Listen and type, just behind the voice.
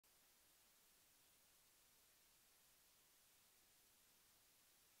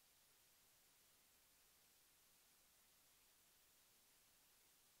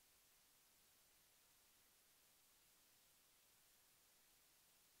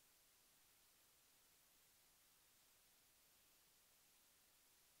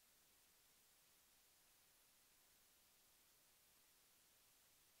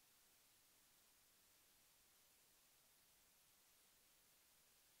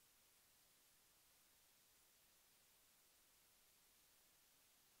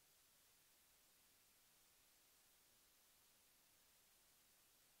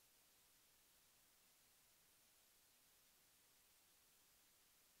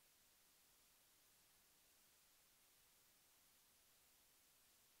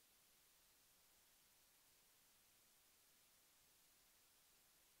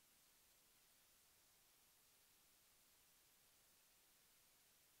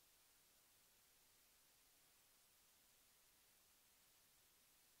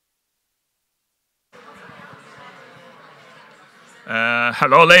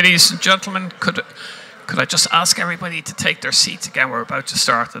Hello, ladies and gentlemen. Could I just ask everybody to take their seats again? We're about to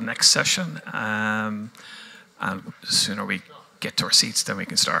start the next session. And the sooner we get to our seats, then we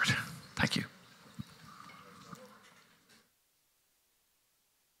can start. Thank you.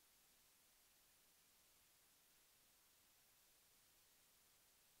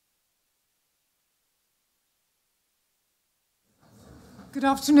 Good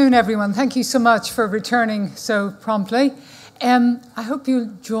afternoon, everyone. Thank you so much for returning so promptly. I hope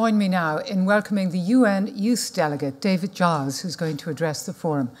you'll join me now in welcoming the UN Youth Delegate, David Giles, who's going to address the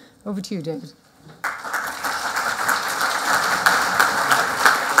forum. Over to you, David.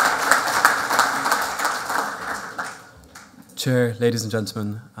 Chair, ladies and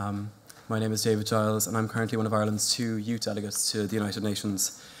gentlemen, my name is David Giles and I'm currently one of Ireland's 2 youth delegates to the United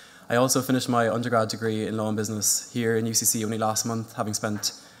Nations. I also finished my undergrad degree in law and business here in UCC only last month, having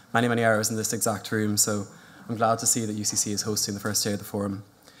spent many, many hours in this exact room, so I'm glad to see that UCC is hosting the first day of the forum.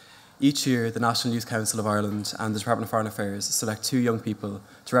 Each year, the National Youth Council of Ireland and the Department of Foreign Affairs select 2 young people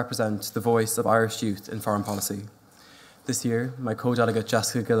to represent the voice of Irish youth in foreign policy. This year, my co-delegate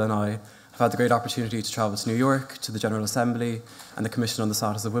Jessica Gill and I have had the great opportunity to travel to New York, to the General Assembly and the Commission on the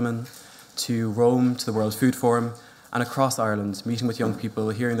Status of Women, to Rome, to the World Food Forum, and across Ireland, meeting with young people,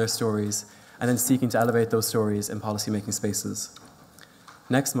 hearing their stories, and then seeking to elevate those stories in policy-making spaces.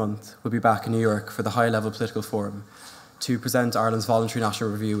 Next month, we'll be back in New York for the high-level political forum to present Ireland's Voluntary National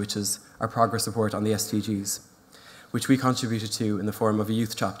Review, which is our progress report on the SDGs, which we contributed to in the form of a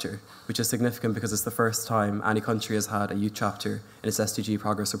youth chapter, which is significant because it's the first time any country has had a youth chapter in its SDG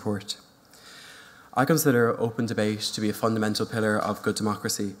progress report. I consider open debate to be a fundamental pillar of good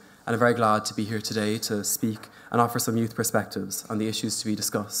democracy, and I'm very glad to be here today to speak and offer some youth perspectives on the issues to be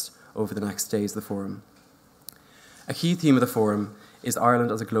discussed over the next days of the forum. A key theme of the forum is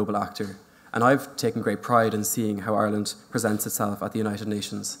Ireland as a global actor, and I've taken great pride in seeing how Ireland presents itself at the United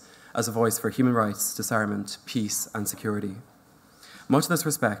Nations as a voice for human rights, disarmament, peace and security. Much of this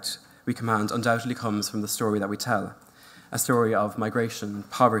respect we command undoubtedly comes from the story that we tell, a story of migration,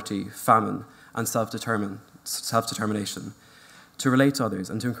 poverty, famine and self-determination, to relate to others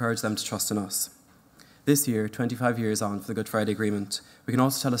and to encourage them to trust in us. This year, 25 years on for the Good Friday Agreement, we can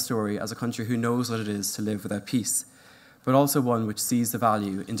also tell a story as a country who knows what it is to live without peace, but also one which sees the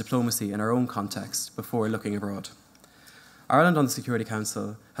value in diplomacy in our own context before looking abroad. Ireland on the Security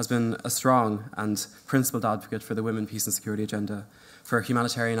Council has been a strong and principled advocate for the women, peace and security agenda, for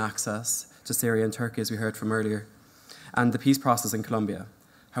humanitarian access to Syria and Turkey, as we heard from earlier, and the peace process in Colombia.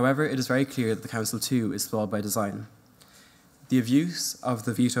 However, it is very clear that the Council too is flawed by design. The abuse of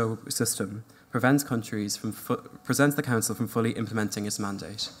the veto system prevents the Council from fully implementing its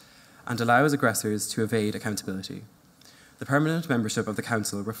mandate and allows aggressors to evade accountability. The permanent membership of the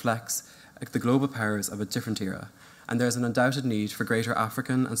Council reflects the global powers of a different era, and there is an undoubted need for greater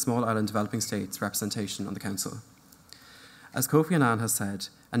African and small island developing states representation on the Council. As Kofi Annan has said,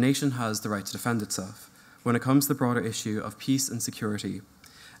 a nation has the right to defend itself. When it comes to the broader issue of peace and security,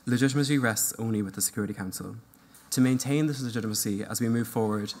 legitimacy rests only with the Security Council. To maintain this legitimacy as we move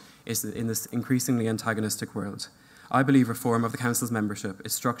forward in this increasingly antagonistic world, I believe reform of the Council's membership,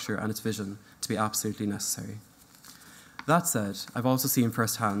 its structure and its vision to be absolutely necessary. That said, I've also seen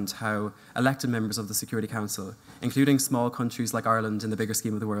firsthand how elected members of the Security Council, including small countries like Ireland in the bigger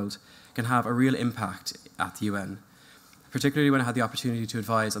scheme of the world, can have a real impact at the UN, particularly when I had the opportunity to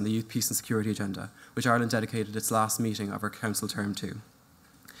advise on the Youth, Peace and Security agenda, which Ireland dedicated its last meeting of our Council term to.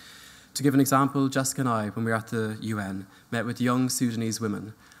 To give an example, Jessica and I, when we were at the UN, met with young Sudanese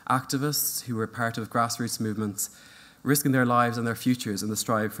women, activists who were part of grassroots movements, risking their lives and their futures in the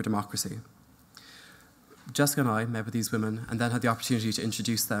strive for democracy. Jessica and I met with these women and then had the opportunity to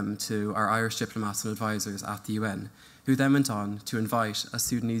introduce them to our Irish diplomats and advisors at the UN, who then went on to invite a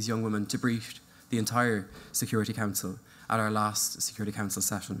Sudanese young woman to brief the entire Security Council at our last Security Council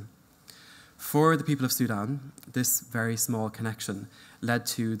session. For the people of Sudan, this very small connection led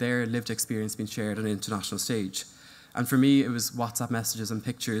to their lived experience being shared on an international stage. And for me, it was WhatsApp messages and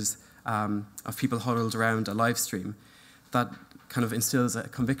pictures of people huddled around a live stream that kind of instills a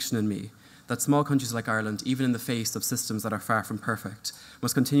conviction in me that small countries like Ireland, even in the face of systems that are far from perfect,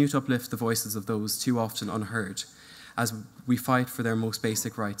 must continue to uplift the voices of those too often unheard as we fight for their most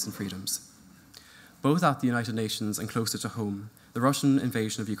basic rights and freedoms. Both at the United Nations and closer to home, the Russian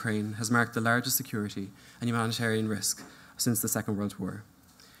invasion of Ukraine has marked the largest security and humanitarian risk since the Second World War.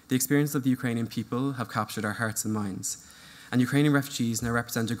 The experience of the Ukrainian people have captured our hearts and minds, and Ukrainian refugees now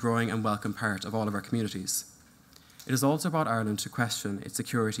represent a growing and welcome part of all of our communities. It has also brought Ireland to question its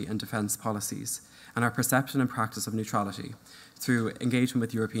security and defence policies and our perception and practice of neutrality through engagement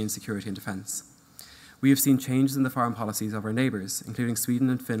with European security and defence. We have seen changes in the foreign policies of our neighbours, including Sweden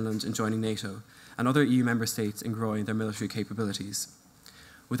and Finland in joining NATO, and other EU member states in growing their military capabilities.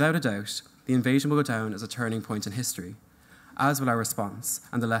 Without a doubt, the invasion will go down as a turning point in history, as will our response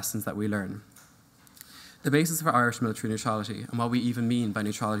and the lessons that we learn. The basis for Irish military neutrality, and what we even mean by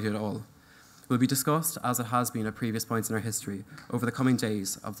neutrality at all, will be discussed, as it has been at previous points in our history, over the coming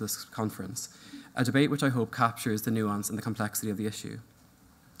days of this conference, a debate which I hope captures the nuance and the complexity of the issue.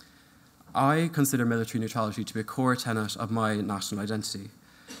 I consider military neutrality to be a core tenet of my national identity.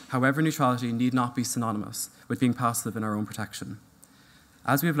 However, neutrality need not be synonymous with being passive in our own protection.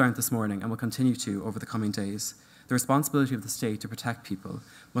 As we have learned this morning and will continue to over the coming days, the responsibility of the state to protect people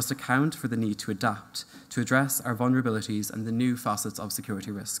must account for the need to adapt, to address our vulnerabilities and the new facets of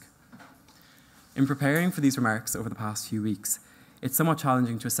security risk. In preparing for these remarks over the past few weeks, it's somewhat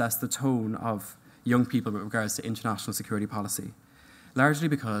challenging to assess the tone of young people with regards to international security policy, largely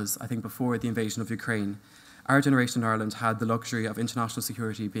because, I think before the invasion of Ukraine, our generation in Ireland had the luxury of international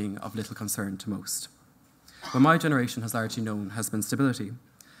security being of little concern to most. What my generation has largely known has been stability.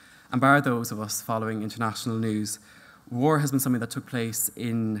 And bar those of us following international news, war has been something that took place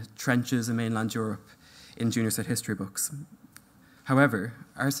in trenches in mainland Europe in junior cert history books. However,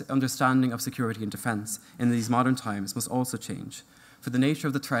 our understanding of security and defence in these modern times must also change, for the nature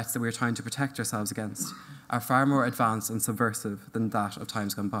of the threats that we are trying to protect ourselves against are far more advanced and subversive than that of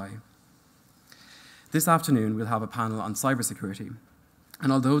times gone by. This afternoon, we'll have a panel on cybersecurity.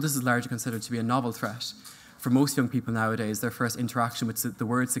 And although this is largely considered to be a novel threat, for most young people nowadays, their first interaction with the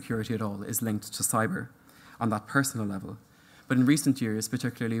word security at all is linked to cyber on that personal level. But in recent years,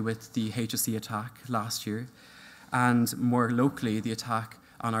 particularly with the HSE attack last year, and more locally, the attack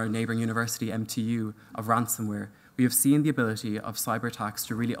on our neighbouring university, MTU, of ransomware, we have seen the ability of cyber attacks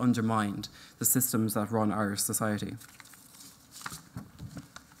to really undermine the systems that run our society.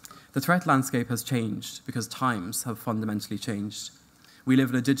 The threat landscape has changed because times have fundamentally changed. We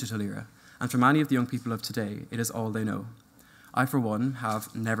live in a digital era, and for many of the young people of today, it is all they know. I, for one,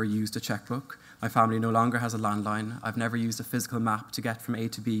 have never used a checkbook. My family no longer has a landline. I've never used a physical map to get from A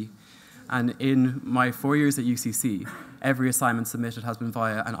to B. And in my 4 years at UCC, every assignment submitted has been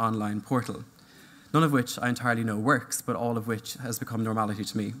via an online portal, none of which I entirely know works, but all of which has become normality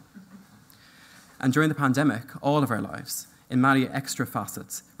to me. And during the pandemic, all of our lives, in many extra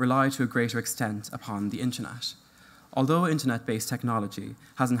facets, rely to a greater extent upon the internet. Although internet-based technology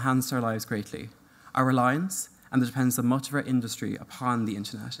has enhanced our lives greatly, our reliance and the dependence of much of our industry upon the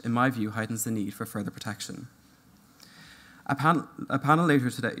internet, in my view, heightens the need for further protection. A panel later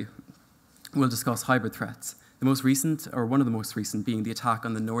today will discuss hybrid threats, the most recent, or one of the most recent, being the attack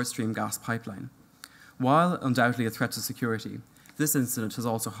on the Nord Stream gas pipeline. While undoubtedly a threat to security, this incident has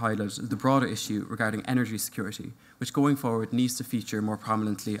also highlighted the broader issue regarding energy security, which going forward needs to feature more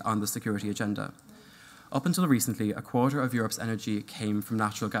prominently on the security agenda. Up until recently, a quarter of Europe's energy came from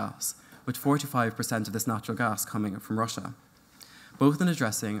natural gas, with 45% of this natural gas coming from Russia. Both in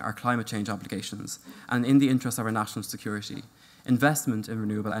addressing our climate change obligations and in the interest of our national security, investment in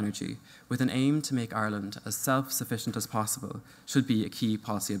renewable energy, with an aim to make Ireland as self-sufficient as possible, should be a key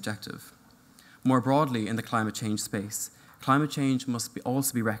policy objective. More broadly, in the climate change space, climate change must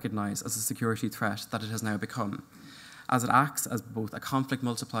also be recognised as a security threat that it has now become, as it acts as both a conflict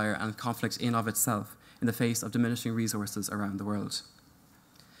multiplier and conflict in of itself in the face of diminishing resources around the world.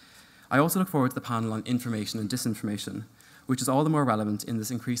 I also look forward to the panel on information and disinformation, which is all the more relevant in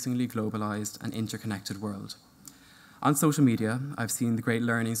this increasingly globalised and interconnected world. On social media, I've seen the great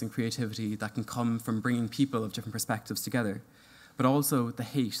learnings and creativity that can come from bringing people of different perspectives together, but also the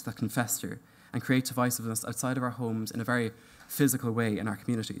hate that can fester and create divisiveness outside of our homes in a very physical way in our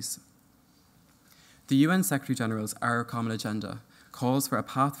communities. The UN Secretary-General's Our Common Agenda calls for a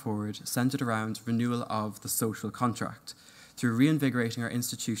path forward centred around renewal of the social contract through reinvigorating our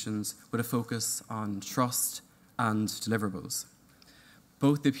institutions with a focus on trust and deliverables.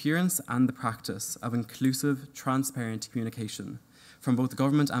 Both the appearance and the practice of inclusive, transparent communication from both the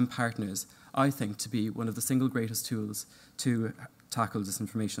government and partners, I think, to be one of the single greatest tools to tackle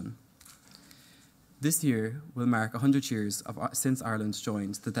disinformation. This year will mark 100 years since Ireland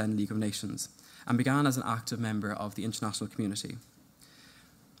joined the then League of Nations and began as an active member of the international community.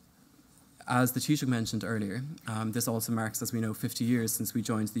 As the Taoiseach mentioned earlier, this also marks, as we know, 50 years since we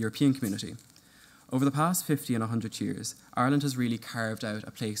joined the European community. Over the past 50 and 100 years, Ireland has really carved out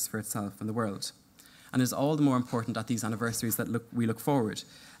a place for itself in the world, and is all the more important at these anniversaries that we look forward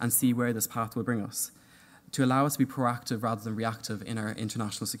and see where this path will bring us, to allow us to be proactive rather than reactive in our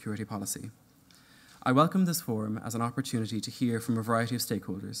international security policy. I welcome this forum as an opportunity to hear from a variety of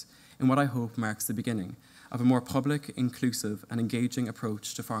stakeholders in what I hope marks the beginning of a more public, inclusive and engaging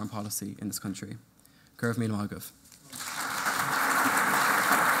approach to foreign policy in this country. Gurv Míle Mágaibh.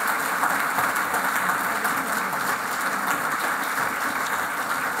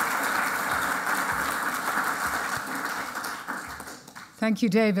 Thank you,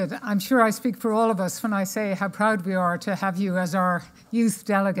 David. I'm sure I speak for all of us when I say how proud we are to have you as our youth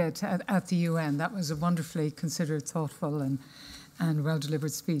delegate at the UN. That was a wonderfully considered, thoughtful and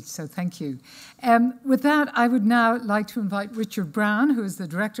well-delivered speech, so thank you. With that, I would now like to invite Richard Brown, who is the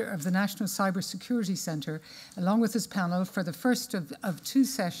Director of the National Cybersecurity Centre, along with his panel for the first of two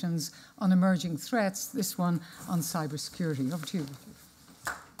sessions on emerging threats, this one on cybersecurity. Over to you, Richard.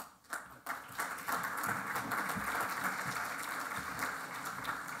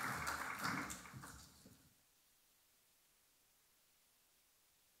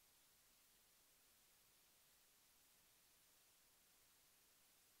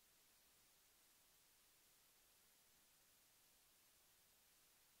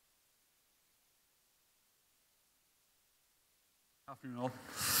 Afternoon all.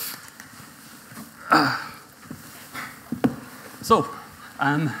 So,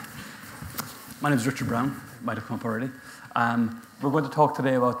 my name is Richard Brown. You might have come up already. We're going to talk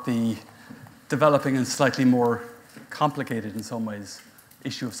today about the developing and slightly more complicated, in some ways,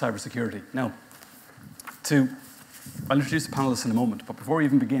 issue of cybersecurity. Now, I'll introduce the panelists in a moment, but before we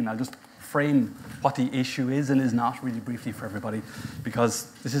even begin, I'll just frame what the issue is and is not really briefly for everybody,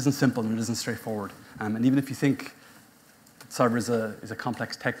 because this isn't simple and it isn't straightforward. And even if you think cyber is a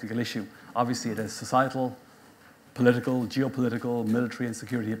complex technical issue, obviously it has societal, political, geopolitical, military and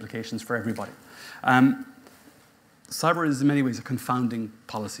security implications for everybody. Cyber is in many ways a confounding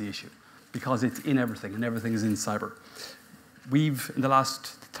policy issue because it's in everything and everything is in cyber. We've, in the last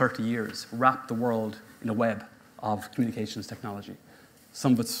 30 years, wrapped the world in a web of communications technology.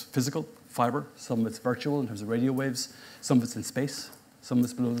 Some of it's physical, fiber, some of it's virtual in terms of radio waves, some of it's in space, some of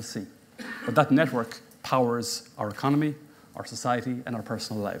it's below the sea. But that network powers our economy, our society, and our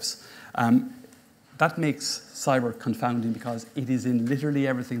personal lives. That makes cyber confounding because it is in literally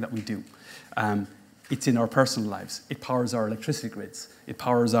everything that we do. It's in our personal lives. It powers our electricity grids. It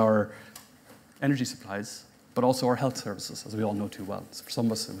powers our energy supplies, but also our health services, as we all know too well. So for some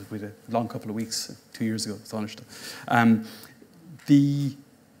of us, we had a long couple of weeks 2 years ago, Tánaiste.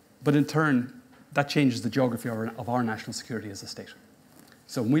 But in turn, that changes the geography of our national security as a state.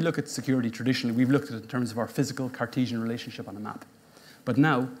 So when we look at security traditionally, we've looked at it in terms of our physical Cartesian relationship on a map. But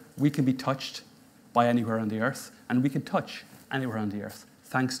now we can be touched by anywhere on the earth, and we can touch anywhere on the earth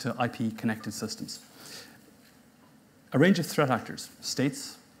thanks to IP-connected systems. A range of threat actors,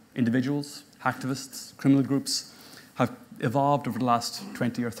 states, individuals, hacktivists, criminal groups, have evolved over the last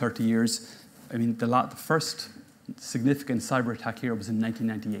 20 or 30 years. I mean, the first significant cyber attack here was in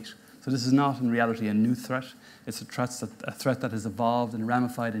 1998. So this is not in reality a new threat. It's a threat that has evolved and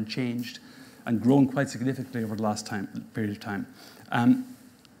ramified and changed and grown quite significantly over the last period of time. And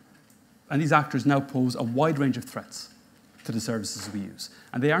these actors now pose a wide range of threats to the services we use.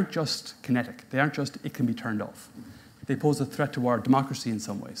 And they aren't just kinetic. They aren't just, it can be turned off. They pose a threat to our democracy in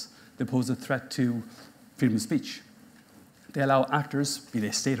some ways. They pose a threat to freedom of speech. They allow actors, be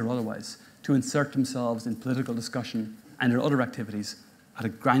they state or otherwise, to insert themselves in political discussion and in other activities at a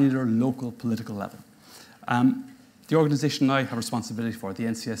granular local political level. The organisation I have responsibility for, the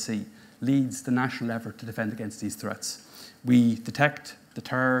NCSC, leads the national effort to defend against these threats. We detect,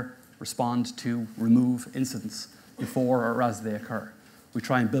 deter, respond to, remove incidents before or as they occur. We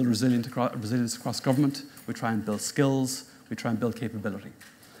try and build resilience across government. We try and build skills. We try and build capability.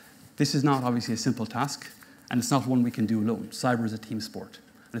 This is not obviously a simple task, and it's not one we can do alone. Cyber is a team sport,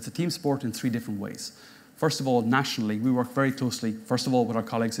 and it's a team sport in 3 different ways. First of all, nationally, we work very closely, first of all, with our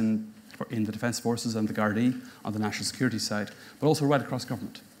colleagues in the Defence Forces and the Gardaí on the national security side, but also right across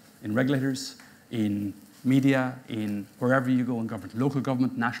government, in regulators, in media, in wherever you go in government, local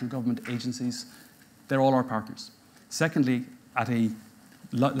government, national government, agencies, they're all our partners. Secondly, at a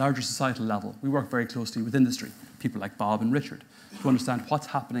larger societal level, we work very closely with industry, people like Bob and Richard, to understand what's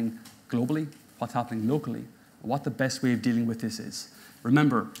happening globally, what's happening locally, and what the best way of dealing with this is.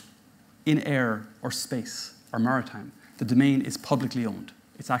 Remember, in air or space or maritime, the domain is publicly owned.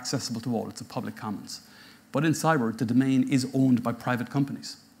 It's accessible to all. It's a public commons. But in cyber, the domain is owned by private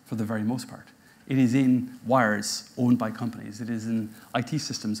companies for the very most part. It is in wires owned by companies. It is in IT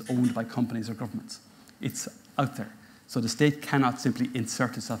systems owned by companies or governments. It's out there. So the state cannot simply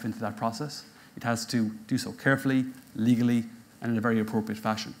insert itself into that process. It has to do so carefully, legally, and in a very appropriate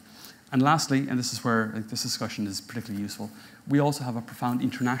fashion. And lastly, and this is where this discussion is particularly useful, we also have a profound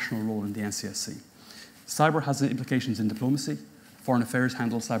international role in the NCSC. Cyber has implications in diplomacy. Foreign Affairs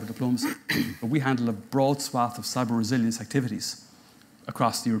handles cyber diplomacy, but we handle a broad swath of cyber resilience activities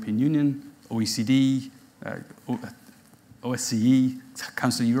across the European Union, OECD, OSCE,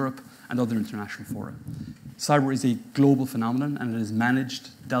 Council of Europe, and other international fora. Cyber is a global phenomenon, and it is managed,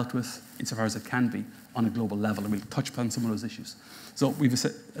 dealt with, insofar as it can be, on a global level, and we'll touch upon some of those issues. So we've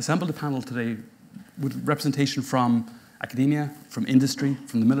assembled a panel today with representation from academia, from industry,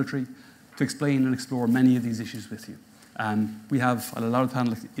 from the military, to explain and explore many of these issues with you. I'll allow the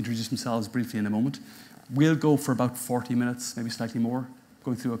panel to introduce themselves briefly in a moment. We'll go for about 40 minutes, maybe slightly more,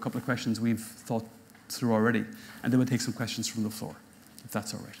 going through a couple of questions we've thought through already, and then we'll take some questions from the floor, if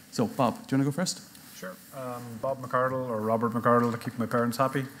that's all right. So, Bob, do you want to go first? Sure. Bob McArdle, or Robert McArdle, to keep my parents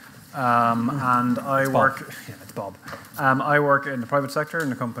happy. And I work... Yeah, it's Bob. I work in the private sector in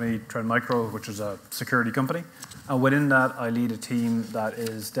the company Trend Micro, which is a security company. And within that, I lead a team that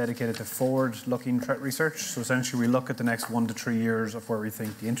is dedicated to forward-looking threat research. So essentially, we look at the next 1 to 3 years of where we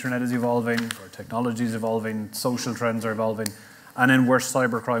think the internet is evolving, where technology is evolving, social trends are evolving, and then where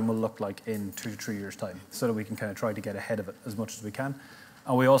cybercrime will look like in 2 to 3 years' time, so that we can kind of try to get ahead of it as much as we can.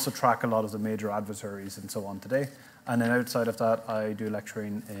 And we also track a lot of the major adversaries and so on today. And then outside of that, I do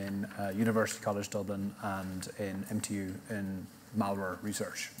lecturing in University College Dublin and in MTU in malware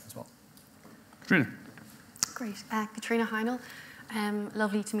research as well. Katrina. Great. Katrina Heinel.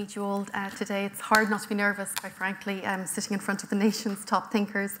 Lovely to meet you all today. It's hard not to be nervous, quite frankly, sitting in front of the nation's top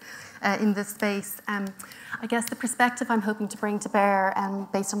thinkers in this space. I guess the perspective I'm hoping to bring to bear,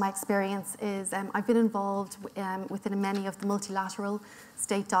 based on my experience, is I've been involved within many of the multilateral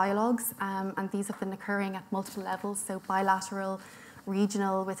state dialogues, and these have been occurring at multiple levels, so bilateral,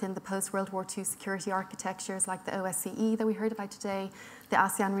 regional, within the post-World War II security architectures like the OSCE that we heard about today, the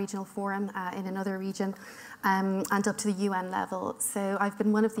ASEAN Regional Forum in another region, and up to the UN level. So I've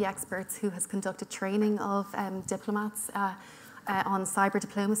been one of the experts who has conducted training of diplomats on cyber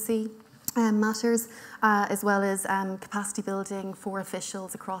diplomacy matters, as well as capacity building for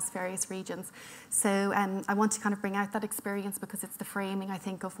officials across various regions. So I want to kind of bring out that experience because it's the framing, I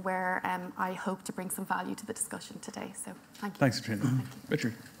think, of where I hope to bring some value to the discussion today. So thank you. Thanks, Katrina. Thank you.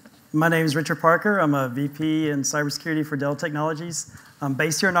 Richard. My name is Richard Parker. I'm a VP in cybersecurity for Dell Technologies. I'm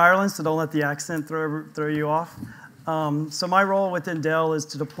based here in Ireland, so don't let the accent throw you off. So my role within Dell is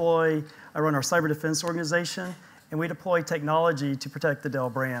to deploy, I run our cyber defense organization, and we deploy technology to protect the Dell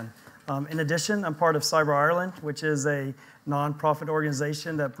brand. In addition, I'm part of Cyber Ireland, which is a non-profit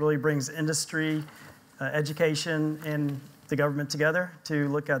organization that really brings industry, education, and the government together to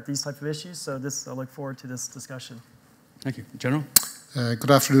look at these type of issues. So I look forward to this discussion. Thank you. General?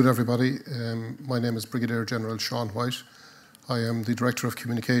 Good afternoon, everybody. My name is Brigadier General Sean White. I am the Director of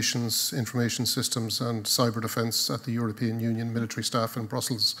Communications, Information Systems and Cyber Defence at the European Union Military Staff in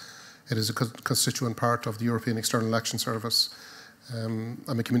Brussels. It is a constituent part of the European External Action Service. I'm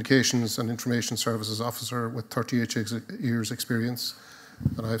a Communications and Information Services Officer with 38 years' experience,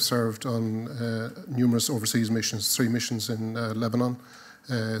 and I've served on numerous overseas missions, 3 missions in Lebanon,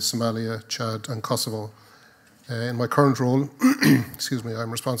 Somalia, Chad and Kosovo. In my current role, excuse me,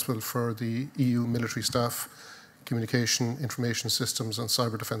 I'm responsible for the EU military staff, communication, information systems and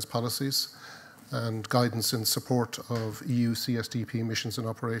cyber defence policies, and guidance in support of EU CSDP missions and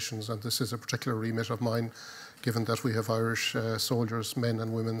operations. And this is a particular remit of mine, given that we have Irish soldiers, men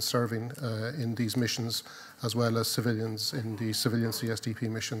and women serving in these missions, as well as civilians in the civilian CSDP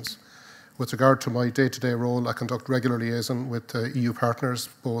missions. With regard to my day-to-day role, I conduct regular liaison with EU partners,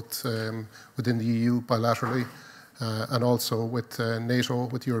 both within the EU bilaterally, and also with NATO,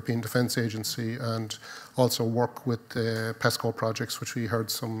 with the European Defence Agency, and also work with PESCO projects, which we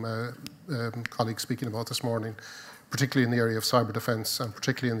heard some colleagues speaking about this morning, particularly in the area of cyber defence and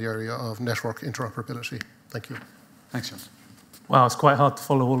particularly in the area of network interoperability. Thank you. Thanks, John. Wow, it's quite hard to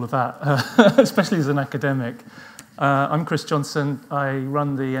follow all of that, especially as an academic. I'm Chris Johnson. I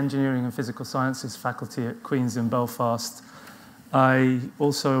run the Engineering and Physical Sciences faculty at Queen's in Belfast. I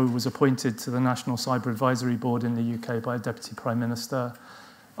also was appointed to the National Cyber Advisory Board in the UK by a Deputy Prime Minister.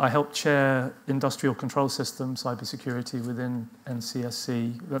 I helped chair Industrial Control System Cybersecurity within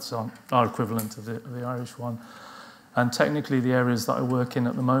NCSC. That's our equivalent of the Irish one. And technically, the areas that I work in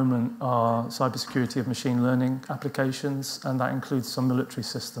at the moment are cybersecurity of machine learning applications, and that includes some military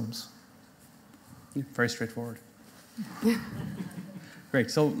systems. Very straightforward. Great.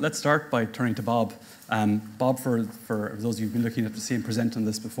 So let's start by turning to Bob. Bob, for those of you who've been looking at to see him present on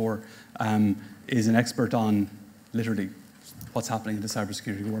this before, is an expert on literally what's happening in the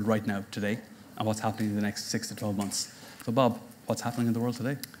cybersecurity world right now, today, and what's happening in the next 6 to 12 months. So Bob, what's happening in the world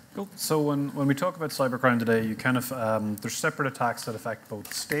today? Cool. So when we talk about cybercrime today, you kind of there's separate attacks that affect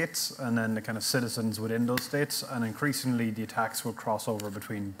both states and then the kind of citizens within those states, and increasingly the attacks will cross over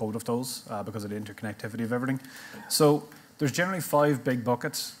between both of those because of the interconnectivity of everything. So There's generally 5 big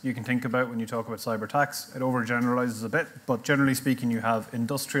buckets you can think about when you talk about cyber attacks. It overgeneralizes a bit, but generally speaking, you have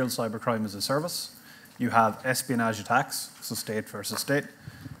industrial cybercrime as a service. You have espionage attacks, so state versus state.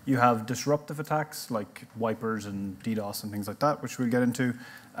 You have disruptive attacks like wipers and DDoS and things like that, which we'll get into.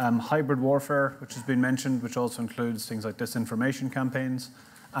 Hybrid warfare, which has been mentioned, which also includes things like disinformation campaigns.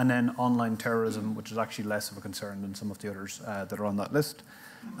 And then online terrorism, which is actually less of a concern than some of the others that are on that list.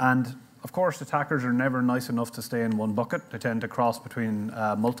 And of course, attackers are never nice enough to stay in one bucket. They tend to cross between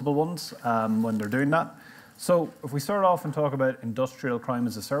multiple ones when they're doing that. So if we start off and talk about industrial crime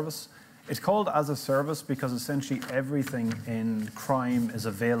as a service, it's called as a service because essentially everything in crime is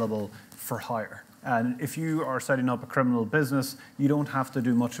available for hire. And if you are setting up a criminal business, you don't have to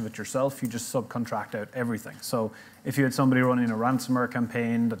do much of it yourself. You just subcontract out everything. So if you had somebody running a ransomware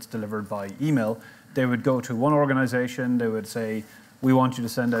campaign that's delivered by email, they would go to one organization, they would say, we want you to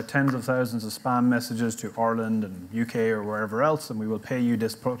send out tens of thousands of spam messages to Ireland and UK or wherever else, and we will pay you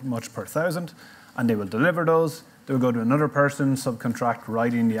this much per thousand, and they will deliver those. They will go to another person, subcontract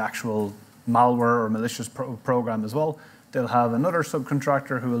writing the actual malware or malicious program as well. They'll have another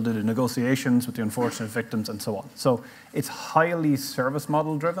subcontractor who will do the negotiations with the unfortunate victims and so on. So it's highly service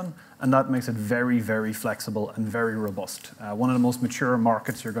model driven, and that makes it very, very flexible and very robust. One of the most mature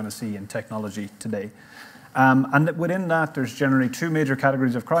markets you're going to see in technology today. And within that, there's generally 2 major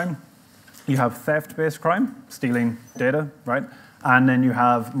categories of crime. You have theft-based crime, stealing data, right? And then you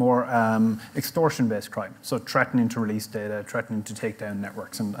have more extortion-based crime, so threatening to release data, threatening to take down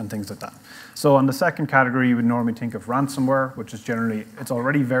networks and things like that. So on the second category, you would normally think of ransomware, which is generally, it's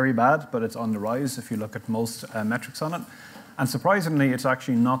already very bad, but it's on the rise if you look at most metrics on it. And surprisingly, it's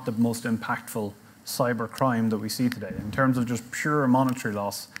actually not the most impactful cyber crime that we see today. In terms of just pure monetary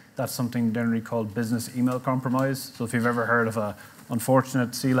loss, that's something generally called business email compromise. So if you've ever heard of an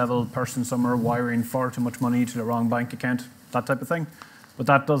unfortunate C-level person somewhere wiring far too much money to the wrong bank account, that type of thing. But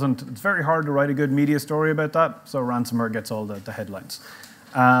that doesn't, it's very hard to write a good media story about that, so ransomware gets all the headlines.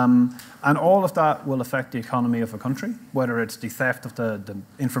 And all of that will affect the economy of a country, whether it's the theft of the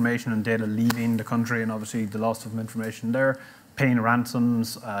information and data leaving the country and obviously the loss of information there, paying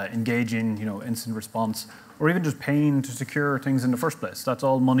ransoms, engaging instant response, or even just paying to secure things in the first place. That's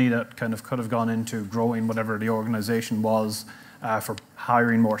all money that kind of could have gone into growing whatever the organization was, for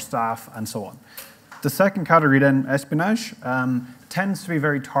hiring more staff and so on. The second category then, espionage, tends to be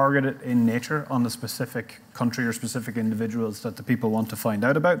very targeted in nature on the specific country or specific individuals that the people want to find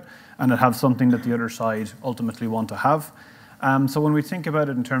out about, and that have something that the other side ultimately want to have. So when we think about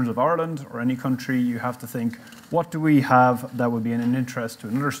it in terms of Ireland or any country, you have to think, what do we have that would be in an interest to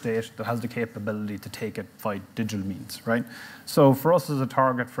another state that has the capability to take it by digital means, right? So for us as a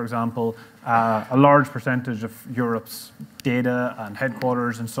target, for example, a large percentage of Europe's data and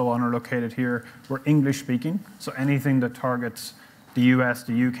headquarters and so on are located here. We're English speaking, so anything that targets the US,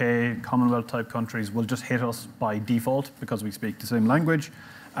 the UK, Commonwealth type countries will just hit us by default because we speak the same language.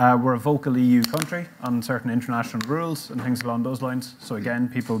 We're a vocal EU country on certain international rules and things along those lines. So again,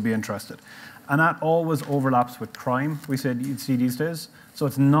 people will be interested. And that always overlaps with crime, we see these days. So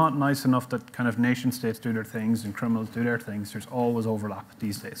it's not nice enough that kind of nation states do their things and criminals do their things. There's always overlap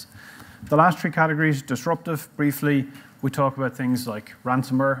these days. The last 3 categories, disruptive, briefly, we talk about things like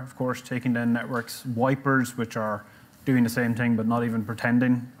ransomware, of course, taking down networks, wipers, which are doing the same thing but not even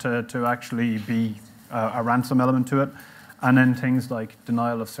pretending to actually be a ransom element to it. And then things like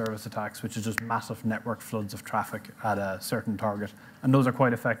denial of service attacks, which is just massive network floods of traffic at a certain target. And those are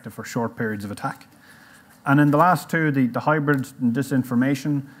quite effective for short periods of attack. And then the last 2, the hybrid and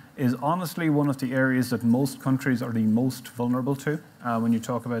disinformation, is honestly one of the areas that most countries are the most vulnerable to when you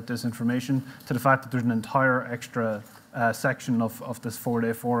talk about disinformation, to the fact that there's an entire extra section of this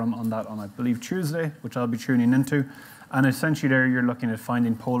 4-day forum on that on, I believe, Tuesday, which I'll be tuning into. And essentially there you're looking at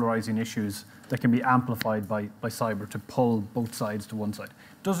finding polarizing issues that can be amplified by cyber to pull both sides to one side.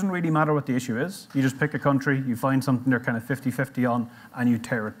 Doesn't really matter what the issue is. You just pick a country, you find something they're kind of 50-50 on, and you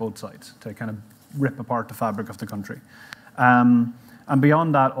tear it both sides to kind of rip apart the fabric of the country. And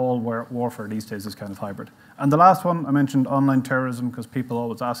beyond that, all warfare these days is kind of hybrid. And the last one, I mentioned online terrorism because people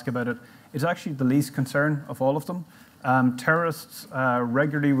always ask about it. It's actually the least concern of all of them. Terrorists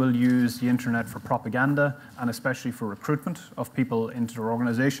regularly will use the internet for propaganda and especially for recruitment of people into their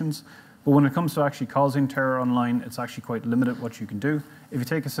organizations. But when it comes to actually causing terror online, it's actually quite limited what you can do. If you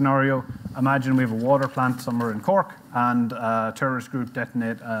take a scenario, imagine we have a water plant somewhere in Cork and a terrorist group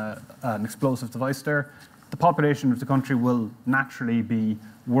detonate an explosive device there. The population of the country will naturally be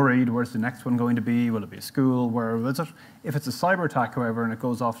worried, where's the next one going to be? Will it be a school? Where is it? If it's a cyber attack, however, and it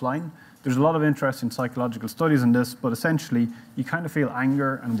goes offline, there's a lot of interest in psychological studies in this, but essentially you kind of feel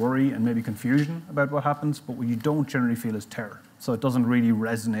anger and worry and maybe confusion about what happens, but what you don't generally feel is terror. So it doesn't really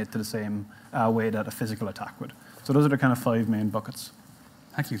resonate to the same way that a physical attack would. So those are the kind of 5 main buckets.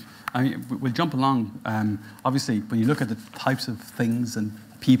 Thank you. We'll jump along. Obviously, when you look at the types of things and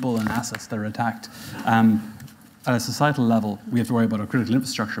people and assets that are attacked, at a societal level, we have to worry about our critical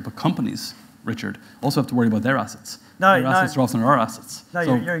infrastructure, but companies, Richard, also have to worry about their assets. Their assets are often our assets. No,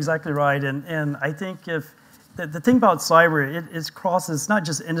 so you're exactly right. And I think if the thing about cyber, it crosses, it's not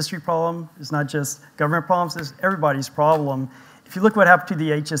just industry problem, it's not just government problems, it's everybody's problem. If you look what happened to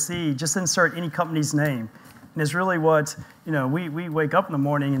the HSE, just insert any company's name. And it's really what, we wake up in the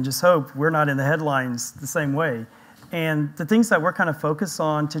morning and just hope we're not in the headlines the same way. And the things that we're kind of focused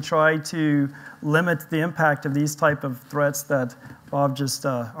on to try to limit the impact of these type of threats that Bob just,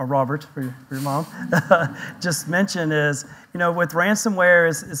 or Robert, for your mom, just mentioned is, with ransomware,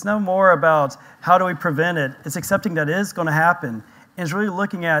 it's no more about how do we prevent it. It's accepting that it is going to happen. And it's really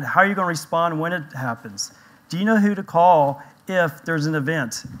looking at how you're going to respond when it happens. Do you know who to call if there's an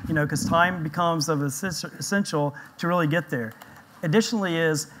event? Because time becomes essential to really get there. Additionally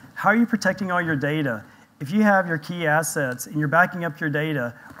is, how are you protecting all your data? If you have your key assets and you're backing up your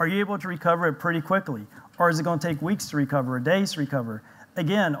data, are you able to recover it pretty quickly? Or is it going to take weeks to recover, or days to recover?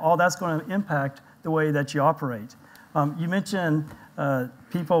 Again, all that's going to impact the way that you operate. You mentioned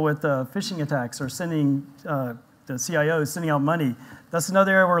people with phishing attacks or sending, the CIOs sending out money. That's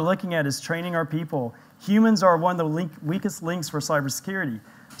another area we're looking at, is training our people. Humans are one of the weakest links for cybersecurity.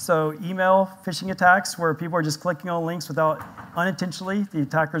 So email phishing attacks where people are just clicking on links without unintentionally. The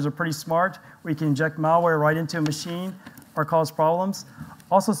attackers are pretty smart. We can inject malware right into a machine or cause problems.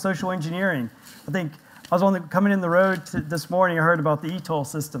 Also social engineering. I think I was coming in the road this morning, I heard about the e-toll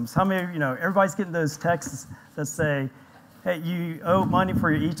systems. How many, everybody's getting those texts that say, hey, you owe money for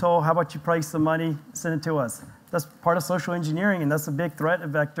your e-toll, how about you price the money, send it to us. That's part of social engineering, and that's a big threat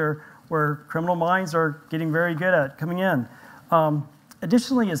vector where criminal minds are getting very good at coming in.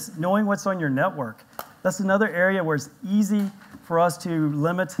 Additionally is knowing what's on your network. That's another area where it's easy for us to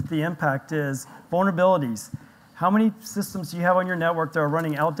limit the impact is vulnerabilities. How many systems do you have on your network that are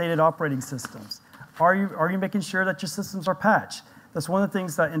running outdated operating systems? Are you making sure that your systems are patched? That's one of the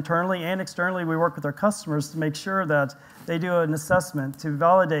things that internally and externally we work with our customers to make sure that they do an assessment to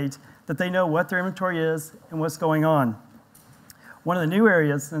validate that they know what their inventory is and what's going on. One of the new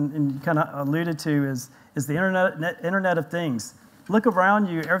areas, and you kind of alluded to, is the Internet of Things. Look around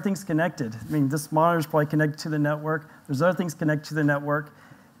you, everything's connected. I mean, this monitor is probably connected to the network. There's other things connected to the network.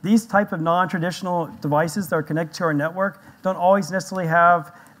 These type of non-traditional devices that are connected to our network don't always necessarily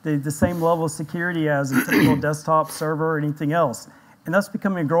have the same level of security as a typical desktop server or anything else. And that's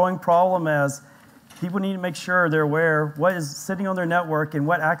becoming a growing problem as people need to make sure they're aware what is sitting on their network and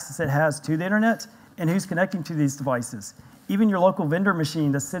what access it has to the internet and who's connecting to these devices. Even your local vendor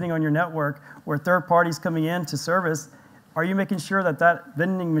machine that's sitting on your network where third parties coming in to service, are you making sure that that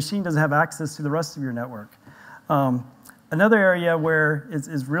vending machine doesn't have access to the rest of your network? Another area where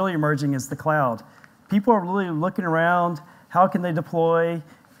is really emerging is the cloud. People are really looking around, how can they deploy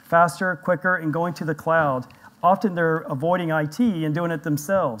faster, quicker, and going to the cloud. Often they're avoiding IT and doing it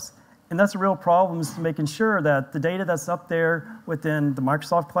themselves. And that's a real problem, is making sure that the data that's up there within the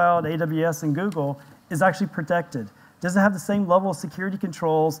Microsoft Cloud, AWS, and Google is actually protected. Does it have the same level of security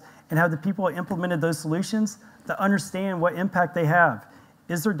controls, and have the people who implemented those solutions that understand what impact they have?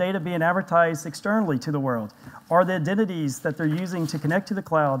 Is their data being advertised externally to the world? Are the identities that they're using to connect to the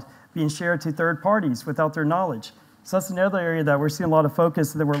cloud being shared to third parties without their knowledge? So that's another area that we're seeing a lot of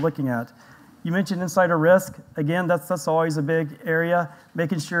focus that we're looking at. You mentioned insider risk. Again, that's always a big area,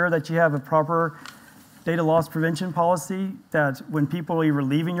 making sure that you have a proper data loss prevention policy, that when people are either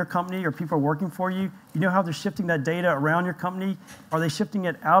leaving your company or people are working for you, you know how they're shifting that data around your company. Are they shifting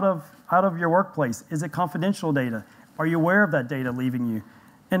it out of your workplace? Is it confidential data? Are you aware of that data leaving you?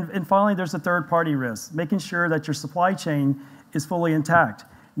 And finally, there's a third-party risk, making sure that your supply chain is fully intact,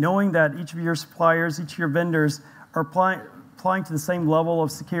 knowing that each of your suppliers, each of your vendors are applying to the same level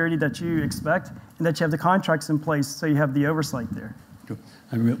of security that you expect, and that you have the contracts in place so you have the oversight there. Cool.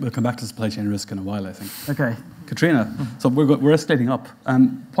 And we'll come back to supply chain risk in a while, I think. Okay. Katrina, so we're escalating up.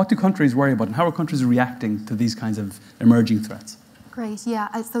 What do countries worry about, and how are countries reacting to these kinds of emerging threats? Great, yeah.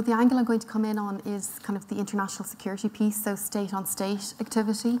 So the angle I'm going to come in on is kind of the international security piece, so state-on-state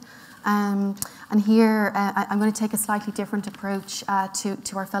activity. And here, I'm going to take a slightly different approach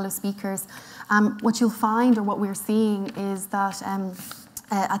to our fellow speakers. What you'll find, or what we're seeing, is that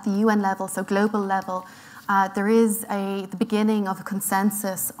at the UN level, so global level, there is the beginning of a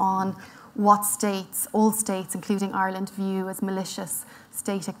consensus on what states, all states, including Ireland, view as malicious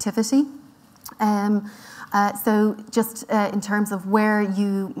state activity. So just in terms of where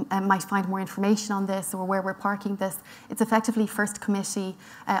you might find more information on this or where we're parking this, it's effectively First Committee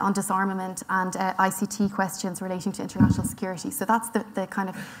on Disarmament and ICT questions relating to international security. So that's the kind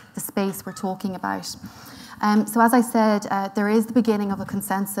of the space we're talking about. So as I said, there is the beginning of a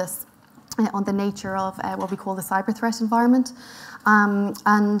consensus on the nature of what we call the cyber threat environment.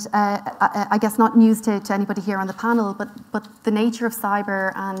 I guess not news to anybody here on the panel, but the nature of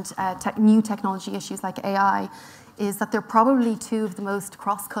cyber and new technology issues like AI is that they're probably two of the most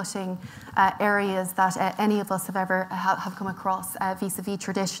cross-cutting areas that any of us have ever have come across vis-a-vis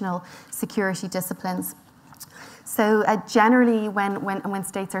traditional security disciplines. So generally, when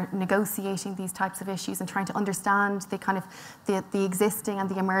states are negotiating these types of issues and trying to understand the kind of the existing and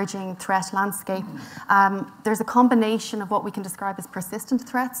the emerging threat landscape, there's a combination of what we can describe as persistent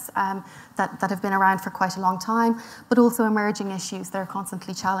threats that have been around for quite a long time, but also emerging issues that are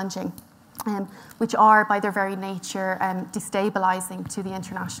constantly challenging, which are, by their very nature, destabilizing to the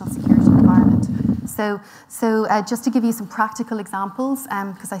international security environment. So just to give you some practical examples,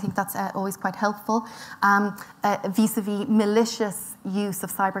 because I think that's always quite helpful, vis-a-vis malicious use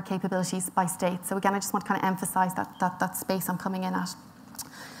of cyber capabilities by states. So again, I just want to kind of emphasize that space I'm coming in at.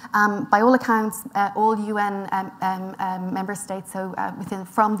 By all accounts, all UN member states, so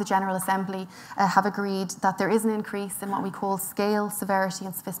from the General Assembly, have agreed that there is an increase in what we call scale, severity,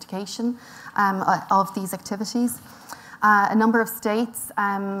 and sophistication of these activities. A number of states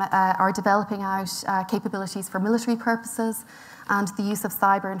are developing out capabilities for military purposes, and the use of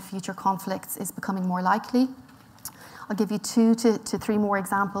cyber in future conflicts is becoming more likely. I'll give you 2 to 3 more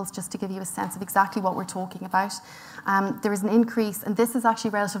examples just to give you a sense of exactly what we're talking about. There is an increase, and this is actually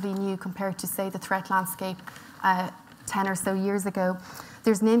relatively new compared to, say, the threat landscape 10 or so years ago.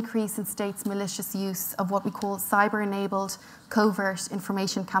 There's an increase in states' malicious use of what we call cyber-enabled covert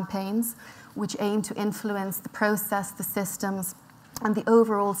information campaigns, which aim to influence the process, the systems, and the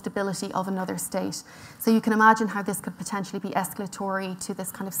overall stability of another state. So you can imagine how this could potentially be escalatory to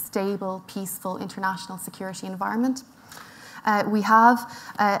this kind of stable, peaceful international security environment. We have,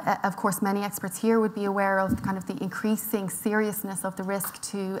 of course, many experts here would be aware of kind of the increasing seriousness of the risk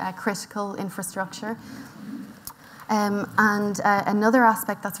to critical infrastructure. Another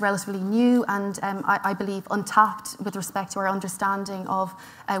aspect that's relatively new and I believe untapped with respect to our understanding of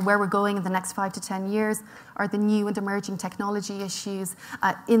where we're going in the next 5 to 10 years are the new and emerging technology issues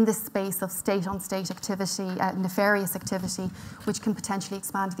in this space of state-on-state activity, nefarious activity, which can potentially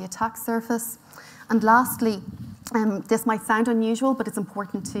expand the attack surface. And lastly, this might sound unusual, but it's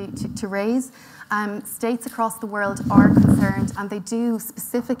important to raise. States across the world are concerned, and they do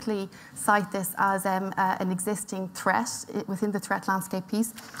specifically cite this as an existing threat within the threat landscape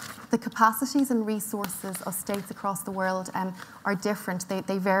piece. The capacities and resources of states across the world are different,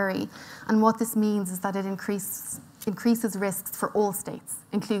 they vary. And what this means is that it increases risks for all states,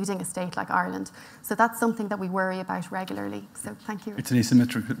 including a state like Ireland. So that's something that we worry about regularly. So thank you. It's an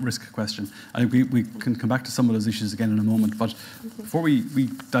asymmetric risk question. I think we can come back to some of those issues again in a moment, but before we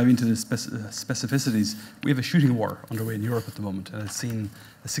dive into the specificities, we have a shooting war underway in Europe at the moment, and it's seen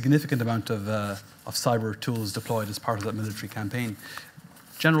a significant amount of cyber tools deployed as part of that military campaign.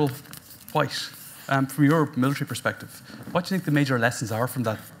 General White, from your military perspective, what do you think the major lessons are from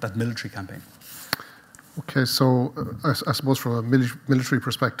that military campaign? Okay, so I suppose from a military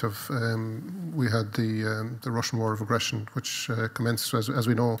perspective, we had the Russian war of aggression, which commenced, as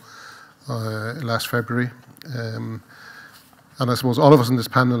we know, last February. And I suppose all of us in this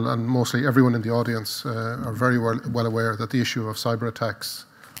panel, and mostly everyone in the audience, are very well aware that the issue of cyber attacks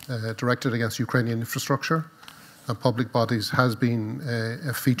directed against Ukrainian infrastructure and public bodies has been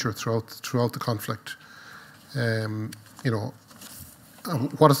a feature throughout the conflict.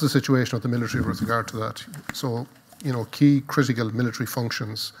 What is the situation of the military with regard to that? So, key critical military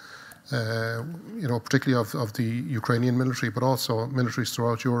functions, particularly of the Ukrainian military, but also militaries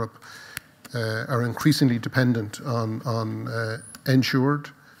throughout Europe, are increasingly dependent on ensured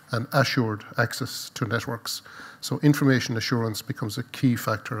and assured access to networks. So information assurance becomes a key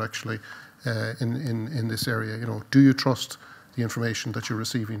factor, actually, in this area. Do you trust the information that you're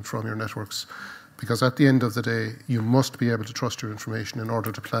receiving from your networks? Because at the end of the day, you must be able to trust your information in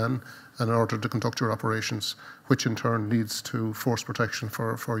order to plan and in order to conduct your operations, which in turn leads to force protection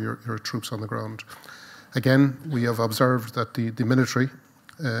for your troops on the ground. Again, we have observed that the military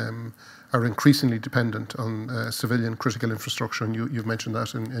are increasingly dependent on civilian critical infrastructure, and you've mentioned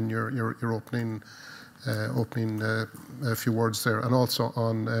that in your opening few words there, and also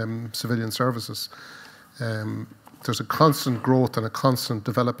on civilian services. there's a constant growth and a constant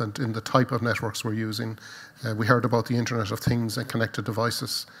development in the type of networks we're using. We heard about the Internet of Things and connected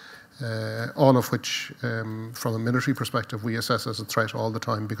devices, all of which, from a military perspective, we assess as a threat all the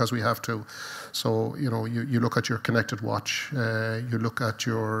time because we have to. So, you know, you look at your connected watch, you look at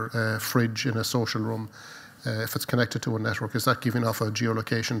your fridge in a social room. If it's connected to a network, is that giving off a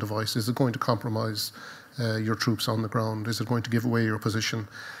geolocation device? Is it going to compromise your troops on the ground? Is it going to give away your position?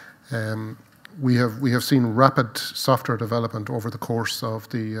 We have seen rapid software development over the course of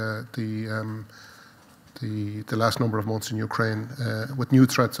the last number of months in Ukraine, with new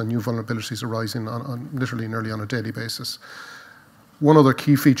threats and new vulnerabilities arising on literally nearly on a daily basis. One other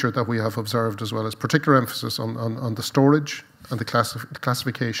key feature that we have observed as well is particular emphasis on the storage and the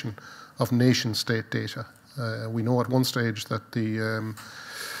classification of nation-state data. We know at one stage that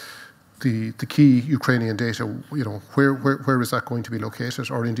the key Ukrainian data, you know, where is that going to be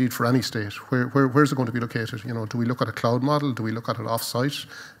located, or indeed for any state, where is it going to be located? You know, do we look at a cloud model? Do we look at it off-site?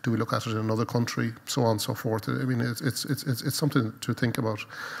 Do we look at it in another country? So on and so forth. I mean, it's something to think about.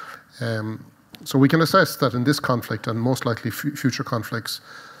 So we can assess that in this conflict and most likely future conflicts,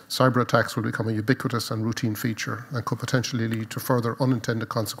 cyber attacks will become a ubiquitous and routine feature and could potentially lead to further unintended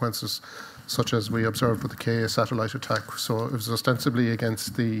consequences, such as we observed with the KA satellite attack. So it was ostensibly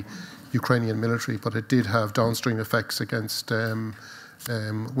against the Ukrainian military, but it did have downstream effects against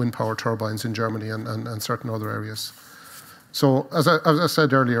wind power turbines in Germany and certain other areas. So as I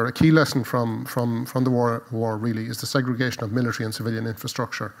said earlier, a key lesson from the war really is the segregation of military and civilian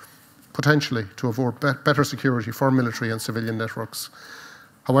infrastructure, potentially to avoid better security for military and civilian networks.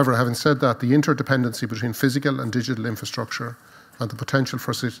 However, having said that, the interdependency between physical and digital infrastructure and the potential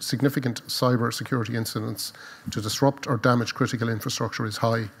for significant cyber security incidents to disrupt or damage critical infrastructure is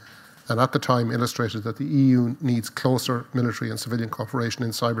high, and at the time illustrated that the EU needs closer military and civilian cooperation in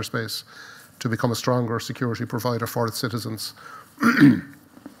cyberspace to become a stronger security provider for its citizens. And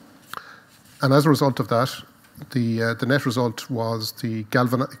as a result of that, the net result was the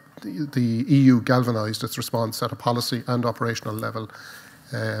EU galvanised its response at a policy and operational level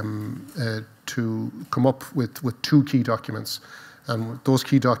to come up with two key documents. And those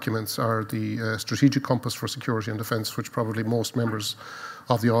key documents are the Strategic Compass for Security and Defence, which probably most members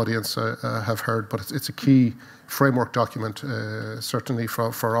of the audience have heard, but it's a key framework document, certainly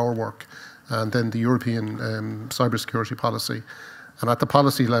for our work, and then the European cybersecurity policy. And at the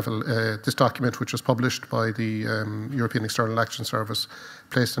policy level, this document, which was published by the European External Action Service,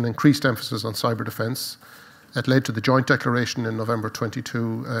 placed an increased emphasis on cyber defence. It led to the joint declaration in November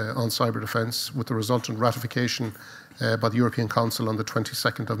 22 on cyber defence, with the resultant ratification by the European Council on the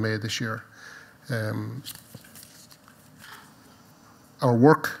 22nd of May this year. Our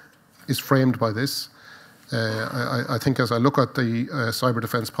work is framed by this. I think as I look at the cyber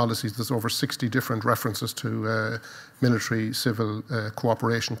defence policies, there's over 60 different references to military-civil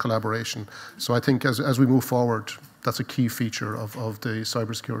cooperation, collaboration. So I think as we move forward, that's a key feature of the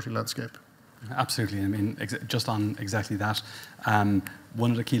cybersecurity landscape. Absolutely. I mean, just on exactly that, one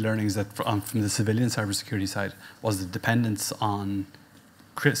of the key learnings that from the civilian cybersecurity side was the dependence on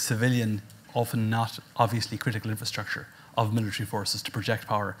civilian, often not obviously critical infrastructure of military forces to project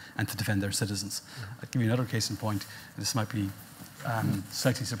power and to defend their citizens. I'll give you another case in point. This might be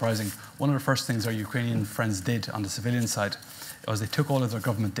slightly surprising. One of the first things our Ukrainian friends did on the civilian side was they took all of their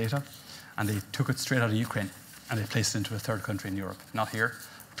government data and they took it straight out of Ukraine and they placed it into a third country in Europe, not here,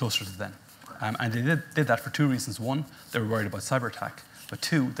 closer to them. And they did that for two reasons. One, they were worried about cyber attack, but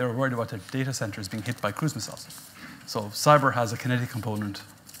two, they were worried about their data centers being hit by cruise missiles. So cyber has a kinetic component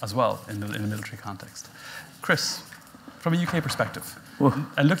as well in the military context. Chris, from a UK perspective,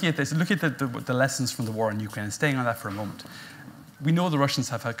 and looking at this, looking at the lessons from the war in Ukraine, and staying on that for a moment, we know the Russians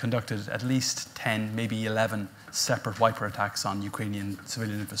have conducted at least 10, maybe 11 separate wiper attacks on Ukrainian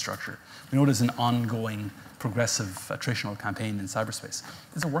civilian infrastructure. We know there's an ongoing progressive attritional campaign in cyberspace.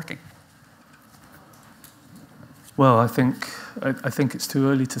 Is it working? Well, I think it's too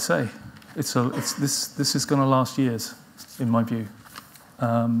early to say. This is going to last years, in my view,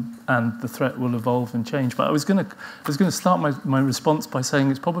 and the threat will evolve and change. But I was going to start my response by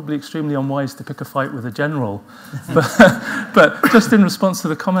saying it's probably extremely unwise to pick a fight with a general, but just in response to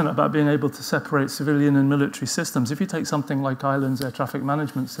the comment about being able to separate civilian and military systems, if you take something like Ireland's air traffic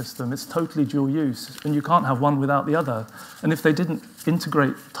management system, it's totally dual use, and you can't have one without the other. And if they didn't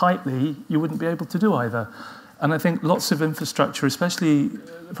integrate tightly, you wouldn't be able to do either. And I think lots of infrastructure, especially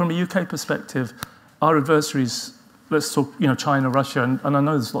from a UK perspective, our adversaries, let's talk, China, Russia, and I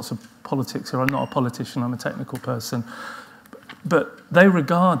know there's lots of politics here. I'm not a politician, I'm a technical person. But they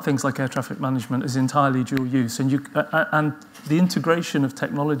regard things like air traffic management as entirely dual use. And the integration of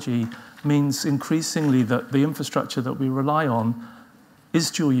technology means increasingly that the infrastructure that we rely on is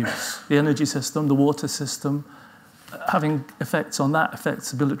dual use. The energy system, the water system, having effects on that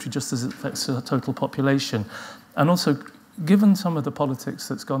affects the military just as it affects the total population. And also, given some of the politics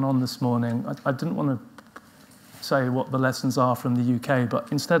that's gone on this morning, I didn't want to say what the lessons are from the UK,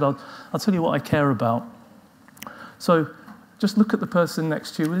 but instead I'll tell you what I care about. So just look at the person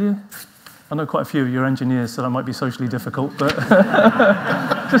next to you, will you? I know quite a few of you are engineers, so that might be socially difficult, but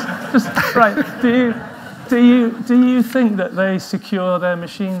just right. Do you think that they secure their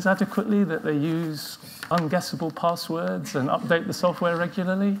machines adequately, that they use unguessable passwords and update the software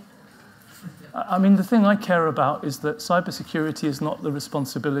regularly? I mean, the thing I care about is that cybersecurity is not the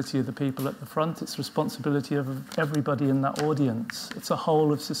responsibility of the people at the front, it's the responsibility of everybody in that audience. It's a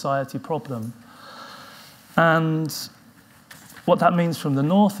whole of society problem. And what that means from the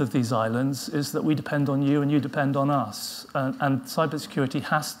north of these islands is that we depend on you and you depend on us. And cybersecurity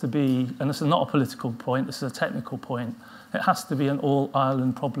has to be, and this is not a political point, this is a technical point, it has to be an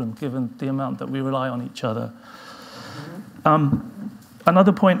all-island problem given the amount that we rely on each other.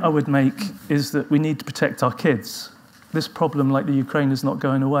 Another point I would make is that we need to protect our kids. This problem, like the Ukraine, is not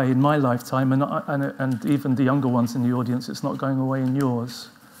going away in my lifetime, and even the younger ones in the audience, it's not going away in yours.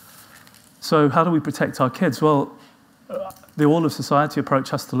 So how do we protect our kids? Well, the all-of-society approach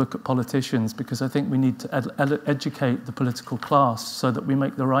has to look at politicians, because I think we need to educate the political class so that we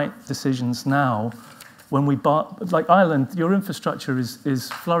make the right decisions now. When we like Ireland, your infrastructure is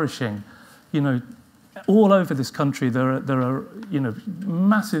flourishing. You know, all over this country, there are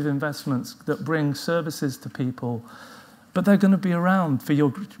massive investments that bring services to people, but they're going to be around for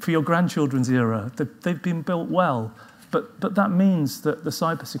your grandchildren's era. They've been built well, but that means that the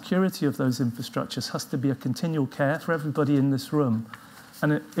cybersecurity of those infrastructures has to be a continual care for everybody in this room.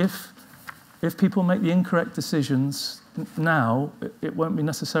 And if people make the incorrect decisions now, it won't be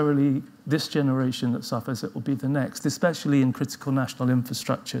necessarily this generation that suffers, it will be the next, especially in critical national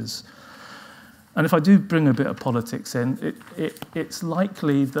infrastructures. And if I do bring a bit of politics in, it's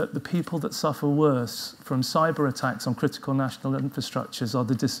likely that the people that suffer worse from cyber attacks on critical national infrastructures are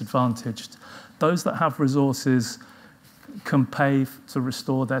the disadvantaged. Those that have resources can pay to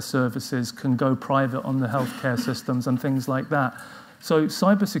restore their services, can go private on the healthcare systems and things like that. So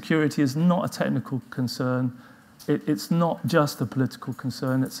cybersecurity is not a technical concern. It's not just a political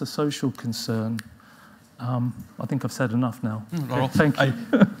concern, it's a social concern. I think I've said enough now. Okay, thank you.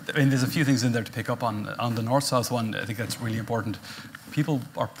 I mean, there's a few things in there to pick up on. On the north-south one, I think that's really important. People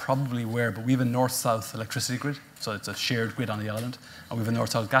are probably aware, but we have a north-south electricity grid, so it's a shared grid on the island, and we have a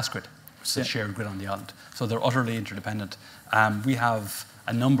north-south gas grid, which is a shared grid on the island. So they're utterly interdependent. We have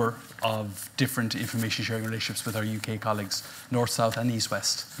a number of different information sharing relationships with our UK colleagues, north-south and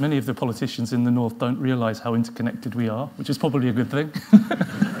east-west. Many of the politicians in the north don't realise how interconnected we are, which is probably a good thing.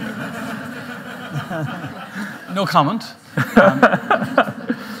 No comment.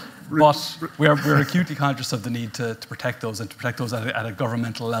 But we're acutely conscious of the need to protect those, and to protect those at a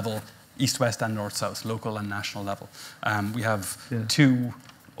governmental level, east-west and north-south, local and national level. We have two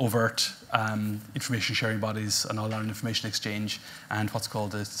overt information sharing bodies, an all-Ireland information exchange, and what's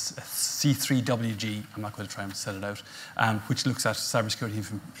called a C3WG, I'm not going to try and set it out, which looks at cybersecurity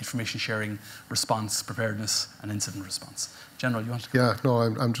information sharing, response, preparedness, and incident response. General, you want to? Yeah, no,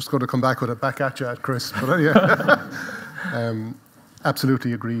 I'm just going to come back with it back at you, Chris. But yeah,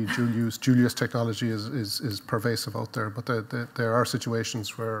 absolutely agree. Dual use technology is pervasive out there, but there are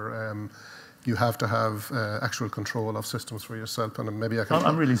situations where you have to have actual control of systems for yourself. And maybe I can.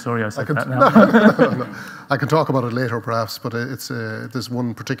 I'm really sorry I said that now. No. I can talk about it later, perhaps. But there's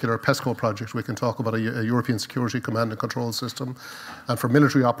one particular PESCO project we can talk about, a European Security Command and Control System, and for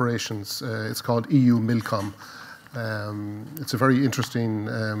military operations, it's called EU MILCOM. It's a very interesting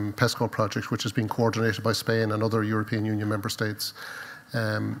PESCO project, which is being coordinated by Spain and other European Union member states.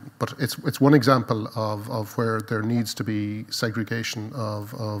 But it's one example of where there needs to be segregation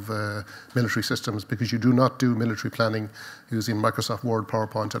of military systems, because you do not do military planning using Microsoft Word,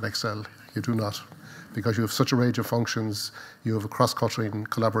 PowerPoint, and Excel. You do not, because you have such a range of functions. You have a cross-cutting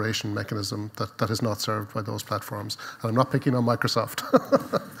collaboration mechanism that is not served by those platforms. And I'm not picking on Microsoft.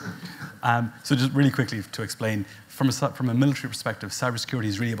 So just really quickly to explain, from a military perspective, cybersecurity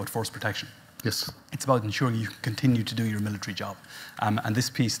is really about force protection. Yes. It's about ensuring you continue to do your military job. And this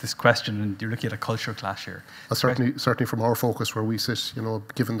piece, this question, and you're looking at a culture clash here. Certainly from our focus where we sit,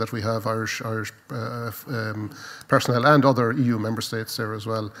 given that we have Irish personnel and other EU member states there as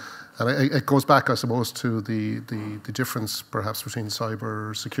well. And it goes back, I suppose, to the difference perhaps between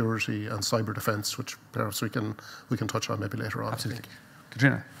cyber security and cyber defence, which perhaps we can touch on maybe later on. Absolutely.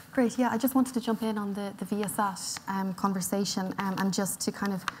 Katrina. Great, yeah, I just wanted to jump in on the VSAT conversation and just to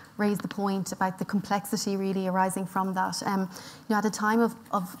kind of raise the point about the complexity really arising from that. At a time of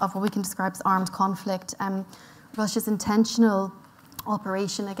what we can describe as armed conflict, Russia's intentional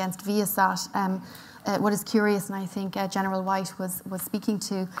operation against VSAT, what is curious, and I think General White was speaking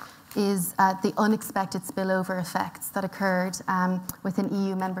to, is the unexpected spillover effects that occurred within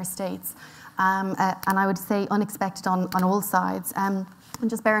EU member states. And I would say unexpected on all sides. And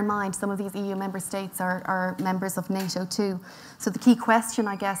just bear in mind, some of these EU member states are members of NATO too. So the key question,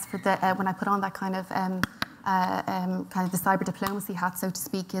 I guess, for when I put on that kind of the cyber diplomacy hat, so to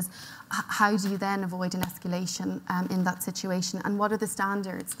speak, is how do you then avoid an escalation in that situation? And what are the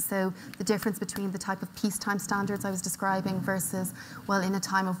standards? So the difference between the type of peacetime standards I was describing versus, well, in a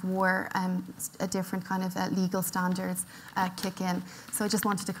time of war, a different kind of legal standards kick in. So I just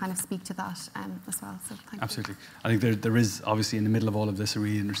wanted to kind of speak to that as well. So thank Absolutely. You. I think there is obviously in the middle of all of this a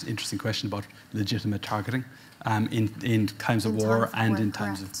really interesting question about legitimate targeting in times of war and in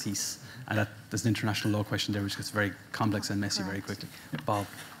times of peace. And there's an international law question there which gets very complex and messy very quickly. Bob.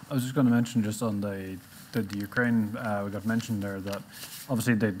 I was just going to mention just on the Ukraine, we got mentioned there that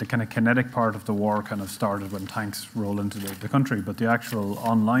obviously the kind of kinetic part of the war kind of started when tanks rolled into the country, but the actual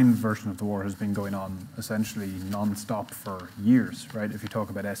online version of the war has been going on essentially non-stop for years, right? If you talk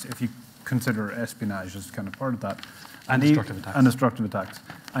about if you consider espionage as kind of part of that. And destructive attacks. And destructive attacks.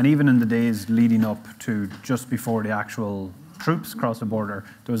 And even in the days leading up to just before the actual troops crossed the border,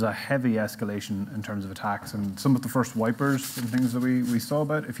 there was a heavy escalation in terms of attacks. And some of the first wipers and things that we saw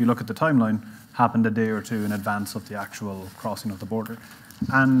about, if you look at the timeline, happened a day or two in advance of the actual crossing of the border.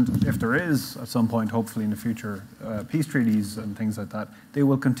 And if there is, at some point, hopefully in the future, peace treaties and things like that, they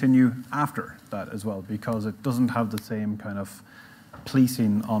will continue after that as well, because it doesn't have the same kind of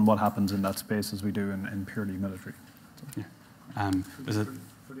policing on what happens in that space as we do in purely military. So. Yeah. Is it?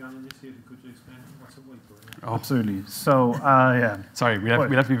 For the uninitiated, could you explain what's a wiper? Oh. Absolutely. So, yeah. Sorry, we have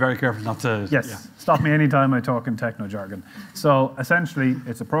to be very careful not to... Yes. Yeah. Stop me anytime I talk in techno jargon. So, essentially,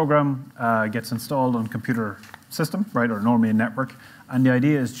 it's a program, gets installed on a computer system, right, or normally a network, and the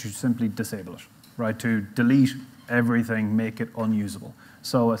idea is to simply disable it, right, to delete everything, make it unusable.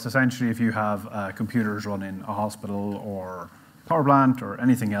 So, it's essentially if you have computers running a hospital or power plant or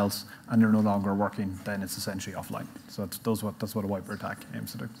anything else, and they're no longer working, then it's essentially offline. So that's what a wiper attack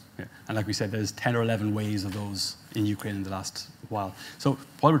aims to do. Yeah. And like we said, there's 10 or 11 ways of those in Ukraine in the last while. So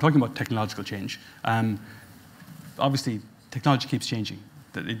while we're talking about technological change, obviously technology keeps changing.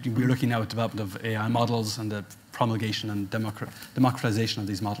 We're looking now at development of AI models and the promulgation and democratization of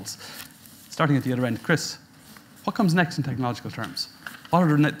these models. Starting at the other end, Chris, what comes next in technological terms? What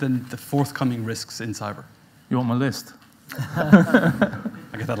are the forthcoming risks in cyber? You want my list?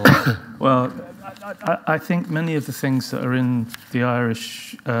 I get that a lot. Well, I think many of the things that are in the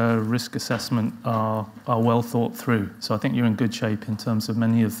Irish risk assessment are well thought through. So I think you're in good shape in terms of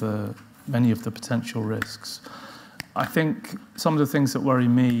many of the potential risks. I think some of the things that worry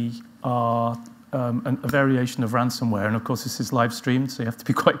me are a variation of ransomware, and of course this is live streamed, so you have to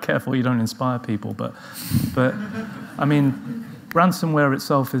be quite careful you don't inspire people. But I mean, ransomware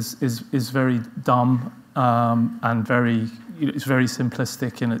itself is very dumb. And it's very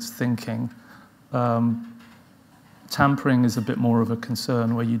simplistic in its thinking. Tampering is a bit more of a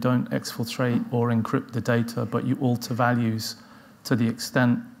concern, where you don't exfiltrate or encrypt the data, but you alter values to the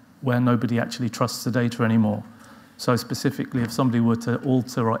extent where nobody actually trusts the data anymore. So specifically, if somebody were to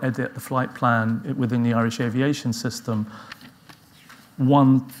alter or edit the flight plan within the Irish aviation system,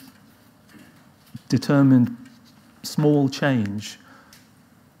 one determined small change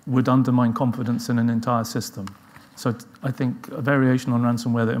would undermine confidence in an entire system. So I think a variation on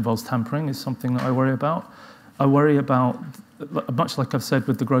ransomware that involves tampering is something that I worry about. I worry about, much like I've said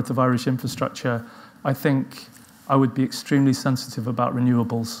with the growth of Irish infrastructure, I think I would be extremely sensitive about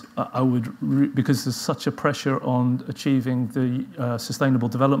renewables. Because there's such a pressure on achieving the sustainable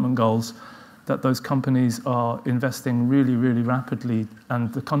development goals, that those companies are investing really, really rapidly,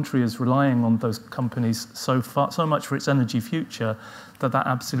 and the country is relying on those companies so much for its energy future that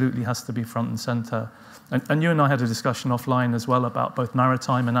absolutely has to be front and center. And you and I had a discussion offline as well about both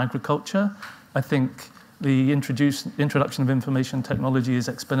maritime and agriculture. I think the introduction of information technology is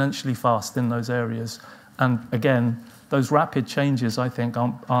exponentially fast in those areas. And again, those rapid changes, I think,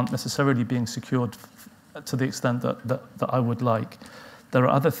 aren't necessarily being secured to the extent that I would like. There are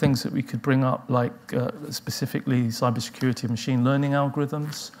other things that we could bring up, like specifically cybersecurity and machine learning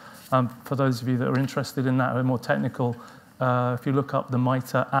algorithms. For those of you that are interested in that, or more technical, if you look up the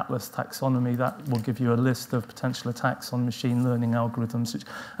MITRE Atlas taxonomy, that will give you a list of potential attacks on machine learning algorithms, which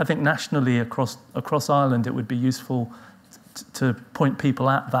I think nationally across Ireland it would be useful to point people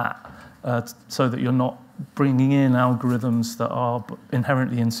at that so that you're not bringing in algorithms that are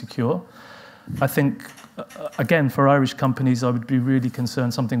inherently insecure. I think, again, for Irish companies, I would be really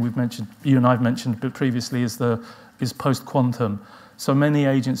concerned, something we've mentioned, you and I've mentioned previously, is post-quantum. So many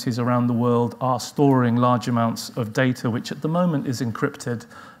agencies around the world are storing large amounts of data, which at the moment is encrypted.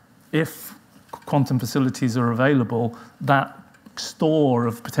 If quantum facilities are available, that store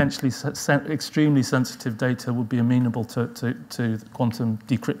of potentially extremely sensitive data would be amenable to quantum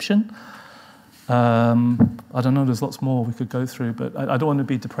decryption. I don't know, there's lots more we could go through, but I don't want to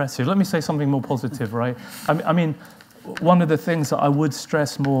be depressive. Let me say something more positive, right? I mean, one of the things that I would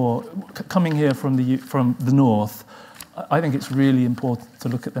stress more, coming here from the north, I think it's really important to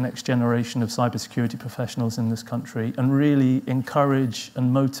look at the next generation of cybersecurity professionals in this country and really encourage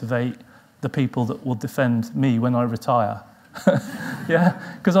and motivate the people that will defend me when I retire. Yeah,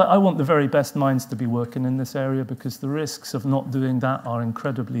 because I want the very best minds to be working in this area, because the risks of not doing that are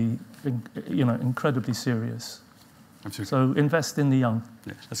incredibly serious. Absolutely. So invest in the young.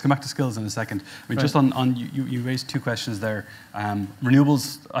 Yeah. Let's come back to skills in a second. I mean, right. Just on you raised two questions there.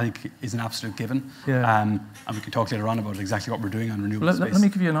 Renewables, I think, is an absolute given. Yeah. And we can talk later on about exactly what we're doing on renewables. Let me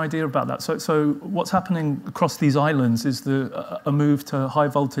give you an idea about that. So what's happening across these islands is a move to high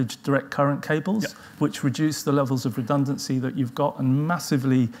voltage direct current cables, yeah, which reduce the levels of redundancy that you've got and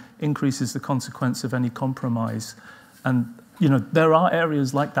massively increases the consequence of any compromise. And there are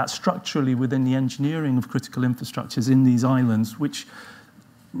areas like that structurally within the engineering of critical infrastructures in these islands which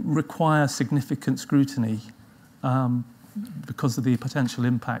require significant scrutiny because of the potential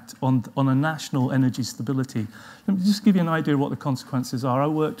impact on a national energy stability. Let me just give you an idea of what the consequences are. I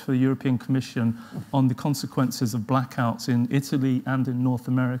worked for the European Commission on the consequences of blackouts in Italy and in North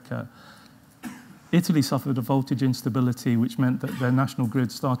America. Italy suffered a voltage instability, which meant that their national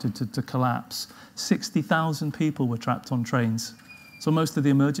grid started to collapse. 60,000 people were trapped on trains. So most of the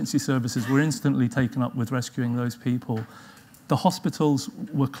emergency services were instantly taken up with rescuing those people. The hospitals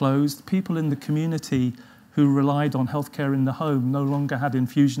were closed. People in the community who relied on healthcare in the home no longer had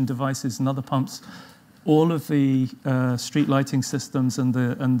infusion devices and other pumps. All of the street lighting systems and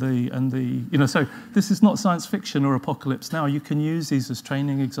the so this is not science fiction or apocalypse now. You can use these as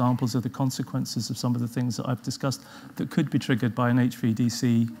training examples of the consequences of some of the things that I've discussed that could be triggered by an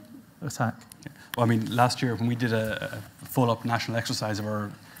HVDC attack. Yeah. Well, I mean, last year when we did a full-up national exercise of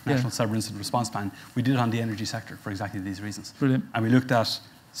our National Cyber Incident Response Plan, we did it on the energy sector for exactly these reasons. Brilliant. And we looked at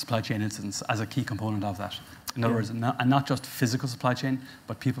supply chain incidents as a key component of that. In other words, and not just physical supply chain,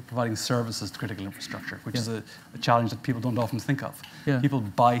 but people providing services to critical infrastructure, which is a challenge that people don't often think of. Yeah. People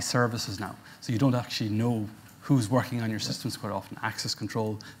buy services now, so you don't actually know who's working on your systems quite often. Access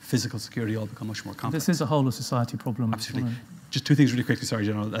control, physical security all become much more complex. This is a whole of society problem. Absolutely. Just two things really quickly, sorry,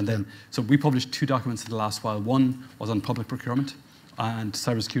 General. And then, so we published two documents in the last while. One was on public procurement and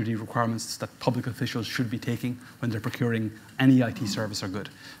cybersecurity requirements that public officials should be taking when they're procuring any IT service or good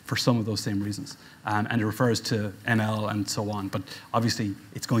for some of those same reasons. And it refers to ML and so on. But obviously,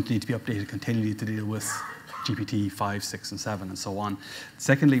 it's going to need to be updated continually to deal with GPT 5, 6, and 7, and so on.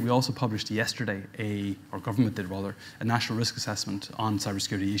 Secondly, we also published yesterday, or government did rather, a national risk assessment on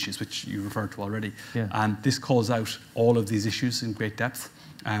cybersecurity issues, which you referred to already. Yeah. And this calls out all of these issues in great depth.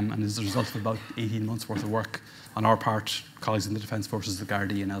 And is a result of about 18 months' worth of work on our part, colleagues in the Defence Forces, the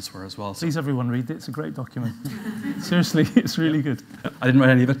Gardaí, and elsewhere as well. So please, everyone, read it. It's a great document. Seriously, it's really good. I didn't write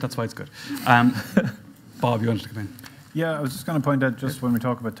any of it, that's why it's good. Bob, you wanted to come in? Yeah, I was just going to point out, just when we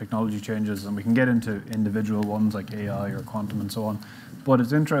talk about technology changes, and we can get into individual ones like AI or quantum and so on, but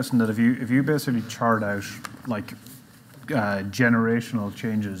it's interesting that if you basically chart out like generational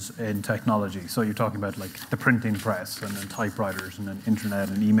changes in technology, so you're talking about like the printing press and then typewriters and then internet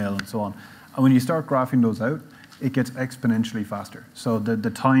and email and so on, and when you start graphing those out, it gets exponentially faster. So the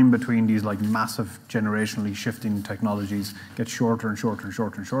time between these like massive generationally shifting technologies gets shorter and shorter and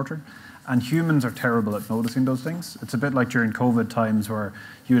shorter and shorter. And humans are terrible at noticing those things. It's a bit like during COVID times where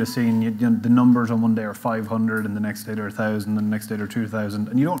you would have seen the numbers on one day are 500 and the next day they're 1,000 and the next day they're 2,000.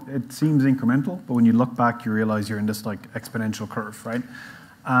 And it seems incremental, but when you look back, you realize you're in this like exponential curve, right?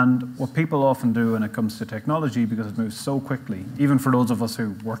 And what people often do when it comes to technology, because it moves so quickly, even for those of us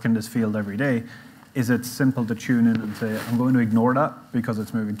who work in this field every day, is it's simple to tune in and say, I'm going to ignore that because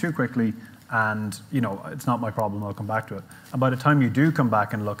it's moving too quickly, and it's not my problem, I'll come back to it. And by the time you do come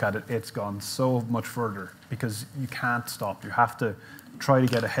back and look at it, it's gone so much further, because you can't stop. You have to try to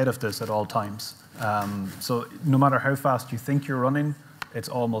get ahead of this at all times. So no matter how fast you think you're running, it's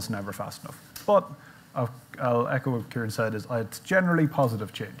almost never fast enough. But I'll echo what Kieran said, it's generally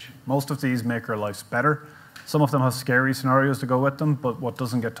positive change. Most of these make our lives better. Some of them have scary scenarios to go with them, but what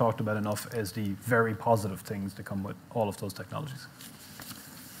doesn't get talked about enough is the very positive things that come with all of those technologies.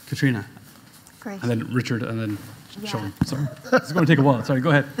 Katrina. Great. And then Richard, and then Sean. Sorry, this is going to take a while. Sorry, go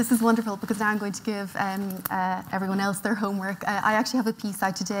ahead. This is wonderful, because now I'm going to give everyone else their homework. I actually have a piece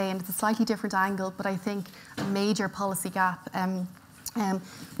out today, and it's a slightly different angle, but I think a major policy gap,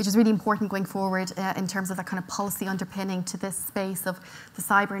 which is really important going forward in terms of that kind of policy underpinning to this space of the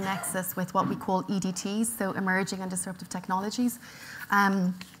cyber nexus with what we call EDTs, so emerging and disruptive technologies.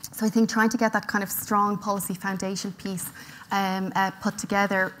 So I think trying to get that kind of strong policy foundation piece put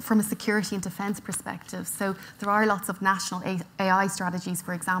together from a security and defence perspective. So there are lots of national AI strategies,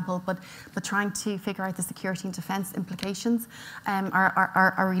 for example, but trying to figure out the security and defence implications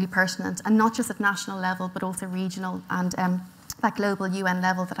are really pertinent, and not just at national level, but also regional and that global UN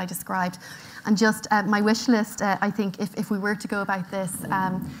level that I described. And just my wish list, I think if we were to go about this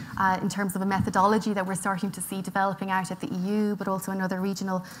in terms of a methodology that we're starting to see developing out at the EU, but also in other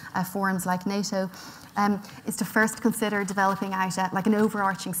regional forums like NATO, is to first consider developing out like an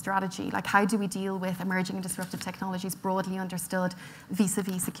overarching strategy. Like, how do we deal with emerging and disruptive technologies broadly understood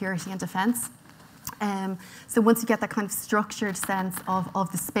vis-a-vis security and defence? So once you get that kind of structured sense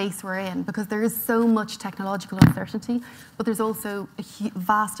of the space we're in, because there is so much technological uncertainty, but there's also a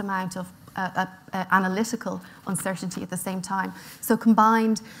vast amount of analytical uncertainty at the same time. So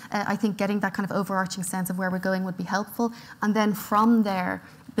combined, I think getting that kind of overarching sense of where we're going would be helpful. And then from there,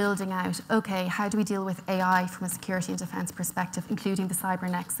 building out, okay, how do we deal with AI from a security and defence perspective, including the cyber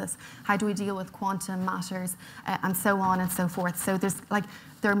nexus? How do we deal with quantum matters, and so on and so forth? So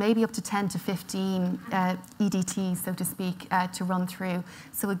there may be up to 10 to 15 EDTs, so to speak, to run through.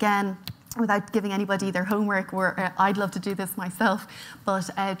 So again, without giving anybody their homework, I'd love to do this myself, but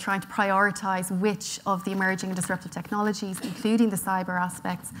trying to prioritise which of the emerging and disruptive technologies, including the cyber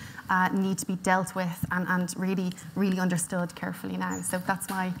aspects, need to be dealt with and really, really understood carefully now. So that's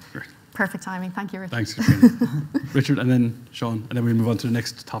my perfect timing. Thank you, Richard. Thanks, Katrina. Richard, and then Sean, and then we'll move on to the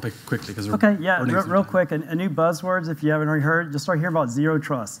next topic quickly. Okay, yeah, real quick, a new buzzwords, if you haven't already heard, just start hearing about zero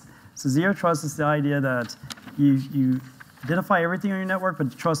trust. So zero trust is the idea that you identify everything on your network,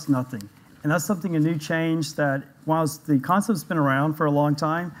 but trust nothing. And that's something, a new change that, whilst the concept's been around for a long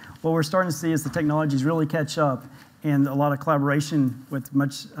time, what we're starting to see is the technologies really catch up, and a lot of collaboration with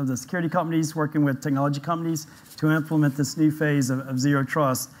much of the security companies working with technology companies to implement this new phase of zero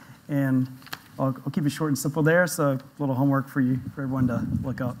trust. And I'll keep it short and simple there, so a little homework for everyone to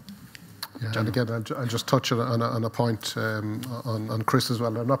look up. Yeah, and again, I'll just touch on a point on Chris as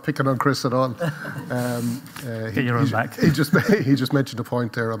well. I'm not picking on Chris at all. Get your own back. He just mentioned a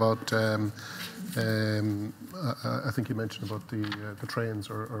point there about, I think he mentioned about the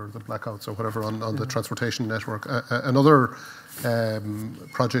trains or the blackouts or whatever on the transportation network. Another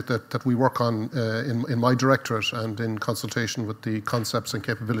project that we work on in my directorate and in consultation with the Concepts and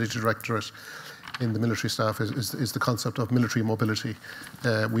Capability Directorate in the military staff is the concept of military mobility.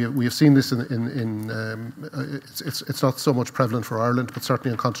 We have seen this it's not so much prevalent for Ireland, but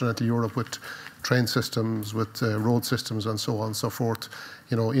certainly in continental Europe with train systems, with road systems and so on and so forth.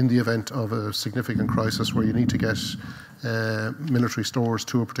 In the event of a significant crisis where you need to get military stores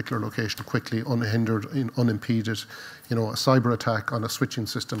to a particular location quickly, unhindered, unimpeded, a cyber attack on a switching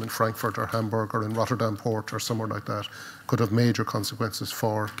system in Frankfurt or Hamburg or in Rotterdam Port or somewhere like that could have major consequences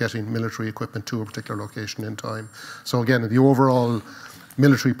for getting military equipment to a particular location in time. So again, the overall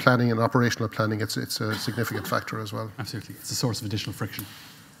military planning and operational planning, it's a significant factor as well. Absolutely. It's a source of additional friction.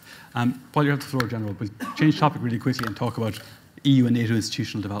 While you have the floor, General, we'll change topic really quickly and talk about EU and NATO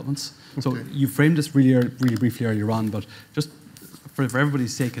institutional developments. Okay. So you framed this really briefly earlier on, but just for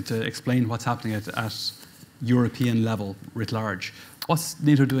everybody's sake, to explain what's happening at European level writ large. What's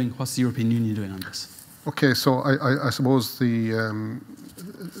NATO doing? What's the European Union doing on this? Okay, so I suppose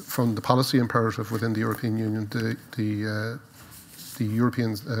from the policy imperative within the European Union, the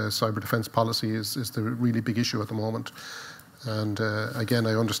European cyber defence policy is the really big issue at the moment. And again,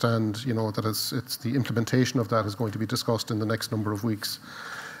 I understand, that it's the implementation of that is going to be discussed in the next number of weeks.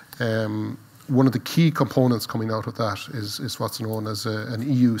 One of the key components coming out of that is what's known as an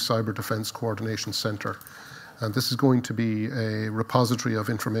EU Cyber Defence Coordination Centre. And this is going to be a repository of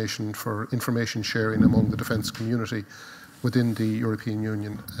information for information sharing among the defence community within the European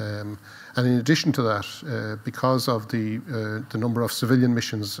Union. And in addition to that, because of the number of civilian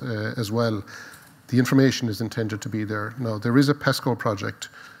missions as well, the information is intended to be there. Now, there is a PESCO project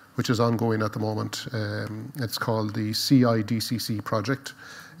which is ongoing at the moment. It's called the CIDCC project.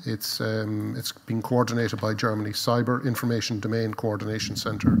 It's being coordinated by Germany's Cyber Information Domain Coordination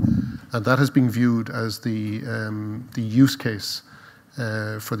Centre, and that has been viewed as the use case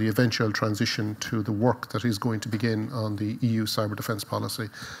for the eventual transition to the work that is going to begin on the EU cyber defence policy.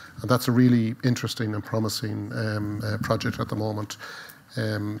 And that's a really interesting and promising project at the moment.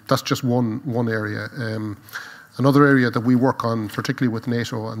 That's just one area. Another area that we work on, particularly with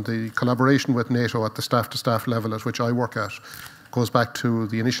NATO, and the collaboration with NATO at the staff-to-staff level at which I work at, goes back to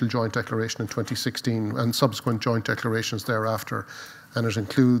the initial joint declaration in 2016 and subsequent joint declarations thereafter. And it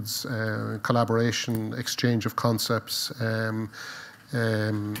includes collaboration, exchange of concepts,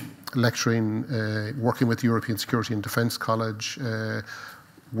 lecturing, working with the European Security and Defence College,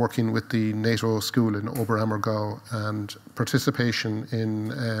 working with the NATO school in Oberammergau, and participation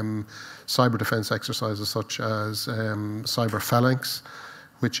in cyber defence exercises such as Cyber Phalanx,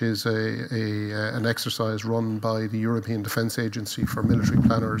 which is an exercise run by the European Defence Agency for military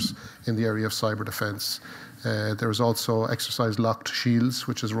planners in the area of cyber defence. There is also exercise Locked Shields,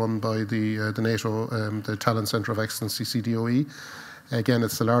 which is run by the NATO, the Talent Centre of Excellence, CDOE. Again,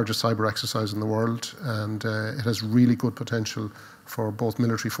 it's the largest cyber exercise in the world, and it has really good potential for both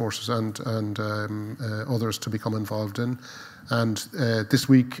military forces and others to become involved in. And this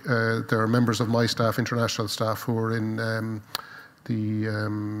week, there are members of my staff, international staff, who are in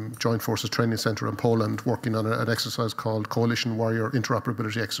the Joint Forces Training Centre in Poland, working on an exercise called Coalition Warrior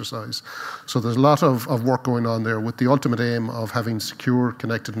Interoperability Exercise. So there's a lot of work going on there, with the ultimate aim of having secure,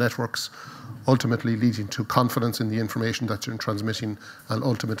 connected networks, ultimately leading to confidence in the information that you're transmitting, and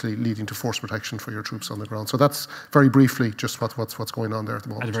ultimately leading to force protection for your troops on the ground. So that's very briefly just what's going on there at the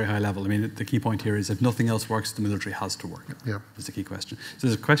moment. At a very high level. I mean, the key point here is if nothing else works, the military has to work. Yeah. Is the key question. So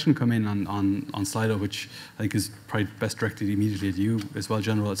there's a question come in on Slido, which I think is probably best directed immediately at you as well,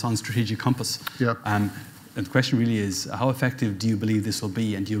 General. It's on strategic compass. Yeah. And the question really is, how effective do you believe this will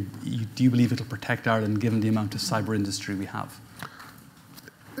be, and do you believe it'll protect Ireland given the amount of cyber industry we have?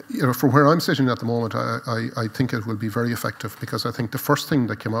 You know, from where I'm sitting at the moment, I think it will be very effective, because I think the first thing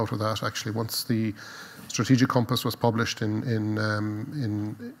that came out of that, actually, once the strategic compass was published in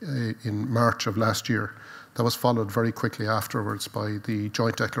March of last year, that was followed very quickly afterwards by the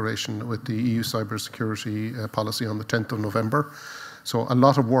joint declaration with the EU cybersecurity policy on the 10th of November. So a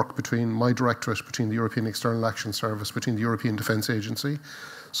lot of work between my directorate, between the European External Action Service, between the European Defence Agency.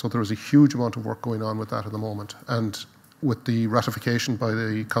 So there is a huge amount of work going on with that at the moment. And with the ratification by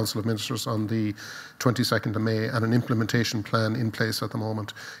the Council of Ministers on the 22nd of May and an implementation plan in place at the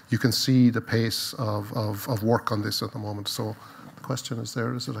moment, you can see the pace of work on this at the moment. So the question is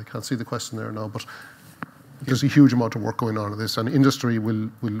there, is it? I can't see the question there now, but there's a huge amount of work going on in this, and industry will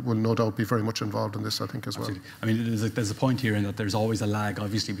no doubt be very much involved in this, I think, as well. Absolutely. I mean, there's a point here in that there's always a lag,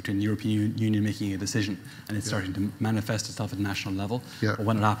 obviously, between the European Union making a decision and it's starting to manifest itself at a national level. Yeah. But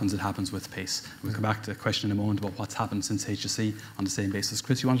when it happens with pace. We'll come back to the question in a moment about what's happened since HSE on the same basis.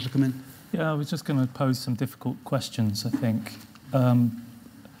 Chris, you wanted to come in? Yeah, I was just going to pose some difficult questions, I think.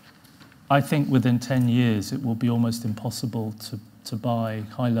 I think within 10 years it will be almost impossible to buy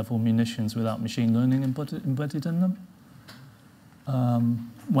high-level munitions without machine learning embedded in them.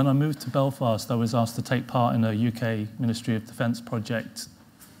 When I moved to Belfast, I was asked to take part in a UK Ministry of Defence project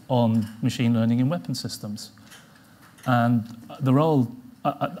on machine learning in weapon systems. And the role,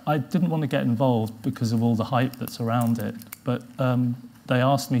 I didn't want to get involved because of all the hype that's around it, but they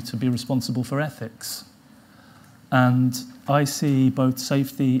asked me to be responsible for ethics. And I see both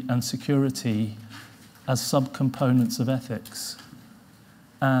safety and security as subcomponents of ethics.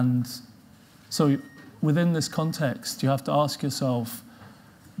 And so within this context, you have to ask yourself,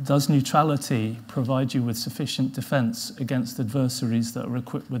 does neutrality provide you with sufficient defense against adversaries that are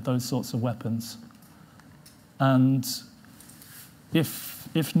equipped with those sorts of weapons? And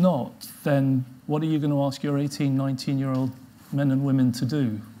if not, then what are you going to ask your 18, 19-year-old men and women to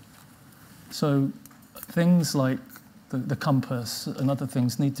do? So things like the compass and other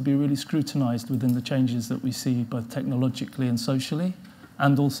things need to be really scrutinized within the changes that we see both technologically and socially,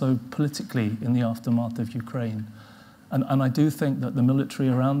 and also politically in the aftermath of Ukraine. And I do think that the military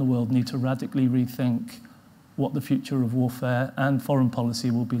around the world need to radically rethink what the future of warfare and foreign policy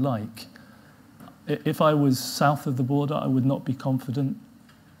will be like. If I was south of the border, I would not be confident,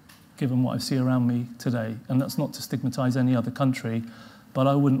 given what I see around me today. And that's not to stigmatize any other country, but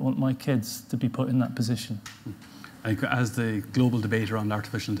I wouldn't want my kids to be put in that position. As the global debate around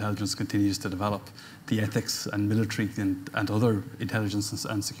artificial intelligence continues to develop, the ethics and military and other intelligence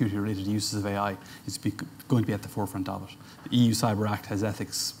and security-related uses of AI is going to be at the forefront of it. The EU Cyber Act has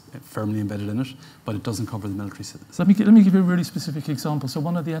ethics firmly embedded in it, but it doesn't cover the military. So let me give you a really specific example. So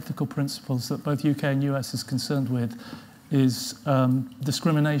one of the ethical principles that both UK and US is concerned with is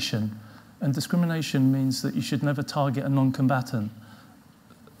discrimination. And discrimination means that you should never target a non-combatant.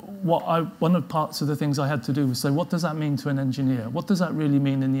 One of the parts of the things I had to do was say, what does that mean to an engineer? What does that really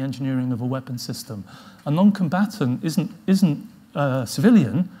mean in the engineering of a weapon system? A non-combatant isn't a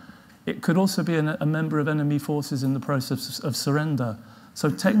civilian. It could also be a member of enemy forces in the process of surrender. So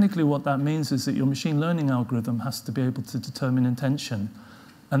technically what that means is that your machine learning algorithm has to be able to determine intention.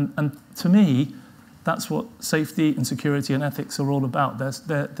 And to me, that's what safety and security and ethics are all about.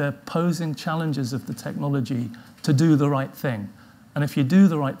 They're posing challenges of the technology to do the right thing. And if you do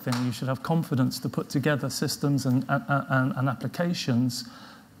the right thing, you should have confidence to put together systems and applications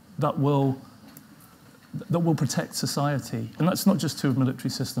that will protect society. And that's not just true of military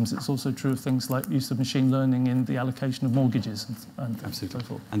systems, it's also true of things like use of machine learning in the allocation of mortgages and absolutely. So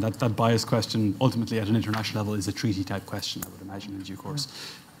forth. And that bias question, ultimately at an international level, is a treaty-type question, I would imagine, in due course.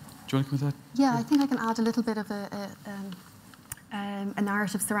 Do you want to come with that? Yeah, I think I can add a little bit of a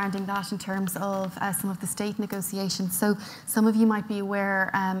narrative surrounding that in terms of some of the state negotiations. So some of you might be aware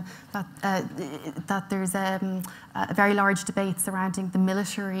that there's a very large debate surrounding the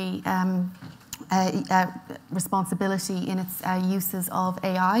military responsibility in its uses of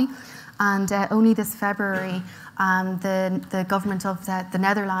AI. And only this February, the government of the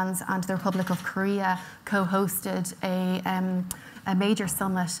Netherlands and the Republic of Korea co-hosted a major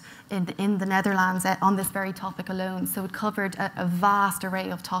summit in the Netherlands on this very topic alone. So it covered a vast array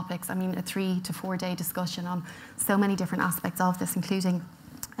of topics. I mean, a 3 to 4 day discussion on so many different aspects of this, including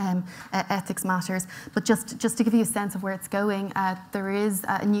ethics matters. But just to give you a sense of where it's going, there is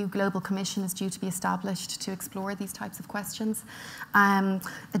a new global commission is due to be established to explore these types of questions. A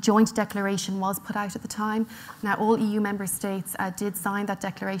joint declaration was put out at the time. Now, all EU member states did sign that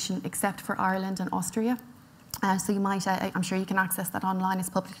declaration except for Ireland and Austria. So you might, I'm sure you can access that online, it's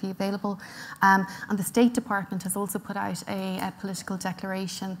publicly available. And the State Department has also put out a political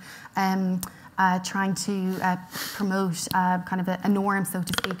declaration trying to promote kind of a norm, so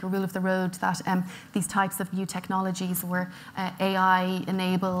to speak, a rule of the road, that these types of new technologies where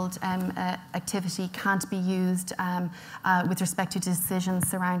AI-enabled activity can't be used with respect to decisions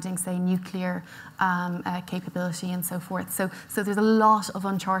surrounding, say, nuclear capability and so forth. So there's a lot of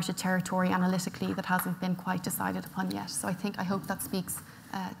uncharted territory analytically that hasn't been quite decided upon yet. So I hope that speaks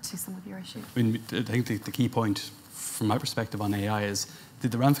to some of your issues. I mean, I think the key point from my perspective on AI is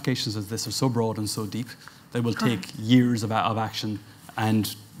the ramifications of this are so broad and so deep that it will take years of action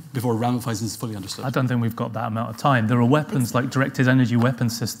and before it ramifies and is fully understood. I don't think we've got that amount of time. There are weapons like directed energy weapon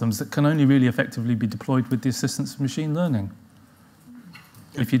systems that can only really effectively be deployed with the assistance of machine learning.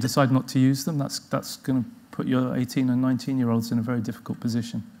 If you decide not to use them, that's going to put your 18 and 19-year-olds in a very difficult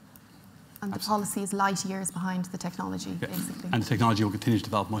position. And the policy is light years behind the technology, basically. And the technology will continue to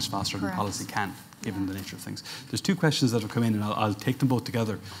develop much faster than policy can, given the nature of things. There's two questions that have come in, and I'll take them both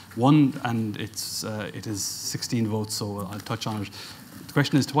together. One, and it is 16 votes, so I'll touch on it. The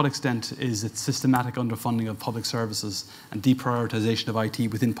question is, to what extent is it systematic underfunding of public services and deprioritization of IT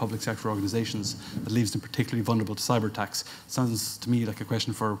within public sector organisations that leaves them particularly vulnerable to cyber attacks? Sounds to me like a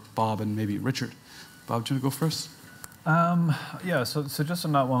question for Bob and maybe Richard. Bob, do you want to go first? Yeah, so just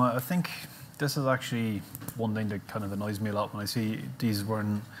on that one, I think this is actually one thing that kind of annoys me a lot when I see these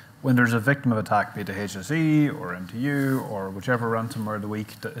when there's a victim of attack, be it the HSE or MTU or whichever ransomware of the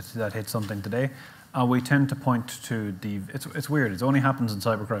week that hit something today, we tend to point to it's weird, it only happens in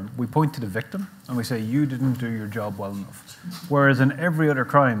cybercrime. We point to the victim and we say, you didn't do your job well enough. Whereas in every other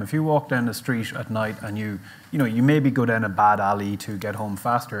crime, if you walk down the street at night and you maybe go down a bad alley to get home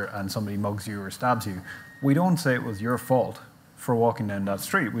faster and somebody mugs you or stabs you, we don't say it was your fault for walking down that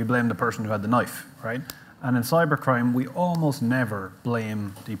street. We blame the person who had the knife, right? And in cybercrime, we almost never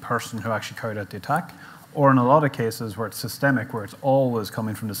blame the person who actually carried out the attack, or in a lot of cases where it's systemic, where it's always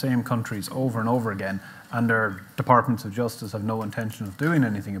coming from the same countries over and over again, and their departments of justice have no intention of doing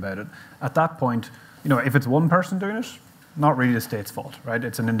anything about it. At that point, if it's one person doing it, not really the state's fault, right?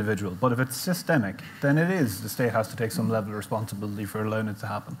 It's an individual. But if it's systemic, then it is. The state has to take some level of responsibility for allowing it to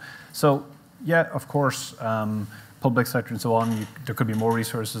happen. So, yeah, of course, public sector and so on, there could be more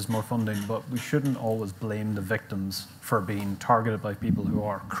resources, more funding, but we shouldn't always blame the victims for being targeted by people who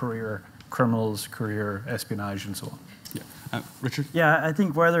are career criminals, career espionage, and so on. Yeah. Richard? Yeah, I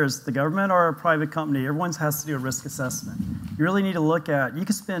think whether it's the government or a private company, everyone has to do a risk assessment. You really need to look at, you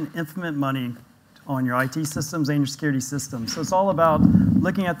can spend infinite money on your IT systems and your security systems. So it's all about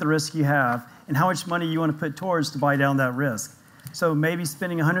looking at the risk you have and how much money you want to put towards to buy down that risk. So maybe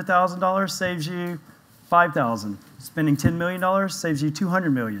spending $100,000 saves you $5,000. Spending $10 million saves you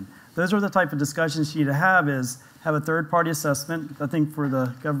 $200 million. Those are the type of discussions you need to have, is have a third-party assessment. I think for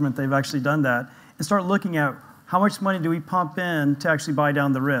the government, they've actually done that. And start looking at how much money do we pump in to actually buy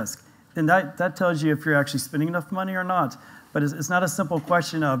down the risk. And that tells you if you're actually spending enough money or not. But it's not a simple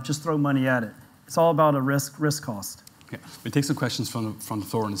question of just throw money at it. It's all about a risk cost. Yeah. We'll take some questions from the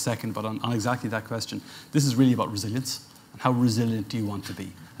floor in a second, but on exactly that question, this is really about resilience. And how resilient do you want to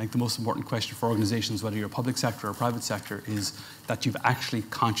be? I think the most important question for organizations, whether you're public sector or private sector, is that you've actually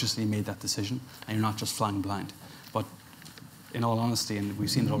consciously made that decision and you're not just flying blind. But in all honesty, and we've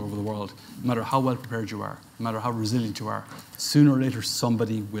seen it all over the world, no matter how well prepared you are, no matter how resilient you are, sooner or later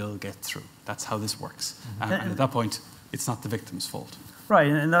somebody will get through. That's how this works. And at that point, it's not the victim's fault. Right,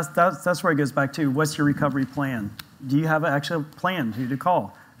 and that's where it goes back to, what's your recovery plan? Do you have an actual plan who to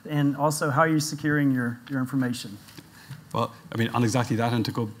call? And also, how are you securing your information? Well, I mean, on exactly that, and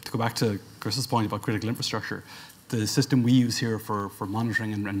to go back to Chris's point about critical infrastructure, the system we use here for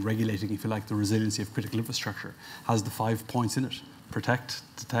monitoring and regulating, if you like, the resiliency of critical infrastructure has the 5 points in it: protect,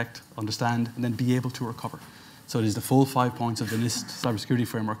 detect, understand, and then be able to recover. So it is the full 5 points of the NIST cybersecurity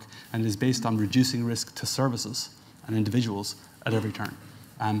framework, and it is based on reducing risk to services and individuals at every turn.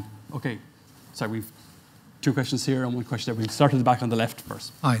 Okay, sorry, we've 2 questions here and 1 question there. We'll start at the back on the left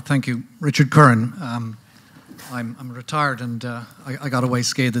first. Hi, thank you. Richard Curran. I'm retired, and I got away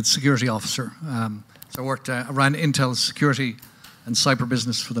scathed security officer. So I ran Intel's security and cyber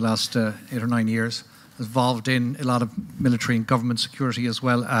business for the last 8 or 9 years. Involved in a lot of military and government security as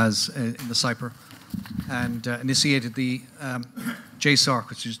well as in the cyber, and initiated the JSOC,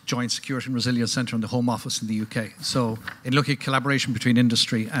 which is Joint Security and Resilience Centre in the Home Office in the UK. So in looking at collaboration between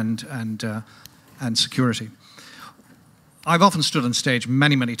industry and security. I've often stood on stage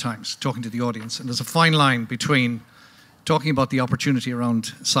many, many times talking to the audience, and there's a fine line between talking about the opportunity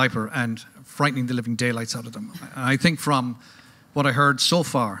around cyber and frightening the living daylights out of them. And I think from what I heard so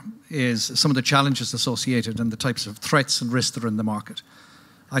far is some of the challenges associated and the types of threats and risks that are in the market.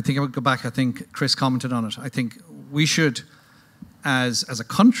 I think I would go back, I think Chris commented on it. I think we should, as a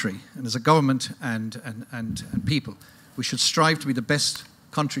country and as a government and people, we should strive to be the best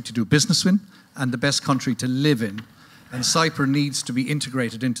country to do business in and the best country to live in. And cyber needs to be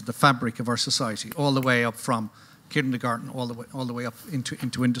integrated into the fabric of our society, all the way up from kindergarten, all the way up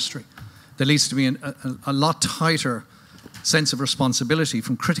into industry. There needs to be a lot tighter sense of responsibility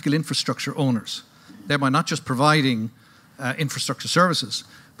from critical infrastructure owners, thereby not just providing infrastructure services,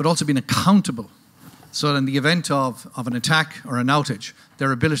 but also being accountable. So in the event of an attack or an outage,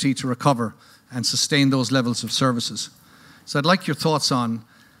 their ability to recover and sustain those levels of services. So I'd like your thoughts on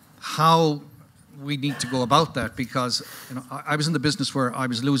how we need to go about that, because I was in the business where I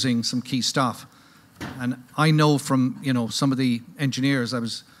was losing some key staff, and I know from some of the engineers I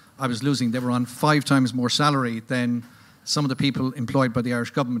was losing, they were on 5 times more salary than some of the people employed by the Irish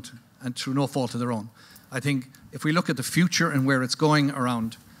government, and through no fault of their own. I think if we look at the future and where it's going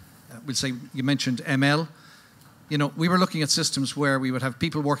around, we'll say you mentioned ML. We were looking at systems where we would have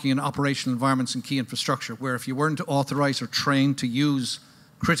people working in operational environments and key infrastructure, where if you weren't authorized or trained to use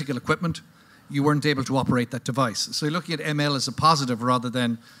critical equipment, you weren't able to operate that device. So you're looking at ML as a positive rather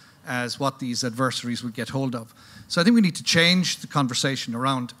than as what these adversaries would get hold of. So I think we need to change the conversation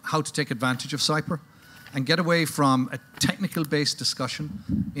around how to take advantage of cyber and get away from a technical-based discussion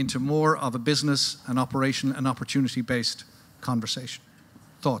into more of a business and operation and opportunity-based conversation.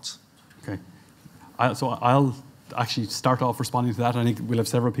 Thoughts? Okay. So I'll actually start off responding to that. I think we'll have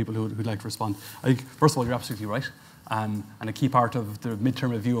several people who'd like to respond. I think, first of all, you're absolutely right. And a key part of the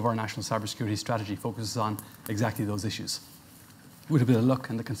midterm review of our national cybersecurity strategy focuses on exactly those issues. With a bit of luck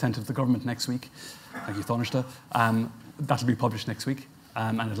and the consent of the government next week, thank you, Tánaiste, that'll be published next week,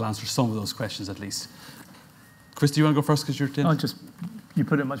 and it'll answer some of those questions at least. Chris, do you want to go first because you're in? You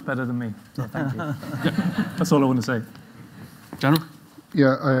put it much better than me, so thank you. That's all I want to say. General?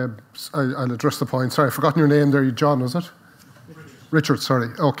 Yeah, I'll address the point. Sorry, I've forgotten your name there. John, was it? Richard, sorry.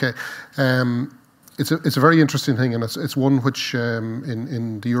 Okay. It's a very interesting thing, and it's one which,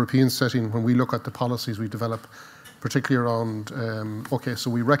 in the European setting, when we look at the policies we develop, particularly around, so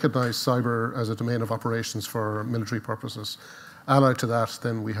we recognise cyber as a domain of operations for military purposes. Allied to that,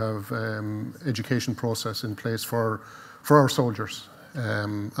 then we have education process in place for our soldiers.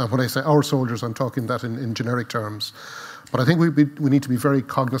 And when I say our soldiers, I'm talking that in generic terms. But I think we need to be very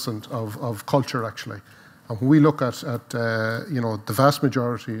cognizant of culture, actually. And when we look at the vast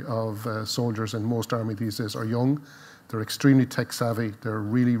majority of soldiers in most army these days are young. They're extremely tech savvy. They're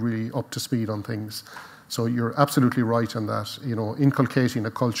really, really up to speed on things. So you're absolutely right in that, you know, inculcating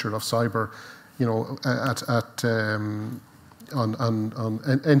a culture of cyber, you know,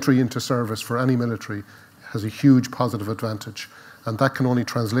 on entry into service for any military has a huge positive advantage. And that can only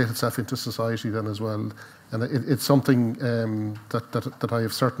translate itself into society then as well. And it's something that I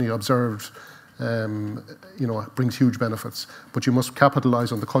have certainly observed, you know, brings huge benefits. But you must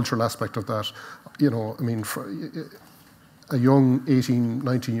capitalise on the cultural aspect of that. You know, I mean, for a young 18,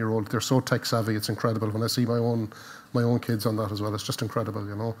 19-year-old, they're so tech savvy, it's incredible. When I see my own kids on that as well, it's just incredible,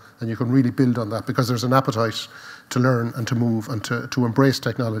 you know. And you can really build on that because there's an appetite to learn and to move and to embrace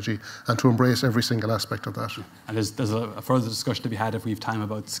technology and to embrace every single aspect of that. And there's a further discussion to be had if we have time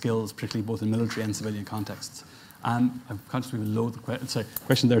about skills, particularly both in military and civilian contexts. I'm conscious we will load the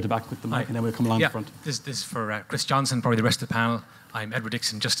question there at the back with the mic, and then we'll come along the front. This is for Chris Johnson, probably the rest of the panel. I'm Edward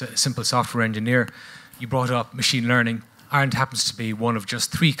Dixon, just a simple software engineer. You brought up machine learning. Ireland happens to be one of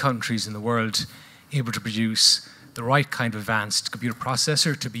just 3 countries in the world able to produce the right kind of advanced computer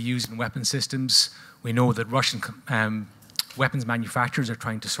processor to be used in weapon systems. We know that Russian weapons manufacturers are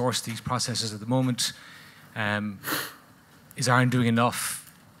trying to source these processors at the moment. Is Ireland doing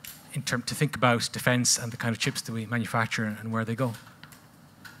enough in terms to think about defence and the kind of chips that we manufacture and where they go?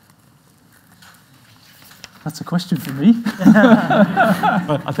 That's a question for me.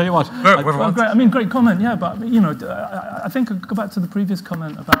 I'll tell you what. Great. I mean, great comment. Yeah, but you know, I think I'll go back to the previous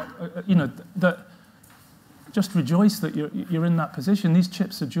comment about you know that. Just rejoice that you're in that position. These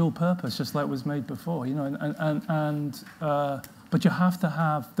chips are dual purpose, just like was made before. You know, but you have to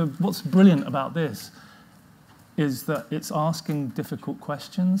have what's brilliant about this is that it's asking difficult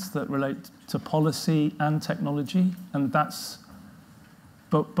questions that relate to policy and technology, and that's.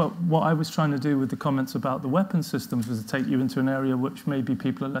 But what I was trying to do with the comments about the weapon systems was to take you into an area which maybe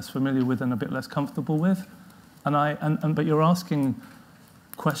people are less familiar with and a bit less comfortable with, but you're asking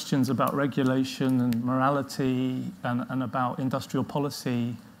questions about regulation and morality and about industrial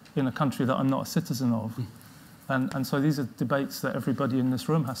policy in a country that I'm not a citizen of. And so these are debates that everybody in this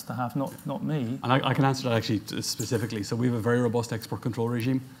room has to have, not me. And I can answer that actually specifically. So we have a very robust export control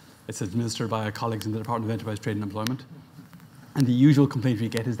regime. It's administered by our colleagues in the Department of Enterprise, Trade and Employment. And the usual complaint we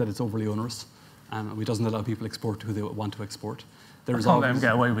get is that it's overly onerous and it doesn't allow people to export who they want to export. I can't let them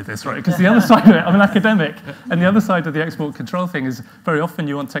get away with this, right? Because the other side of it, I'm an academic, and the other side of the export control thing is very often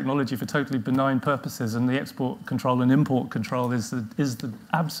you want technology for totally benign purposes, and the export control and import control is the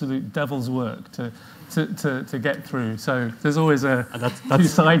absolute devil's work to get through. So there's always two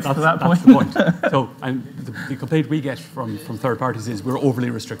sides to that point. That's the point. So the complaint we get from third parties is we're overly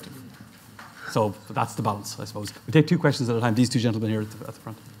restrictive. So that's the balance, I suppose. We take 2 questions at a time. These 2 gentlemen here at the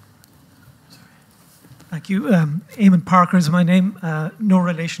front. Thank you. Eamon Parker is my name, no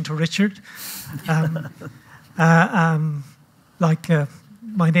relation to Richard. Like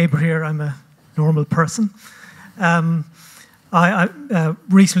my neighbour here, I'm a normal person. I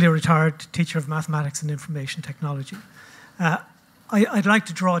recently retired teacher of mathematics and information technology. I'd like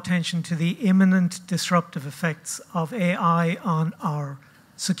to draw attention to the imminent disruptive effects of AI on our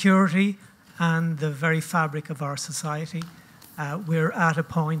security and the very fabric of our society. We're at a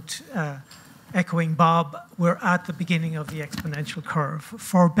point, echoing Bob, we're at the beginning of the exponential curve,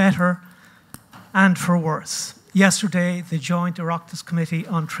 for better and for worse. Yesterday, the Joint Oireachtas Committee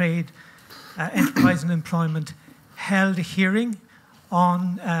on Trade, Enterprise and Employment held a hearing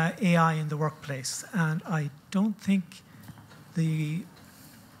on AI in the workplace, and I don't think the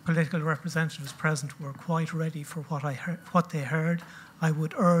political representatives present were quite ready for what they heard. I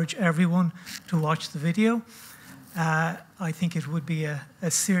would urge everyone to watch the video. I think it would be a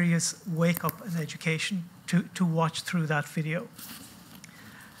serious wake-up and education to watch through that video.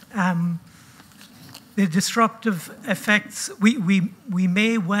 The disruptive effects, we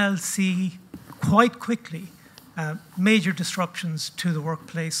may well see quite quickly major disruptions to the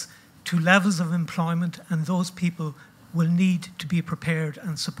workplace, to levels of employment, and those people will need to be prepared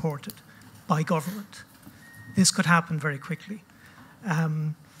and supported by government. This could happen very quickly.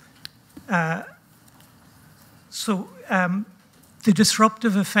 The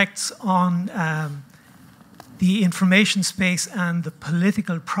disruptive effects on the information space and the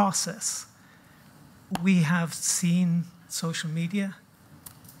political process. We have seen social media.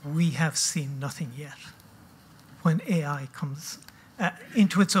 We have seen nothing yet when AI comes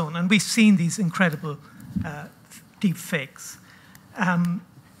into its own. And we've seen these incredible deep fakes.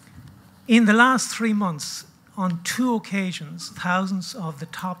 In the last 3 months, on 2 occasions, thousands of the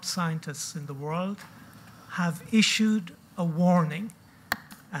top scientists in the world have issued a warning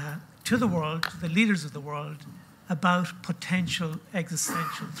to the world, to the leaders of the world, about potential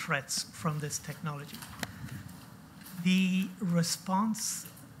existential threats from this technology. the response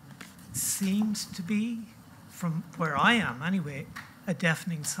seems to be, from where I am anyway, a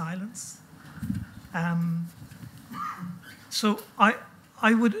deafening silence. So I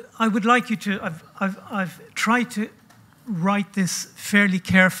would like you to, I've tried to write this fairly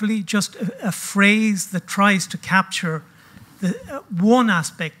carefully, just a phrase that tries to capture one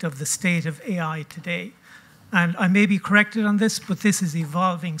aspect of the state of AI today. And I may be corrected on this, but this is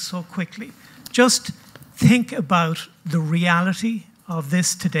evolving so quickly. Just think about the reality of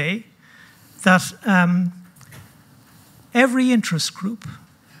this today, that every interest group,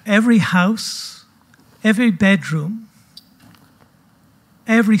 every house, every bedroom,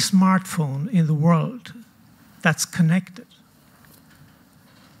 every smartphone in the world that's connected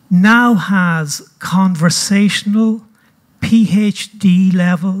now has conversational, PhD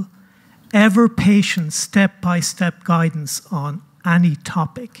level, ever-patient, step-by-step guidance on any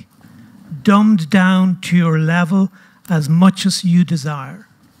topic, dumbed down to your level as much as you desire,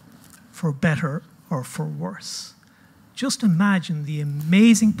 for better or for worse. Just imagine the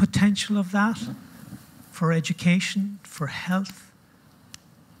amazing potential of that for education, for health,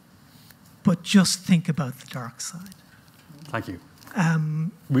 but just think about the dark side. Thank you. I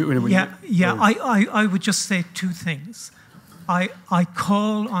would just say two things. I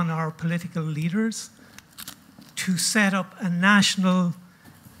call on our political leaders to set up a national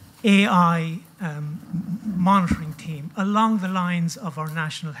AI monitoring team along the lines of our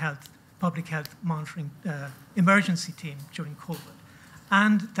national public health monitoring emergency team during COVID,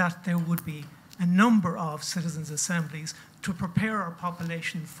 and that there would be a number of citizens' assemblies to prepare our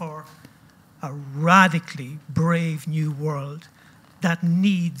population for a radically brave new world that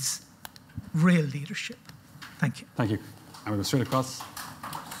needs real leadership. Thank you. Thank you. And we go straight across.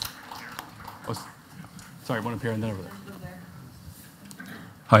 Oh, sorry, one up here and then over there.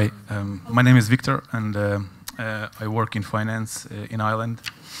 Hi, my name is Victor, and I work in finance in Ireland.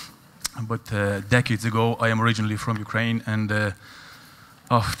 But decades ago, I am originally from Ukraine, and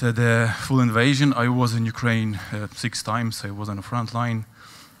after the full invasion, I was in Ukraine 6 times. I was on the front line,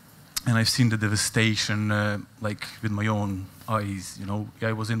 and I've seen the devastation, like with my own eyes. You know,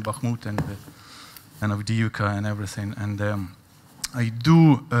 I was in Bakhmut and Avdiivka and everything, and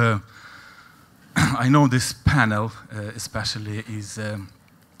I know this panel especially is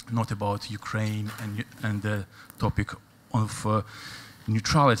not about Ukraine and the topic of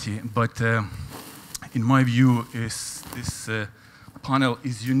neutrality, but in my view, this panel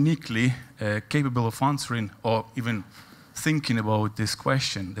is uniquely capable of answering or even thinking about this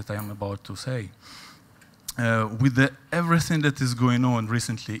question that I am about to say. With everything that is going on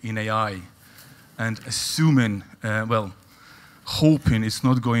recently in AI, and assuming, well, hoping it's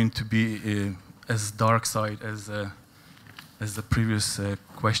not going to be as dark side as the previous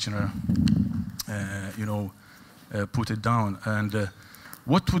questioner, put it down. And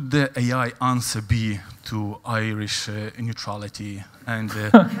what would the AI answer be to Irish neutrality and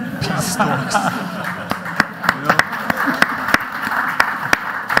peace talks?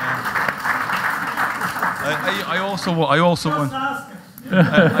 I also want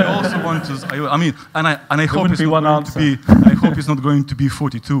to. I mean, and I hope it's not going to be. I hope it's not going to be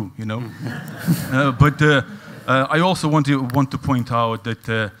 42. You know, but I also want to point out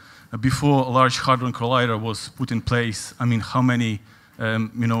that before a Large Hadron Collider was put in place, I mean, how many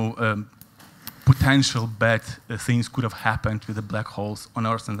potential bad things could have happened with the black holes on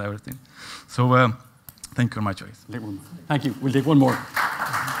Earth and everything. So, thank you very much. Thank you. We'll take one more.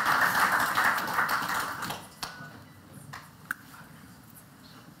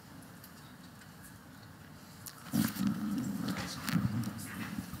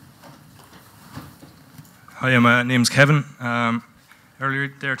 Hi, my name's Kevin.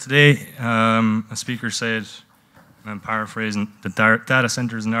 Earlier there today, a speaker said, and I'm paraphrasing, that data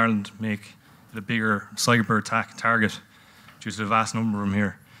centers in Ireland make it a bigger cyber attack target due to the vast number of them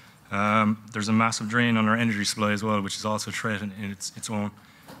here. There's a massive drain on our energy supply as well, which is also a threat in its own.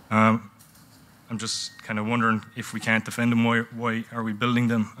 I'm just kind of wondering, if we can't defend them, why are we building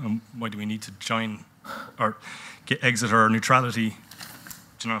them? Why do we need to join or exit our neutrality?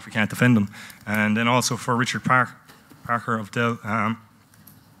 If we can't defend them. And then also for Richard Parker of Dell,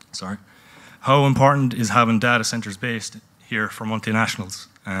 sorry, how important is having data centers based here for multinationals,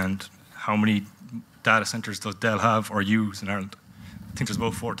 and how many data centers does Dell have or use in Ireland? I think there's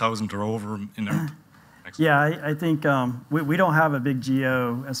about 4,000 or over in Ireland. Yeah, I think we don't have a big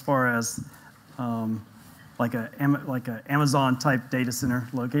geo as far as like a Amazon type data center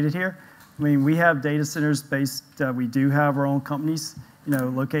located here. I mean, we have data centers based. We do have our own companies,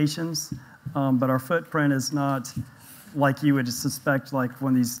 locations, but our footprint is not like you would suspect, like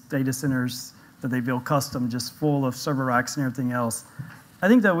one of these data centers that they build custom, just full of server racks and everything else. I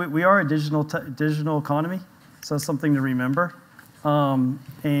think that we are a digital economy, so that's something to remember.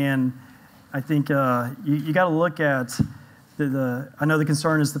 And I think you got to look at I know the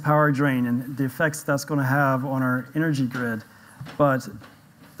concern is the power drain and the effects that's going to have on our energy grid, but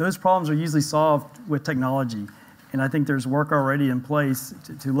those problems are usually solved with technology. And I think there's work already in place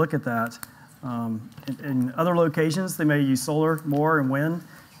to look at that. In other locations, they may use solar more and wind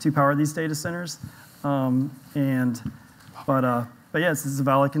to power these data centers. But yes, this is a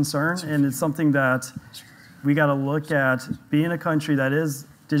valid concern, and it's something that we got to look at being a country that is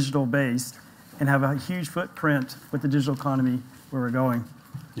digital based and have a huge footprint with the digital economy where we're going.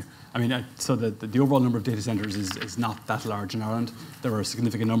 Yeah. I mean, so the overall number of data centers is not that large in Ireland. There are a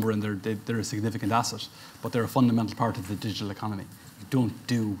significant number, and they're a significant asset, but they're a fundamental part of the digital economy. You don't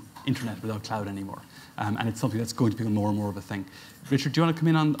do internet without cloud anymore, and it's something that's going to become more and more of a thing. Richard, do you want to come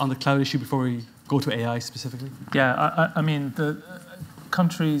in on the cloud issue before we go to AI specifically? Yeah, I mean, the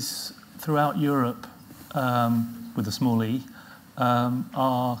countries throughout Europe, with a small e,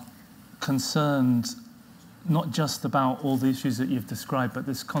 are concerned not just about all the issues that you've described, but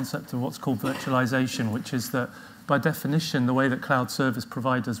this concept of what's called virtualization, which is that by definition, the way that cloud service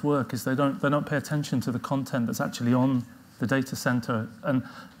providers work is they don't pay attention to the content that's actually on the data center. And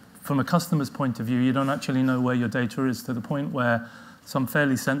from a customer's point of view, you don't actually know where your data is, to the point where some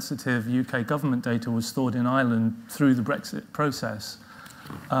fairly sensitive UK government data was stored in Ireland through the Brexit process.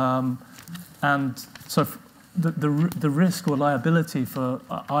 And so the risk or liability for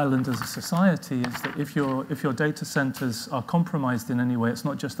Ireland as a society is that if your data centers are compromised in any way, it's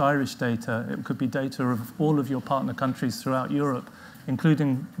not just Irish data, it could be data of all of your partner countries throughout Europe,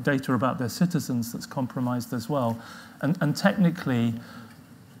 including data about their citizens that's compromised as well. And technically,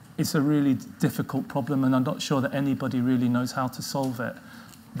 it's a really difficult problem, and I'm not sure that anybody really knows how to solve it.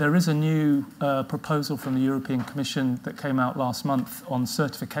 There is a new proposal from the European Commission that came out last month on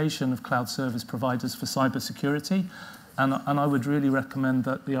certification of cloud service providers for cybersecurity, and I would really recommend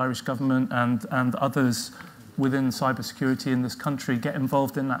that the Irish government and others within cybersecurity in this country get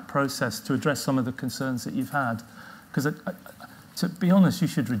involved in that process to address some of the concerns that you've had. Because to be honest, you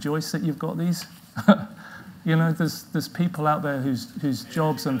should rejoice that you've got these. You know, there's people out there whose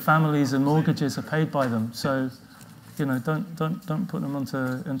jobs and families and mortgages are paid by them. So, you know, don't put them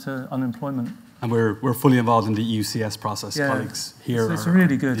into unemployment. And we're fully involved in the EUCS process. Yeah. Colleagues here. It's a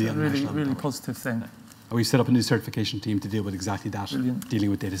really good, really positive thing. And we set up a new certification team to deal with exactly that,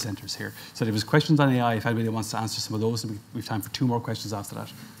 dealing with data centers here. So there was questions on AI. If anybody wants to answer some of those, and we have time for 2 more questions after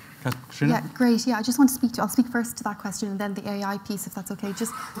that. Katrina? Yeah, great. Yeah, I just want to I'll speak first to that question and then the AI piece, if that's okay.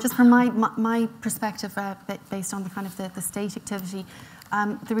 Just from my perspective, based on the kind of the state activity,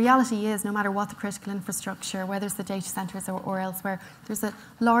 the reality is, no matter what the critical infrastructure, whether it's the data centres or elsewhere, there's a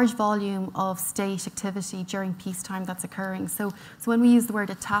large volume of state activity during peacetime that's occurring. So when we use the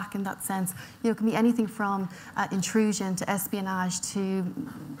word attack in that sense, you know, it can be anything from intrusion to espionage to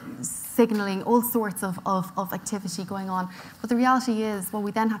signalling, all sorts of activity going on. But the reality is, what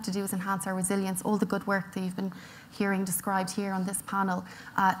we then have to do is enhance our resilience, all the good work that you've been hearing described here on this panel,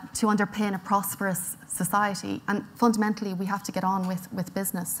 to underpin a prosperous society. And fundamentally, we have to get on with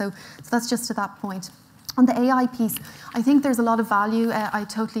business. So that's just to that point. On the AI piece, I think there's a lot of value. I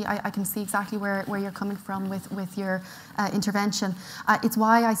can see exactly where you're coming from with your intervention. It's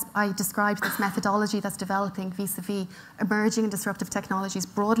why I described this methodology that's developing vis-a-vis emerging and disruptive technologies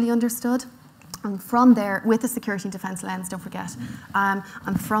broadly understood. And from there, with the security and defence lens, don't forget,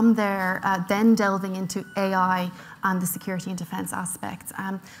 and from there, then delving into AI and the security and defence aspects.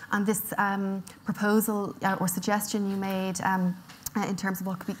 And this proposal or suggestion you made in terms of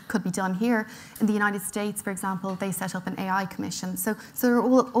what could be done here, in the United States, for example, they set up an AI commission. So there are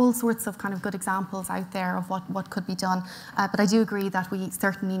all sorts of kind of good examples out there of what could be done. But I do agree that we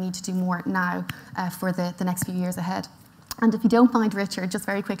certainly need to do more now for the next few years ahead. And if you don't mind, Richard, just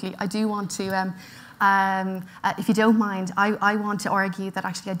very quickly, I do want to, if you don't mind, I want to argue that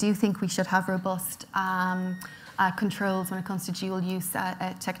actually I do think we should have robust controls when it comes to dual-use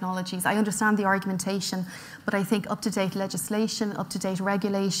technologies. I understand the argumentation, but I think up-to-date legislation, up-to-date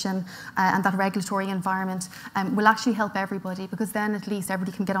regulation, and that regulatory environment will actually help everybody, because then at least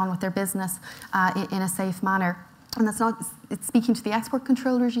everybody can get on with their business in a safe manner. And that's not it's speaking to the export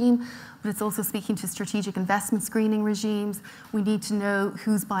control regime, but it's also speaking to strategic investment screening regimes. We need to know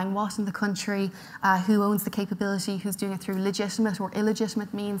who's buying what in the country, who owns the capability, who's doing it through legitimate or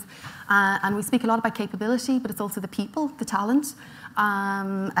illegitimate means. And we speak a lot about capability, but it's also the people, the talent,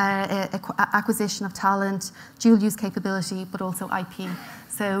 acquisition of talent, dual use capability, but also IP.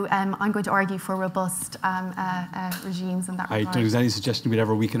 So I'm going to argue for robust regimes in that regard. I don't think there's any suggestion we'd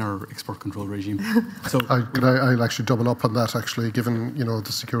ever weaken our export control regime. So I'll actually double up on that, actually, given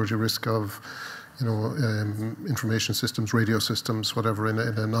the security risk of information systems, radio systems, whatever, in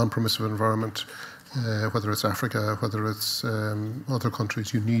a non-permissive environment, whether it's Africa, whether it's other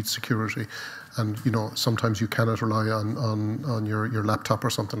countries, you need security. And sometimes you cannot rely on your laptop or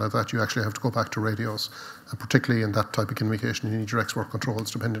something like that. You actually have to go back to radios, and particularly in that type of communication, you need your export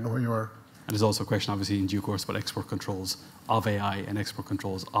controls depending on where you are. And there's also a question, obviously, in due course about export controls of AI and export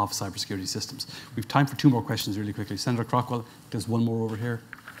controls of cybersecurity systems. We've time for 2 more questions really quickly. Senator Crockwell, there's one more over here.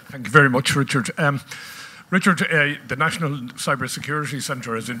 Thank you very much, Richard. Richard, the National Cybersecurity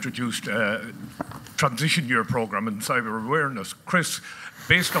Centre has introduced a transition year programme in cyber awareness. Chris,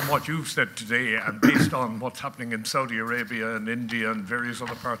 based on what you've said today and based on what's happening in Saudi Arabia and India and various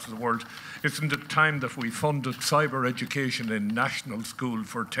other parts of the world, isn't it time that we funded cyber education in national school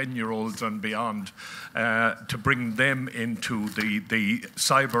for 10-year-olds and beyond to bring them into the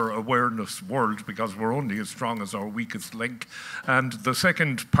cyber awareness world, because we're only as strong as our weakest link? And the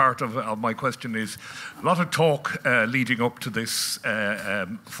second part of my question is, a lot of talk leading up to this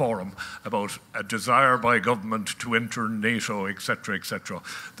forum about a desire by government to enter NATO, etc., etc.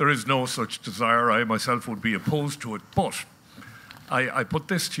 There is no such desire. I myself would be opposed to it, but I put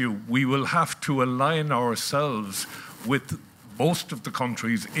this to you: we will have to align ourselves with most of the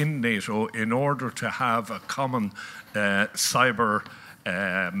countries in NATO in order to have a common cyber,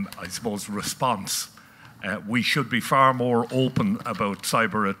 I suppose, response. We should be far more open about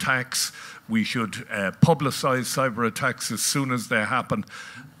cyber attacks. We should publicise cyber attacks as soon as they happen.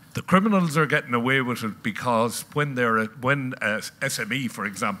 The criminals are getting away with it because when SME, for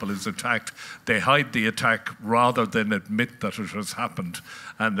example, is attacked, they hide the attack rather than admit that it has happened.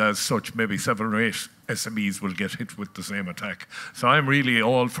 And as such, maybe 7 or 8 SMEs will get hit with the same attack. So I'm really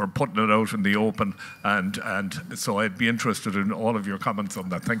all for putting it out in the open, and so I'd be interested in all of your comments on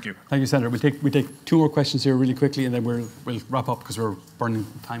that. Thank you. Thank you, Senator. We take 2 more questions here really quickly, and then we'll wrap up because we're burning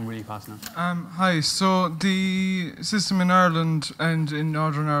time really fast now. Hi. So the system in Ireland and in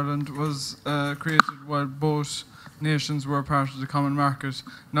Northern Ireland was created while both nations were part of the common market.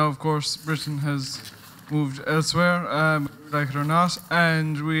 Now, of course, Britain has moved elsewhere, like it or not,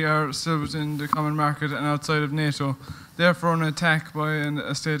 and we are still within the common market and outside of NATO. Therefore, an attack by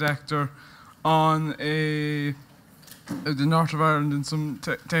a state actor on the north of Ireland in some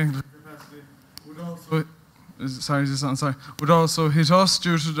technical capacity would also would also hit us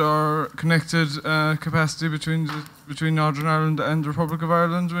due to our connected capacity between Northern Ireland and the Republic of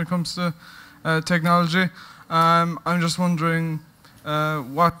Ireland when it comes to technology. I'm just wondering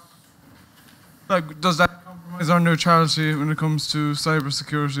does that compromise our neutrality when it comes to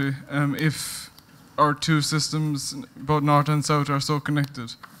cybersecurity if our 2 systems, both North and South, are so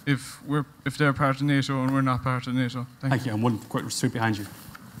connected? If they're part of NATO and we're not part of NATO. Thank you. And one quick straight behind you.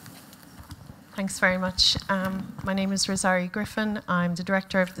 Thanks very much. My name is Rosario Griffin. I'm the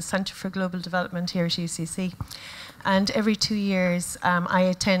Director of the Centre for Global Development here at UCC. And every 2 years, I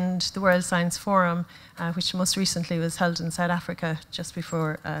attend the World Science Forum, which most recently was held in South Africa just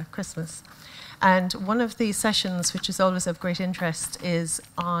before Christmas. And one of the sessions, which is always of great interest, is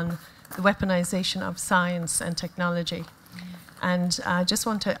on the weaponization of science and technology. And I just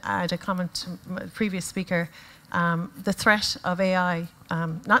want to add a comment to my previous speaker. The threat of AI,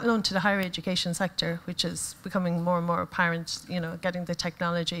 not alone to the higher education sector, which is becoming more and more apparent, getting the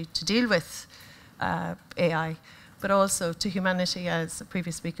technology to deal with AI, but also to humanity, as the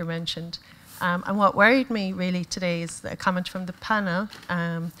previous speaker mentioned. And what worried me really today is a comment from the panel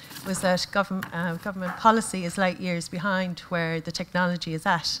was that government policy is light years behind where the technology is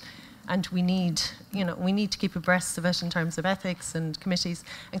at. And we need to keep abreast of it in terms of ethics and committees.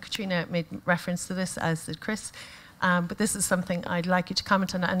 And Katrina made reference to this, as did Chris. But this is something I'd like you to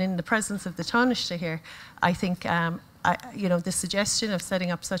comment on. And in the presence of the Tánaiste here, I think the suggestion of setting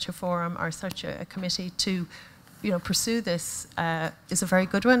up such a forum or such a committee to pursue this is a very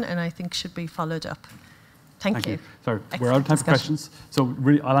good one, and I think should be followed up. Thank you. Sorry, we're out of time for questions. So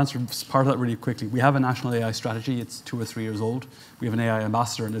really, I'll answer part of that really quickly. We have a national AI strategy. It's 2 or 3 years old. We have an AI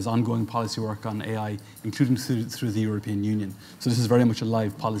ambassador, and there's ongoing policy work on AI, including through the European Union. So this is very much a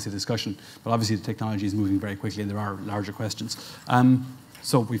live policy discussion. But obviously, the technology is moving very quickly, and there are larger questions.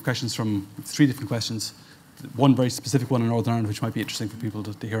 So we've questions from 3 different questions. one very specific one in Northern Ireland which might be interesting for people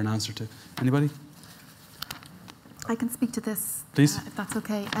to hear an answer to. Anybody? I can speak to this, please, if that's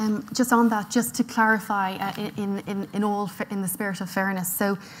okay. Just on that, just to clarify, in the spirit of fairness.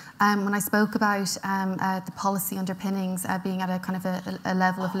 So, when I spoke about the policy underpinnings being at a kind of a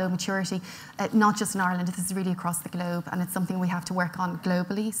level of low maturity, not just in Ireland, this is really across the globe, and it's something we have to work on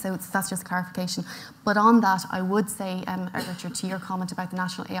globally. So that's just clarification. But on that, I would say, Richard, to your comment about the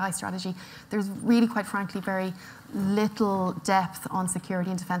national AI strategy, there's really, quite frankly, very little depth on security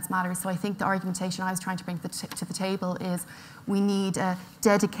and defence matters. So I think the argumentation I was trying to bring to the table is we need a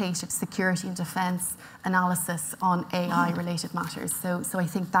dedicated security and defence analysis on AI-related matters. So I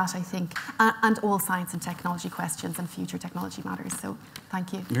think that, and all science and technology questions and future technology matters. So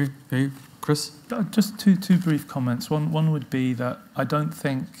thank you. Okay. Chris? Just two brief comments. One would be that I don't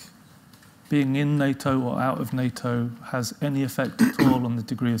think being in NATO or out of NATO has any effect at all on the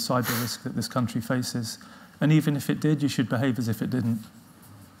degree of cyber risk that this country faces. And even if it did, you should behave as if it didn't.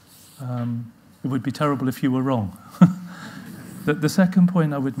 It would be terrible if you were wrong. The second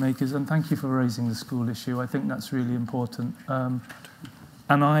point I would make is, and thank you for raising the school issue, I think that's really important. And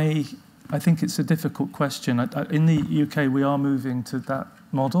I think it's a difficult question. In the UK, we are moving to that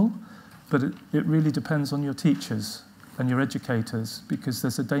model, but it really depends on your teachers and your educators, because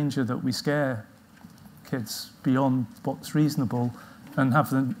there's a danger that we scare kids beyond what's reasonable and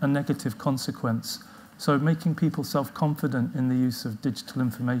have a negative consequence. So making people self-confident in the use of digital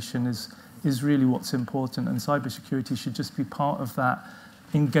information is really what's important, and cybersecurity should just be part of that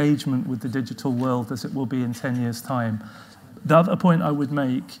engagement with the digital world as it will be in 10 years' time. The other point I would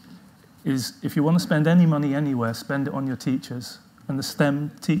make is if you want to spend any money anywhere, spend it on your teachers and the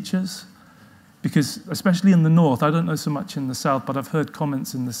STEM teachers, because especially in the north, I don't know so much in the south, but I've heard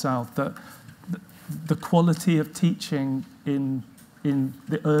comments in the south that the quality of teaching in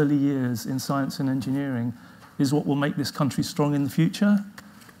the early years in science and engineering is what will make this country strong in the future.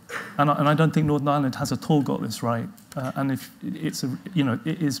 And I don't think Northern Ireland has at all got this right. And if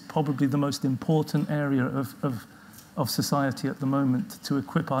it is probably the most important area of society at the moment to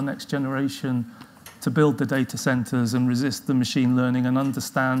equip our next generation to build the data centers and resist the machine learning and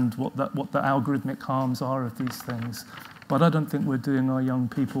understand what the algorithmic harms are of these things. But I don't think we're doing our young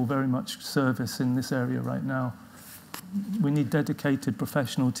people very much service in this area right now. We need dedicated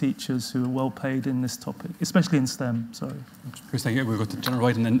professional teachers who are well paid in this topic, especially in STEM. Sorry. Chris, thank you. We'll go to General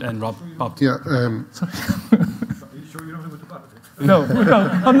White and then Bob. Yeah. No,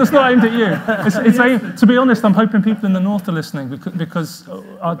 I'm just not aimed at you. To be honest, I'm hoping people in the north are listening because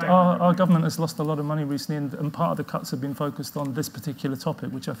our government has lost a lot of money recently, and part of the cuts have been focused on this particular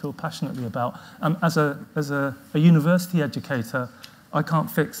topic, which I feel passionately about. And as a university educator, I can't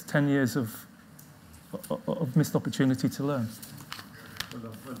fix 10 years of missed opportunity to learn.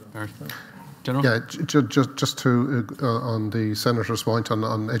 General? Yeah, just to on the Senator's point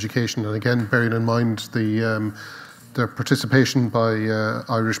on education, and again bearing in mind the participation by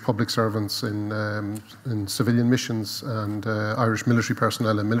Irish public servants in civilian missions and Irish military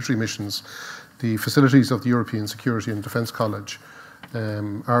personnel in military missions, the facilities of the European Security and Defence College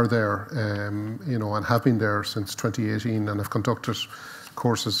are there, and have been there since 2018, and have conducted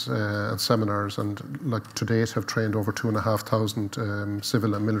courses and seminars, and to date have trained over 2,500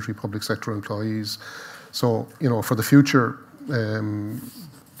 civil and military public sector employees. So for the future,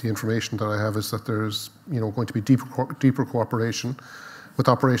 the information that I have is that there's going to be deeper cooperation with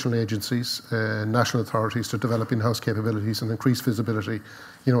operational agencies, national authorities to develop in-house capabilities and increase visibility,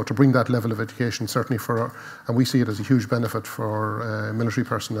 to bring that level of education certainly and we see it as a huge benefit for military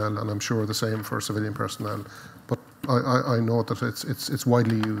personnel, and I'm sure the same for civilian personnel. But I know that it's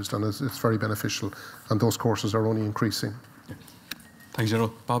widely used and it's very beneficial, and those courses are only increasing. Thanks,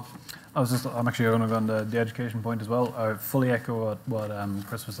 General. Bob? I'm actually going to go on the education point as well. I fully echo what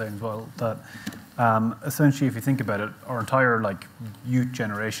Chris was saying as well, that essentially, if you think about it, our entire youth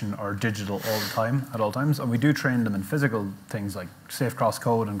generation are digital all the time, at all times, and we do train them in physical things like safe cross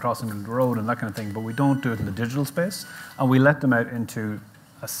code and crossing the road and that kind of thing, but we don't do it in the digital space, and we let them out into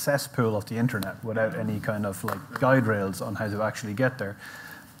a cesspool of the internet without any kind of guide rails on how to actually get there.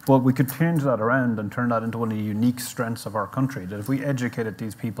 But we could change that around and turn that into one of the unique strengths of our country, that if we educated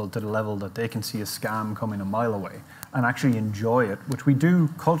these people to the level that they can see a scam coming a mile away and actually enjoy it, which we do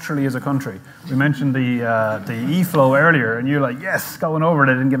culturally as a country. We mentioned the e-flow earlier, and you're like, yes, going over it,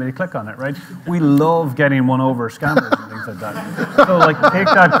 they didn't give me a click on it, right? We love getting one over scammers and things like that. So take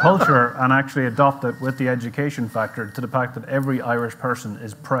that culture and actually adopt it with the education factor to the fact that every Irish person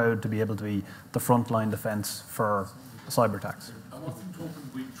is proud to be able to be the frontline defence for cyber attacks. wasn't hoping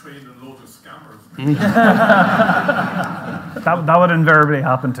we'd train a load of scammers. That would invariably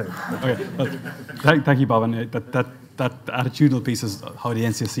happen too. Okay, well, thank you, Bob. And that attitudinal piece is how the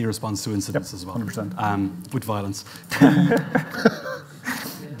NCSC responds to incidents as well, 100%. with violence.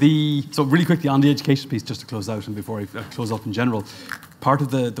 So really quickly on the education piece, just to close out and before I close up in general, part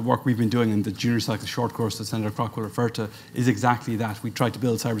of the work we've been doing in the junior cycle short course that Senator Crock will refer to is exactly that. We try to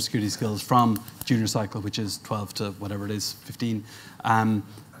build cybersecurity skills from junior cycle, which is 12 to whatever it is, 15.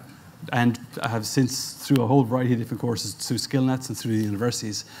 And I have since, through a whole variety of different courses, through SkillNets and through the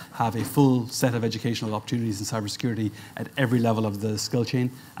universities, have a full set of educational opportunities in cybersecurity at every level of the skill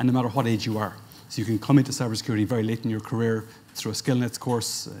chain, and no matter what age you are. So you can come into cybersecurity very late in your career through a SkillNets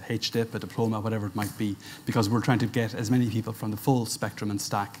course, a HDIP, a diploma, whatever it might be, because we're trying to get as many people from the full spectrum and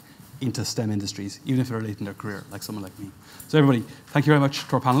stack into STEM industries, even if they're late in their career, like someone like me. So everybody, thank you very much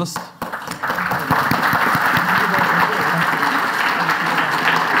to our panelists.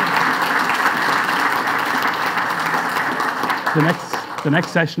 The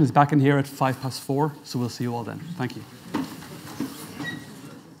next session is back in here at 4:05, so we'll see you all then. Thank you.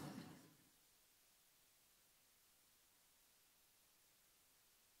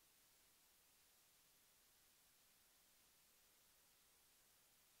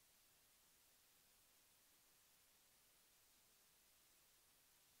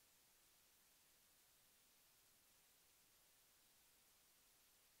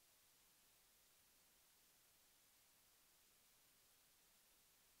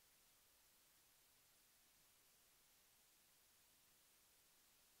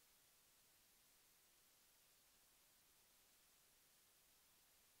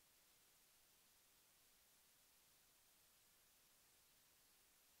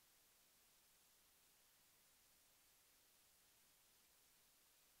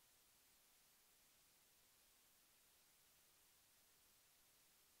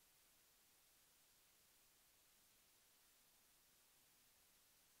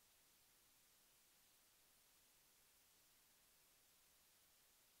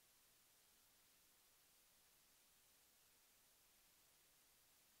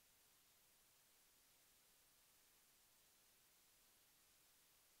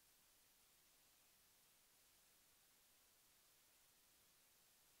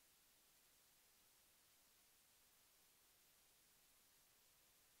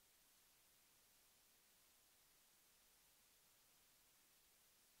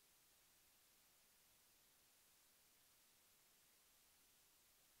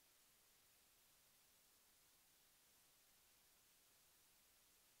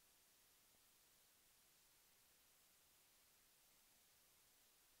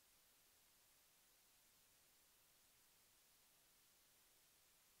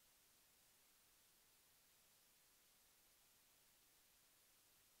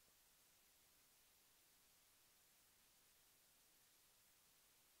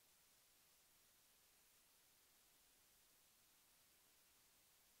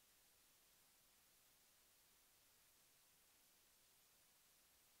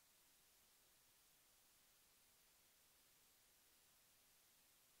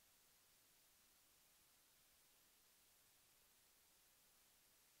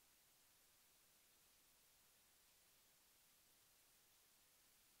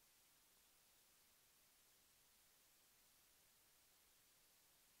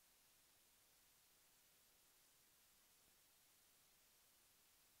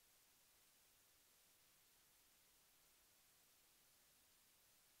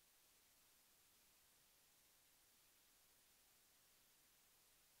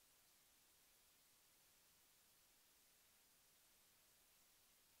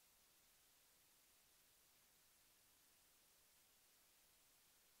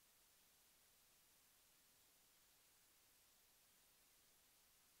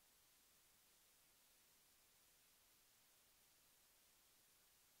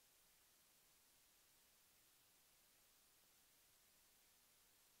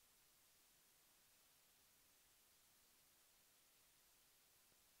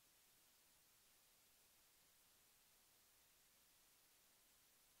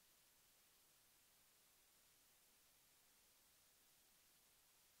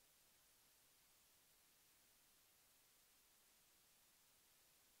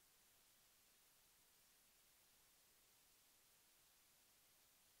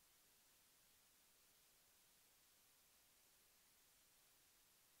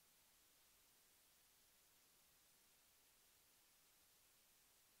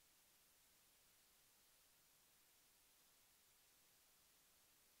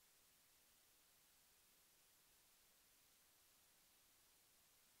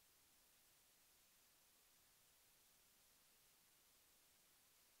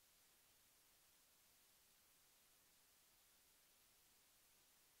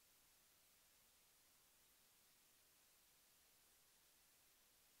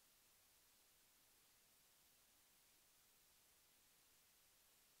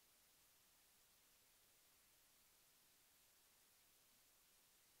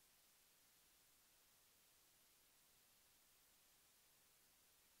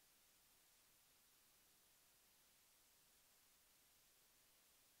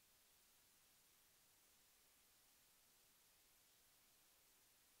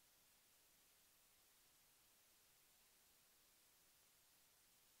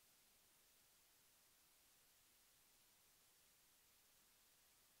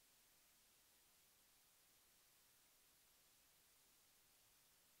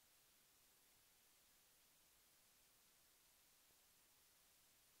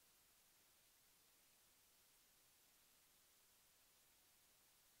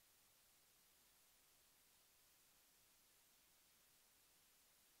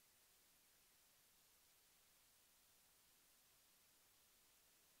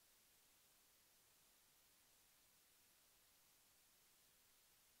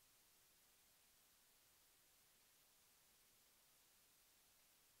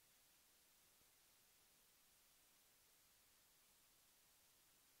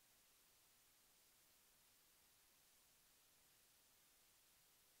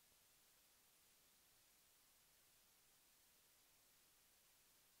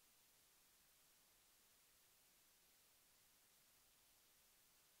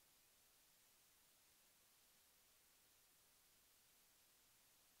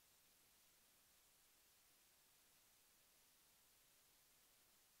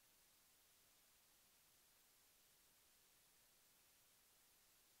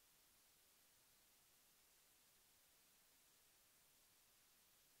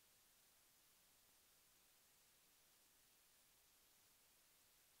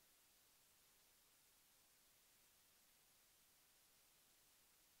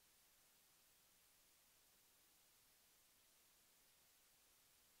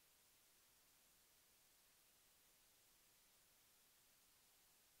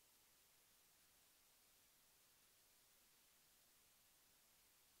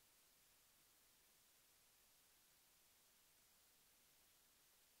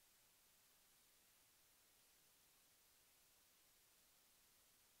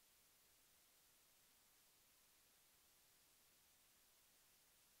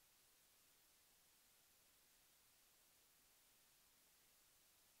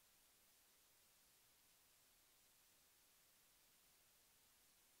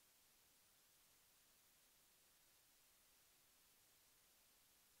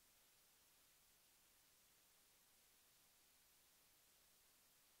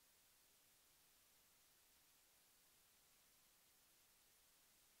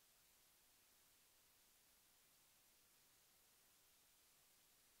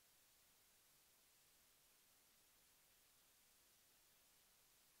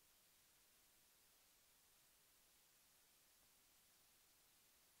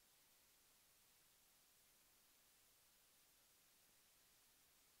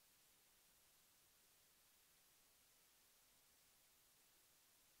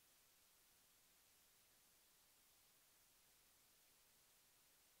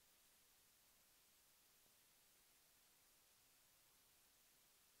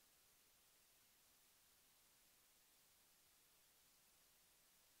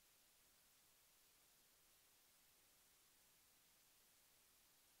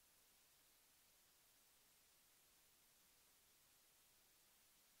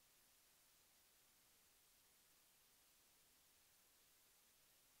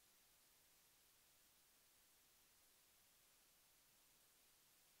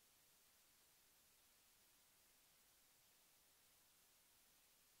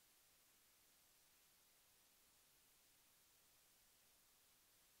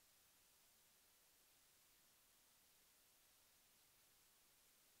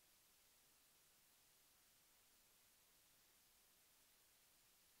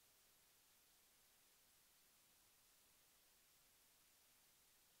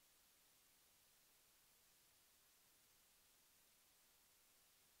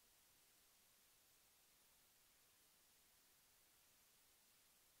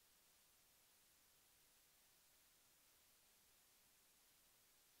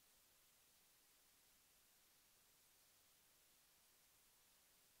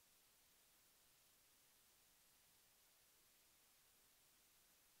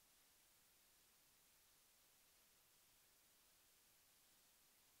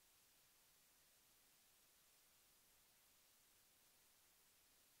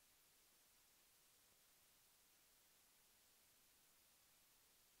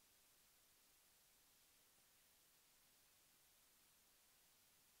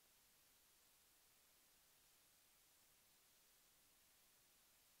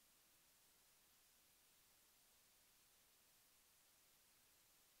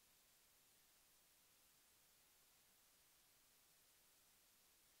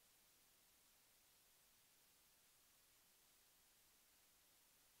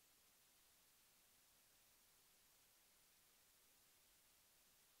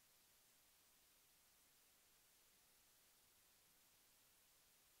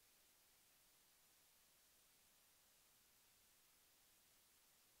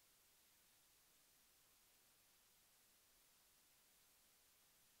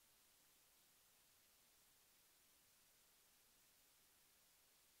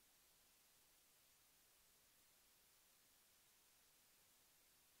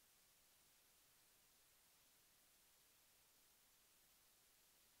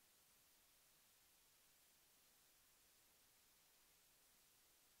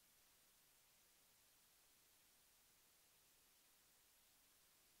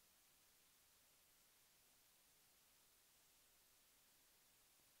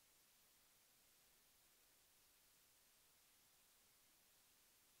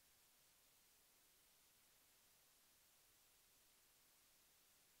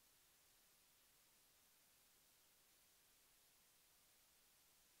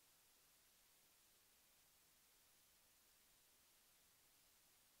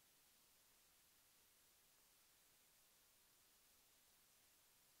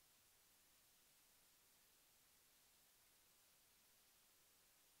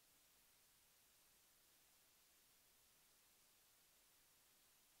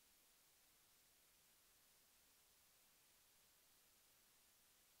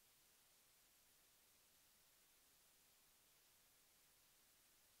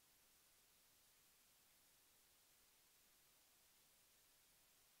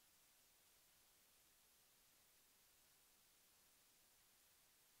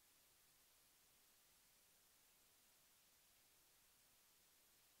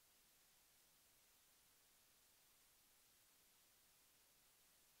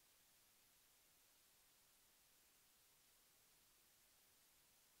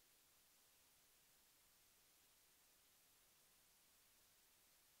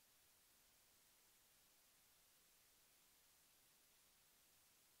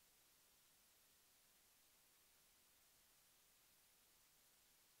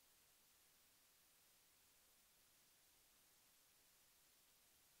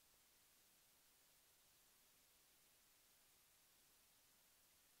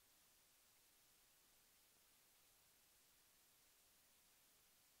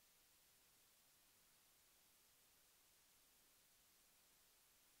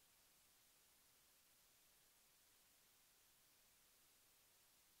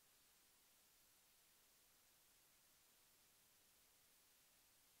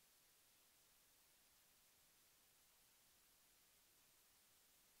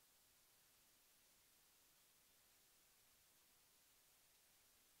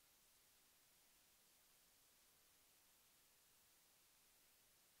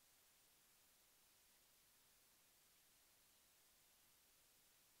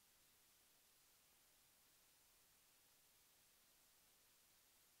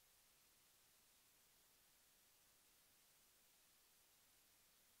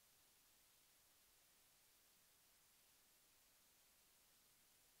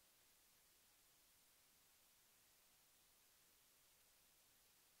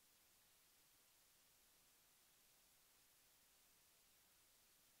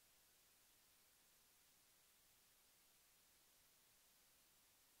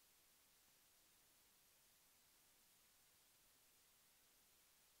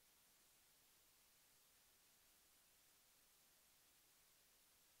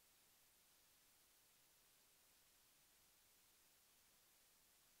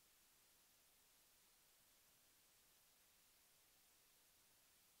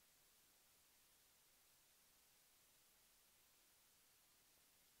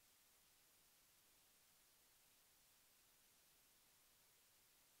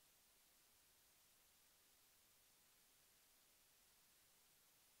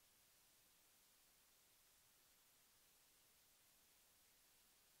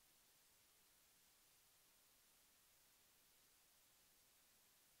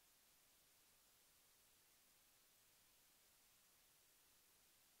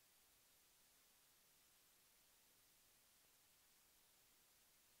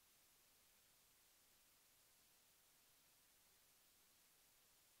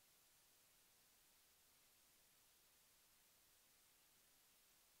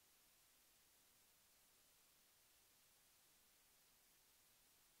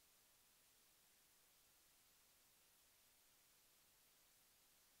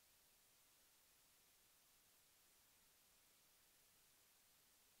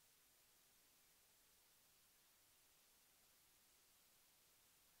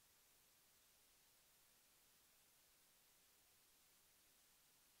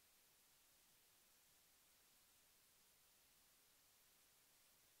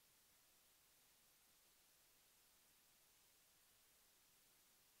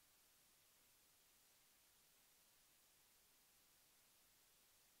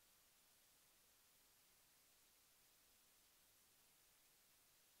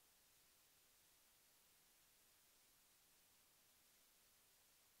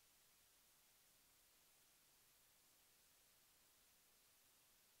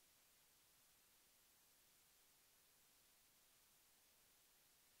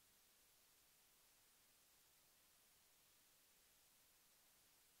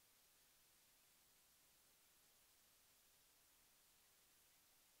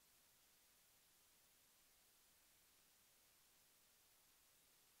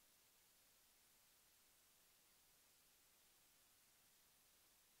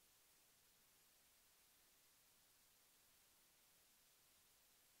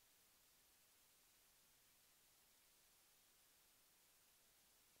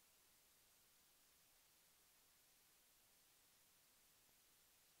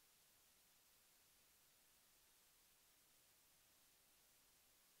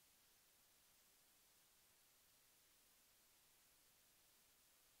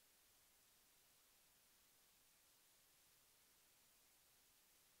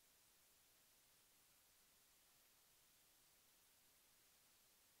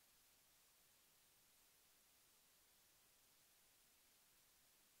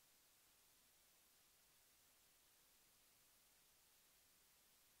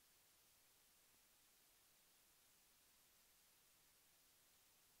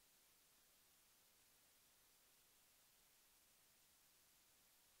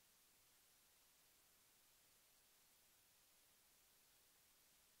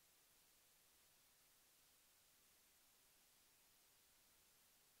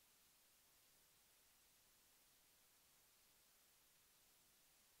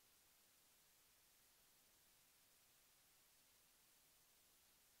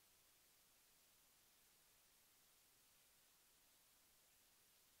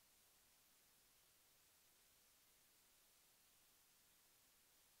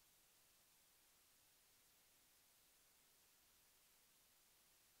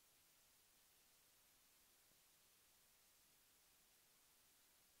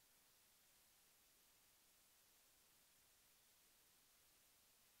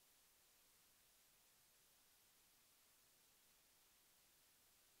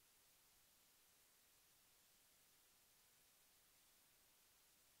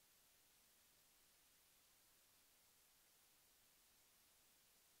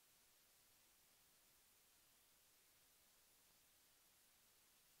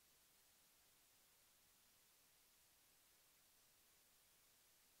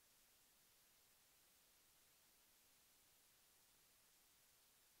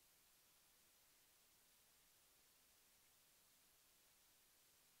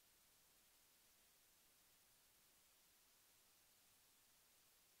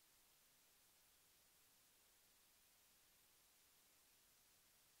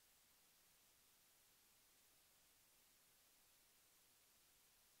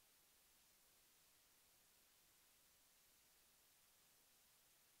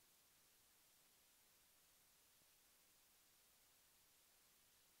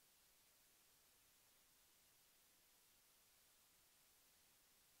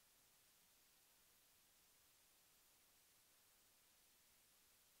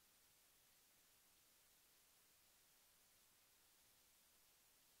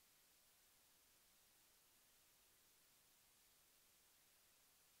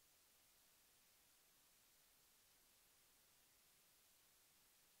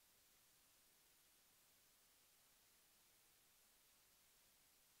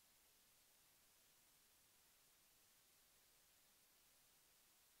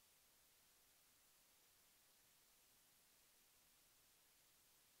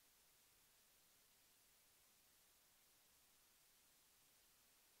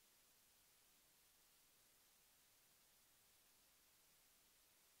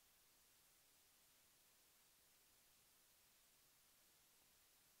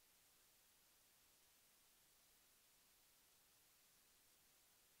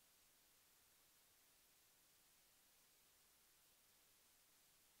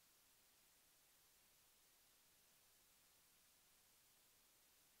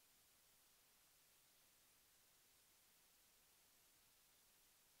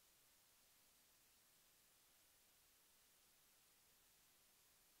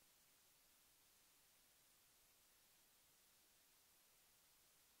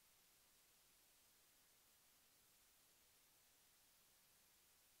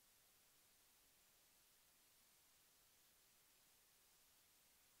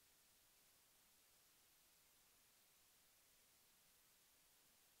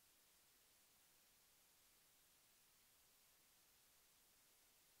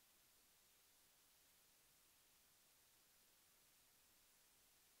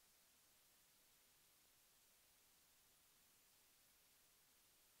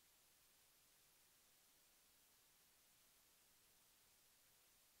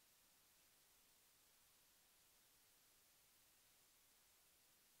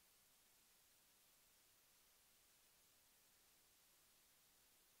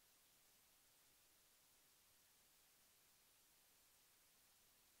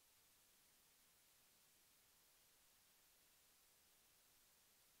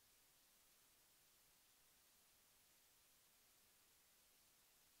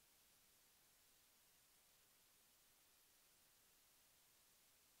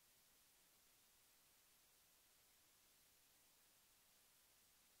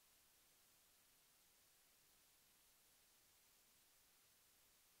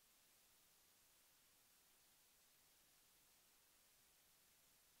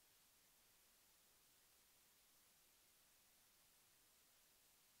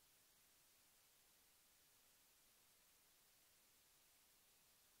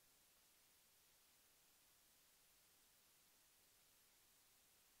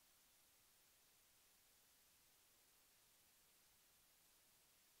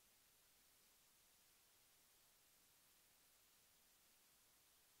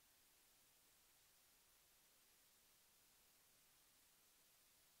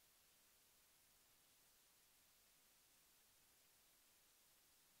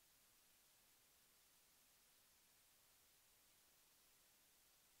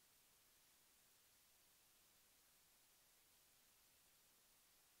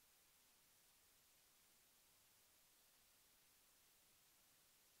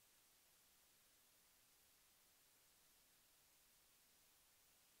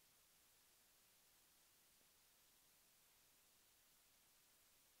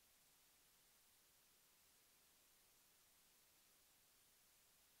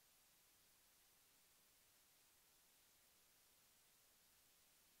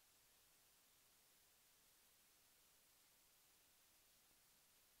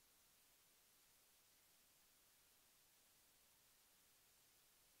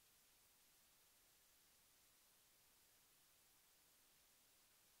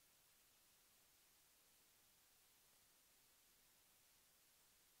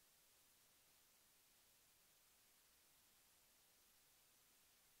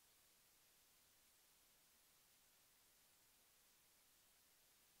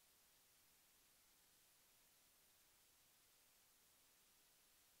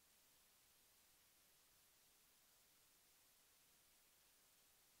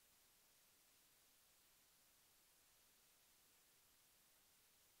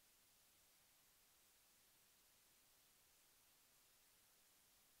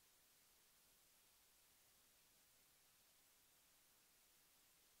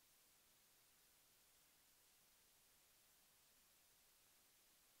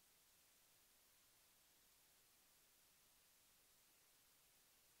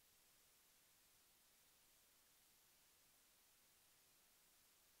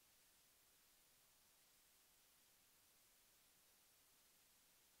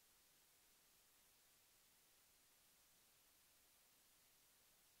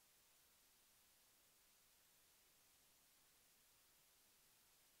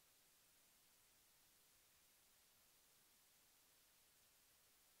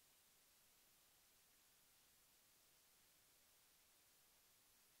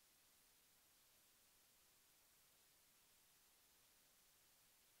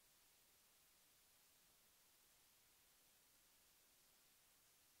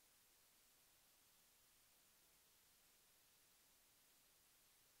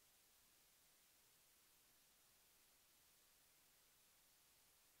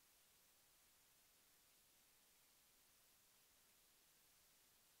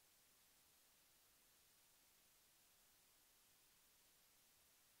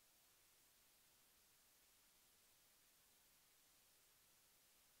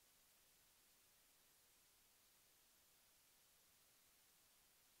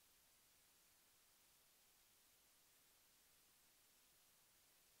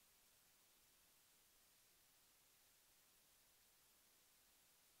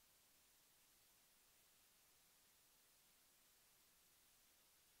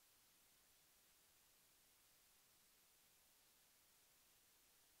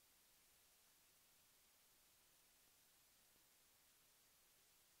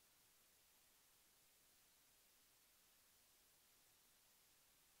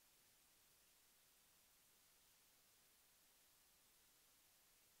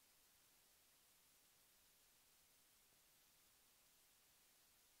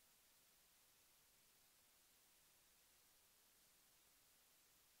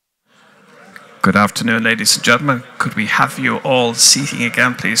 Good afternoon, ladies and gentlemen. Could we have you all seating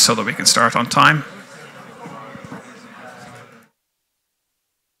again, please, so that we can start on time?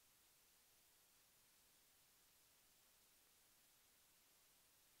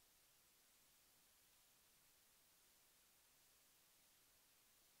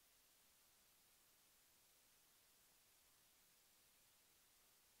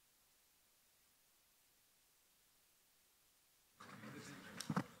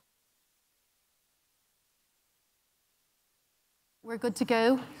 We're good to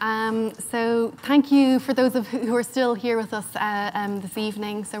go. So thank you for those of who are still here with us this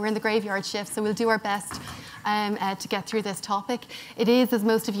evening. So we're in the graveyard shift, so we'll do our best to get through this topic. It is, as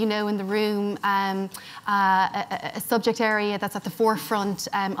most of you know in the room, a subject area that's at the forefront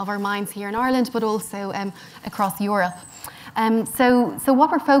of our minds here in Ireland, but also across Europe. So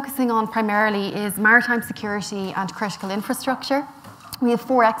what we're focusing on primarily is maritime security and critical infrastructure. We have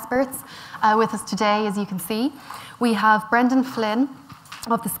 4 experts with us today, as you can see. We have Brendan Flynn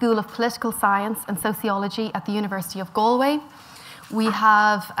of the School of Political Science and Sociology at the University of Galway. We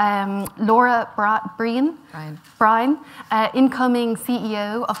have Laura Bryan, incoming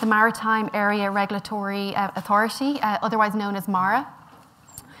CEO of the Maritime Area Regulatory Authority, otherwise known as MARA.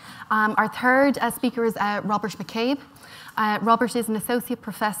 Our third speaker is Robert McCabe. Robert is an Associate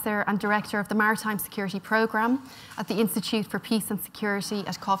Professor and Director of the Maritime Security Programme at the Institute for Peace and Security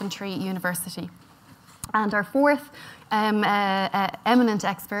at Coventry University. And our fourth eminent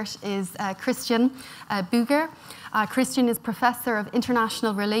expert is Christian Buger. Christian is Professor of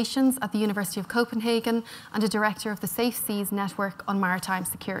International Relations at the University of Copenhagen and a Director of the Safe Seas Network on Maritime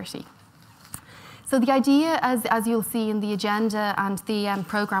Security. So the idea, as you'll see in the agenda and the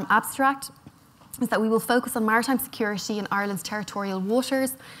programme abstract, is that we will focus on maritime security in Ireland's territorial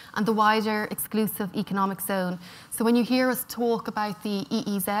waters and the wider exclusive economic zone. So when you hear us talk about the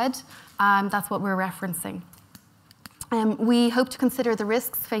EEZ, that's what we're referencing. We hope to consider the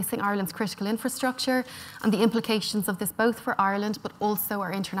risks facing Ireland's critical infrastructure and the implications of this both for Ireland but also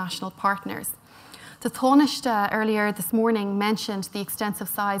our international partners. The Tánaiste earlier this morning mentioned the extensive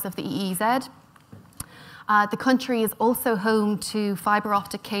size of the EEZ. The country is also home to fibre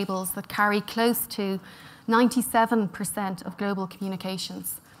optic cables that carry close to 97% of global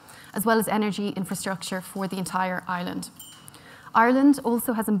communications, as well as energy infrastructure for the entire island. Ireland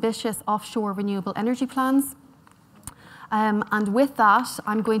also has ambitious offshore renewable energy plans. And with that,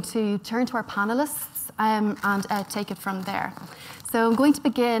 I'm going to turn to our panelists and take it from there. So I'm going to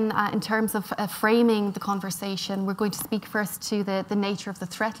begin in terms of framing the conversation. We're going to speak first to the nature of the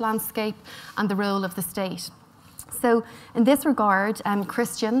threat landscape and the role of the state. So in this regard,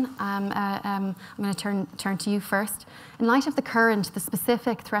 Christian, I'm going to turn to you first. In light of the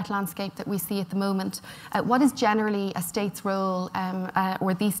specific threat landscape that we see at the moment, what is generally a state's role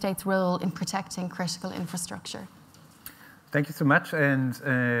or the state's role in protecting critical infrastructure? Thank you so much, and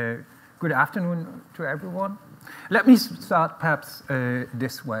good afternoon to everyone. Let me start perhaps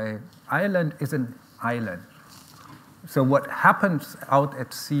this way. Ireland is an island. So what happens out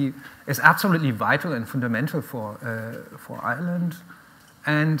at sea is absolutely vital and fundamental for Ireland.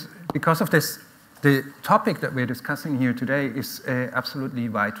 And because of this, the topic that we're discussing here today is absolutely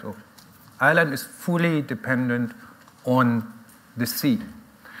vital. Ireland is fully dependent on the sea.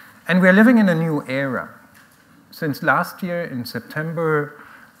 And we're living in a new era. Since last year in September,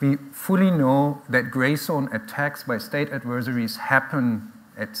 we fully know that grey zone attacks by state adversaries happen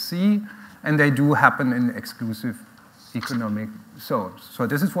at sea, and they do happen in exclusive economic zones. So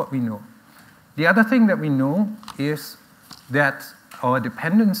this is what we know. The other thing that we know is that our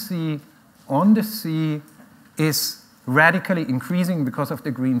dependency on the sea is radically increasing because of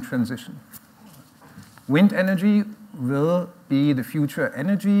the green transition. Wind energy will be the future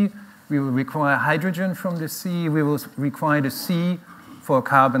energy. We will require hydrogen from the sea. We will require the sea for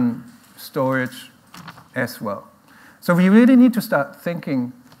carbon storage as well. So we really need to start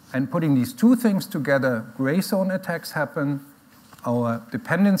thinking and putting these two things together. Grey zone attacks happen. Our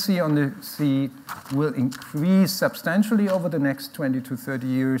dependency on the sea will increase substantially over the next 20 to 30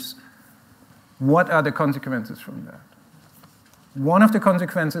 years. What are the consequences from that? One of the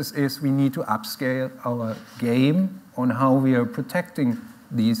consequences is we need to upscale our game on how we are protecting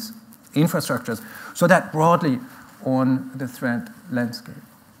these infrastructures. So that broadly on the threat landscape.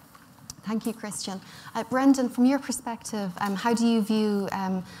 Thank you, Christian. Brendan, from your perspective, how do you view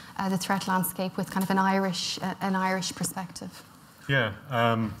the threat landscape with kind of an Irish perspective? Yeah,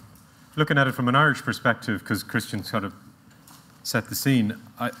 looking at it from an Irish perspective, because Christian sort of set the scene,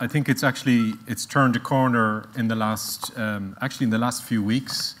 I think it's turned a corner in the last, actually in the last few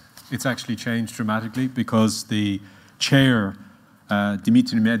weeks. It's actually changed dramatically because the chair,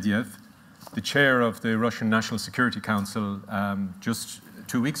 Dmitry Medvedev, the chair of the Russian National Security Council just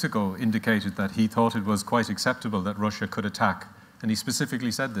 2 weeks ago indicated that he thought it was quite acceptable that Russia could attack, and he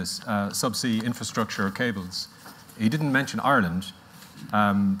specifically said this, subsea infrastructure cables. He didn't mention Ireland,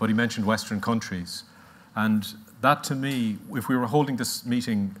 but he mentioned Western countries. And that, to me, if we were holding this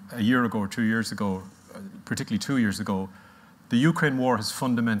meeting a year ago or 2 years ago, particularly 2 years ago, the Ukraine war has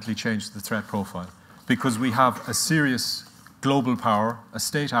fundamentally changed the threat profile, because we have a serious global power, a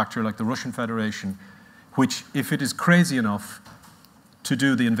state actor like the Russian Federation, which, if it is crazy enough to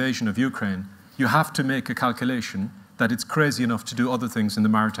do the invasion of Ukraine, you have to make a calculation that it's crazy enough to do other things in the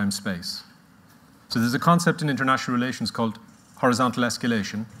maritime space. So there's a concept in international relations called horizontal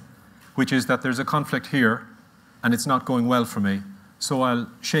escalation, which is that there's a conflict here and it's not going well for me, so I'll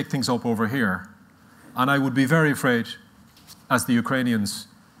shake things up over here. And I would be very afraid, as the Ukrainians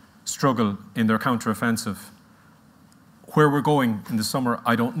struggle in their counteroffensive. Where we're going in the summer,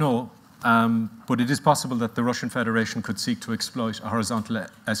 I don't know, but it is possible that the Russian Federation could seek to exploit a horizontal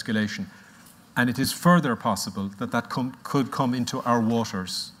escalation. And it is further possible that that could come into our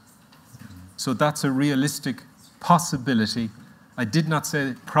waters. So that's a realistic possibility. I did not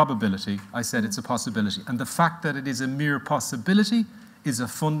say probability, I said it's a possibility. And the fact that it is a mere possibility is a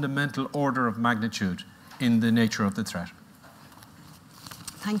fundamental order of magnitude in the nature of the threat.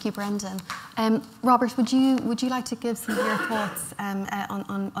 Thank you, Brendan. Robert, would you like to give some of your thoughts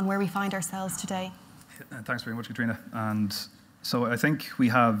on where we find ourselves today? Thanks very much, Katrina. And so I think we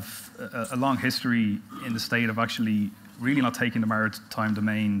have a long history in the state of actually really not taking the maritime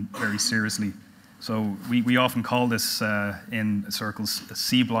domain very seriously. So we often call this in circles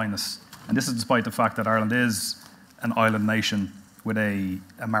sea blindness. And this is despite the fact that Ireland is an island nation with a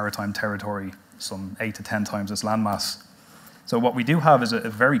maritime territory, some 8 to 10 times its landmass. So what we do have is a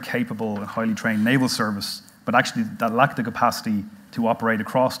very capable and highly trained naval service, but actually that lack the capacity to operate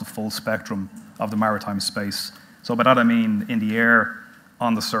across the full spectrum of the maritime space. So by that I mean in the air,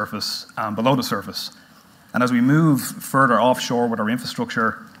 on the surface, and below the surface. And as we move further offshore with our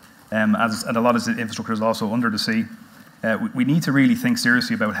infrastructure, and a lot of the infrastructure is also under the sea, we need to really think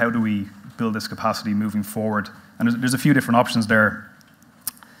seriously about how do we build this capacity moving forward. And there's a few different options there.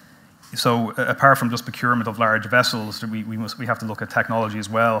 So apart from just procurement of large vessels, we have to look at technology as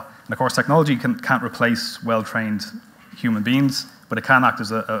well. And of course, technology can't replace well-trained human beings, but it can act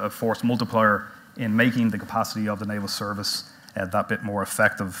as a force multiplier in making the capacity of the naval service that bit more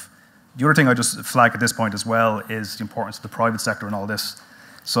effective. The other thing I just flag at this point as well is the importance of the private sector in all this.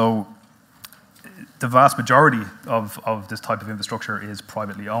 So the vast majority of this type of infrastructure is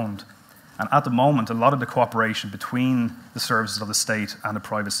privately owned. And at the moment, a lot of the cooperation between the services of the state and the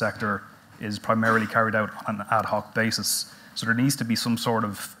private sector is primarily carried out on an ad hoc basis. So there needs to be some sort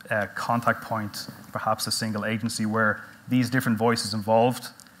of contact point, perhaps a single agency, where these different voices involved,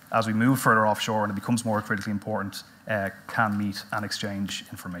 as we move further offshore and it becomes more critically important, can meet and exchange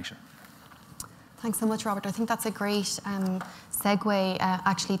information. Thanks so much, Robert. I think that's a great segue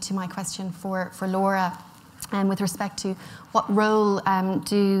actually to my question for Laura. With respect to what role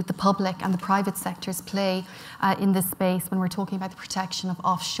do the public and the private sectors play in this space when we're talking about the protection of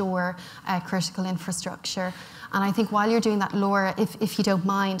offshore critical infrastructure. And I think while you're doing that, Laura, if you don't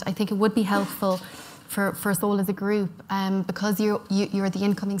mind, I think it would be helpful for us all as a group, because you're the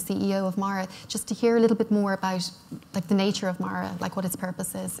incoming CEO of MARA, just to hear a little bit more about like the nature of MARA, like what its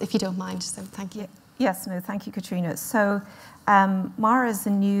purpose is, if you don't mind. So thank you. Yes, no, thank you, Katrina. So MARA is a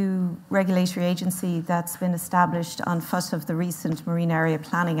new regulatory agency that's been established on foot of the recent Marine Area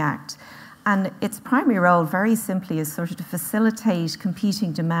Planning Act. And its primary role, very simply, is sort of to facilitate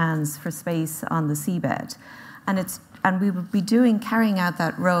competing demands for space on the seabed. And we will be carrying out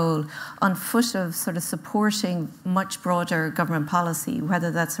that role on foot of sort of supporting much broader government policy,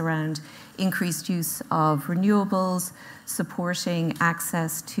 whether that's around increased use of renewables, supporting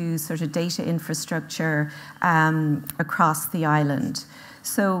access to sort of data infrastructure across the island.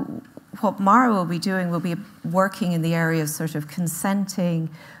 So what MARA will be doing will be working in the area of sort of consenting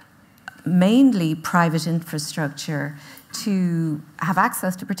mainly private infrastructure to have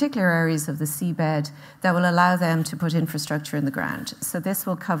access to particular areas of the seabed that will allow them to put infrastructure in the ground. So this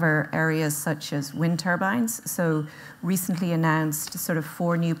will cover areas such as wind turbines. So recently announced sort of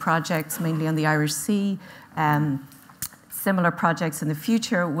 4 new projects, mainly on the Irish Sea. Similar projects in the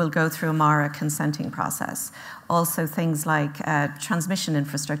future will go through a MARA consenting process. Also things like transmission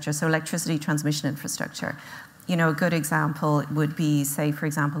infrastructure, so electricity transmission infrastructure. You know, a good example would be, say, for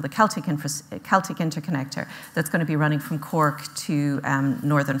example, the Celtic interconnector that's going to be running from Cork to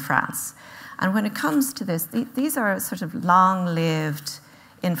northern France. And when it comes to this, these are sort of long-lived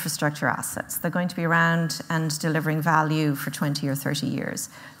infrastructure assets. They're going to be around and delivering value for 20 or 30 years.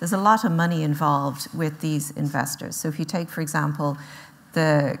 There's a lot of money involved with these investors. So if you take, for example,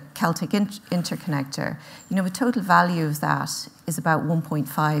 the Celtic interconnector, the total value of that is about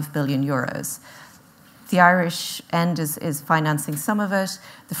 1.5 billion euros. The Irish end is financing some of it.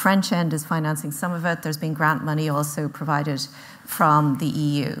 The French end is financing some of it. There's been grant money also provided from the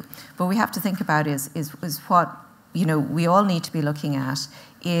EU. But we have to think about is what we all need to be looking at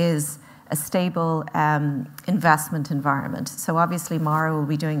is a stable investment environment. So obviously MARA will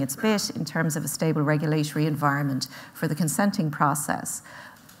be doing its bit in terms of a stable regulatory environment for the consenting process.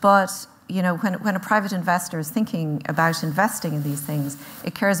 But when a private investor is thinking about investing in these things,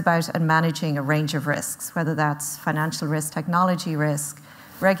 it cares about and managing a range of risks, whether that's financial risk, technology risk,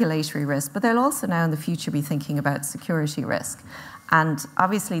 regulatory risk, but they'll also now in the future be thinking about security risk. And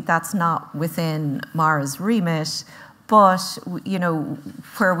obviously that's not within MARA's remit, but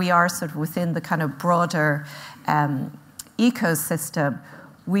where we are sort of within the kind of broader ecosystem,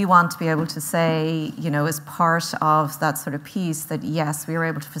 we want to be able to say, as part of that sort of piece, that yes, we are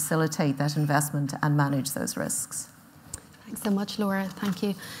able to facilitate that investment and manage those risks. Thanks so much, Laura. Thank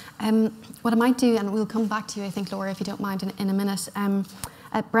you. What I might do, and we'll come back to you, I think, Laura, if you don't mind, in a minute.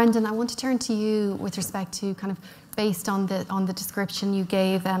 Brendan, I want to turn to you with respect to kind of based on the description you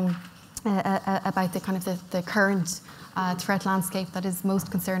gave about the kind of the current threat landscape that is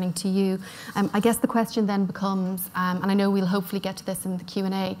most concerning to you. I guess the question then becomes, and I know we'll hopefully get to this in the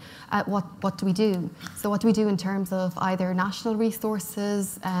Q&A, what do we do? So what do we do in terms of either national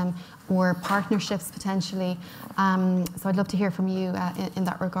resources or partnerships potentially? So I'd love to hear from you in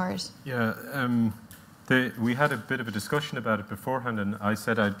that regard. Yeah, we had a bit of a discussion about it beforehand, and I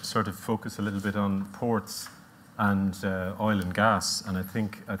said I'd sort of focus a little bit on ports and oil and gas, and I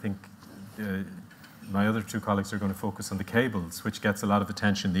think my other two colleagues are going to focus on the cables, which gets a lot of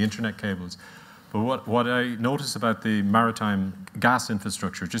attention, the internet cables. But what I notice about the maritime gas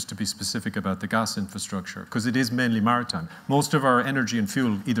infrastructure, just to be specific about the gas infrastructure, because it is mainly maritime, most of our energy and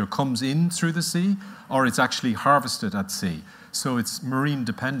fuel either comes in through the sea or it's actually harvested at sea. So it's marine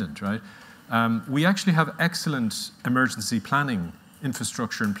dependent, right? We actually have excellent emergency planning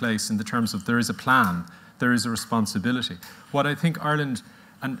infrastructure in place in the terms of there is a plan, there is a responsibility. What I think Ireland,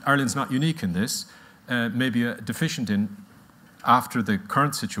 and Ireland's not unique in this, maybe deficient in after the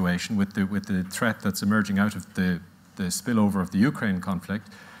current situation with the threat that's emerging out of the spillover of the Ukraine conflict,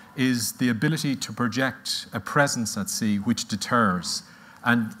 is the ability to project a presence at sea which deters.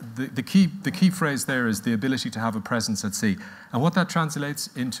 And the key phrase there is the ability to have a presence at sea. And what that translates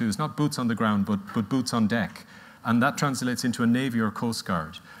into is not boots on the ground, but boots on deck. And that translates into a Navy or Coast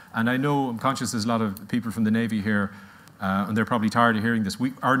Guard. And I know, I'm conscious there's a lot of people from the Navy here, and they're probably tired of hearing this.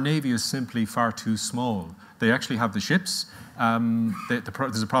 Our Navy is simply far too small. They actually have the ships.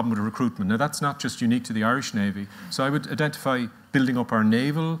 There's a problem with recruitment. Now, that's not just unique to the Irish Navy. So I would identify building up our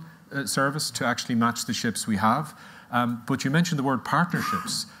naval service to actually match the ships we have. But you mentioned the word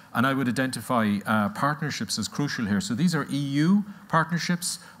partnerships, and I would identify partnerships as crucial here. So these are EU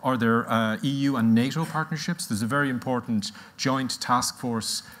partnerships, or they're EU and NATO partnerships. There's a very important joint task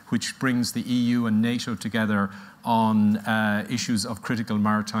force which brings the EU and NATO together on issues of critical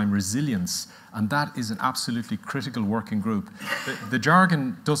maritime resilience, and that is an absolutely critical working group. The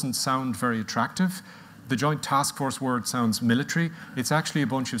jargon doesn't sound very attractive. The Joint Task Force word sounds military. It's actually a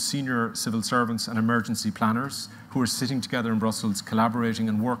bunch of senior civil servants and emergency planners who are sitting together in Brussels, collaborating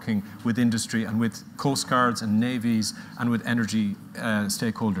and working with industry and with coast guards and navies and with energy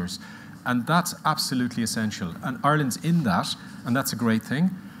stakeholders. And that's absolutely essential. And Ireland's in that, and that's a great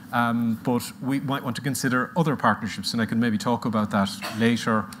thing. But we might want to consider other partnerships, and I can maybe talk about that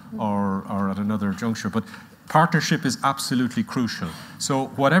later or at another juncture. But partnership is absolutely crucial. So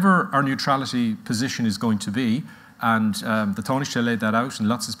whatever our neutrality position is going to be, and the Tánaiste laid that out, and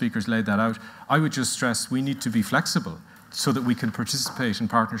lots of speakers laid that out, I would just stress we need to be flexible so that we can participate in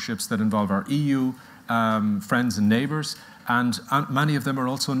partnerships that involve our EU friends and neighbours, and many of them are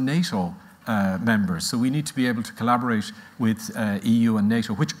also NATO members. So we need to be able to collaborate with EU and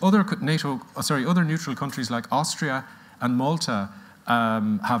NATO, which other neutral countries like Austria and Malta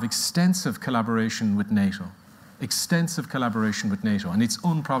have extensive collaboration with NATO. Extensive collaboration with NATO, and it's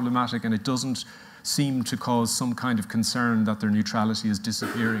unproblematic, and it doesn't seem to cause some kind of concern that their neutrality is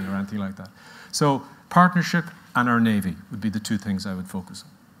disappearing or anything like that. So partnership and our Navy would be the two things I would focus on.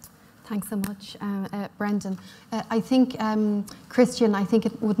 Thanks so much, Brendan. I think, Christian, I think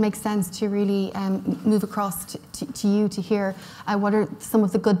it would make sense to really move across to you to hear what are some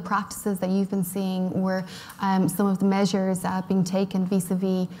of the good practices that you've been seeing, or some of the measures being taken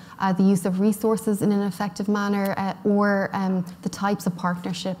vis-a-vis the use of resources in an effective manner, or the types of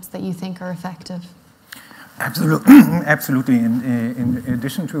partnerships that you think are effective. Absolutely. Absolutely. In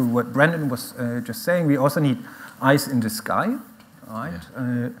addition to what Brendan was just saying, we also need eyes in the sky, right?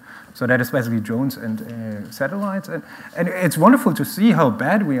 Yeah. So that is basically drones and satellites. And it's wonderful to see how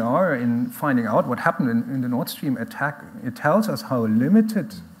bad we are in finding out what happened in the Nord Stream attack. It tells us how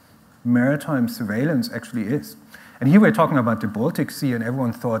limited maritime surveillance actually is. And here we're talking about the Baltic Sea, and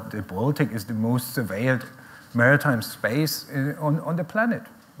everyone thought the Baltic is the most surveilled maritime space on the planet.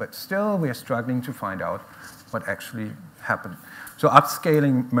 But still, we're struggling to find out what actually happened. So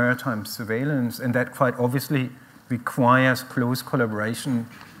upscaling maritime surveillance, and that quite obviously requires close collaboration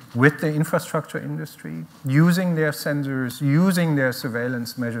with the infrastructure industry, using their sensors, using their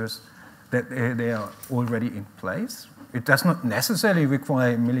surveillance measures that they are already in place. It does not necessarily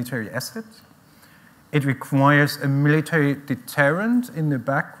require military assets. It requires a military deterrent in the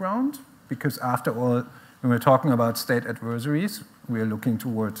background, because after all, when we're talking about state adversaries, we are looking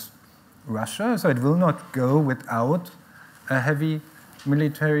towards Russia, so it will not go without a heavy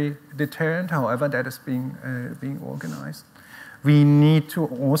military deterrent, however that is being organized. We need to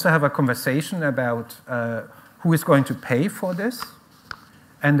also have a conversation about who is going to pay for this,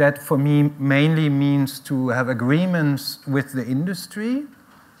 and that for me mainly means to have agreements with the industry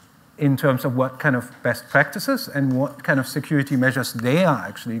in terms of what kind of best practices and what kind of security measures they are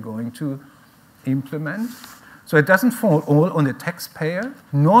actually going to implement. So it doesn't fall all on the taxpayer,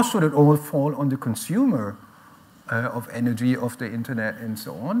 nor should it all fall on the consumer of energy, of the internet, and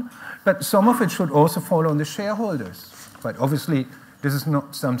so on. But some of it should also fall on the shareholders. But obviously, this is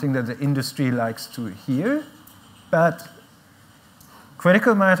not something that the industry likes to hear. But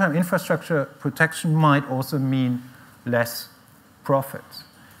critical maritime infrastructure protection might also mean less profits.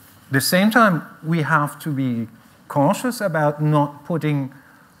 At the same time, we have to be cautious about not putting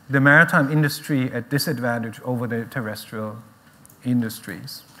the maritime industry at disadvantage over the terrestrial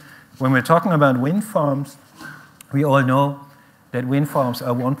industries. When we're talking about wind farms, we all know that wind farms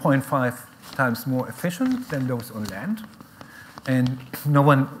are 1.5 times more efficient than those on land. And no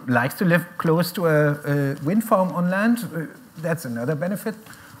one likes to live close to a wind farm on land. That's another benefit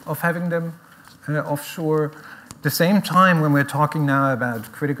of having them offshore. At the same time, when we're talking now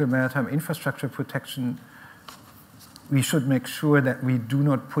about critical maritime infrastructure protection, we should make sure that we do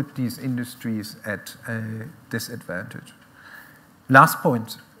not put these industries at a disadvantage. Last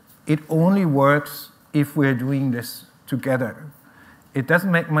point, it only works if we're doing this together. It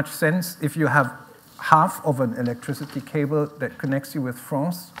doesn't make much sense if you have half of an electricity cable that connects you with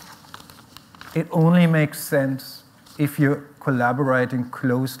France. It only makes sense if you're collaborating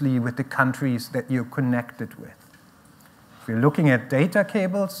closely with the countries that you're connected with. If you're looking at data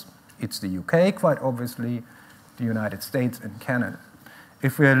cables, it's the UK, quite obviously, the United States and Canada.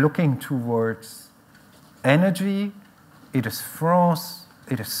 If we're looking towards energy, it is France,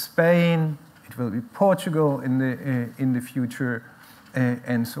 it is Spain, it will be Portugal in the future,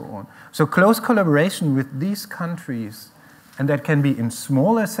 and so on. So close collaboration with these countries, and that can be in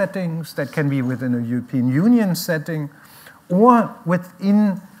smaller settings, that can be within a European Union setting, or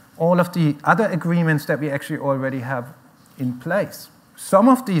within all of the other agreements that we actually already have in place. Some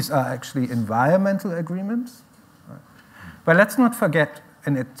of these are actually environmental agreements. But let's not forget,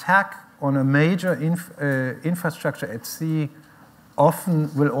 an attack on a major infrastructure at sea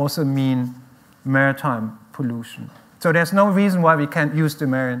often will also mean maritime pollution. So there's no reason why we can't use the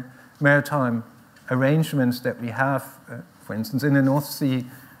maritime arrangements that we have, for instance, in the North Sea,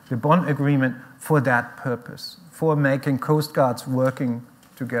 the Bonn Agreement, for that purpose, for making coast guards working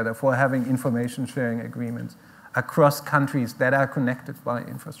together, for having information sharing agreements across countries that are connected by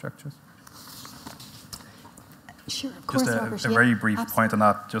infrastructures. Sure, of course, just a very brief point on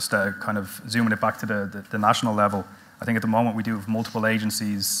that, just kind of zooming it back to the national level. I think at the moment we do have multiple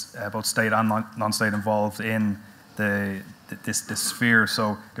agencies, both state and non-state, involved in this sphere.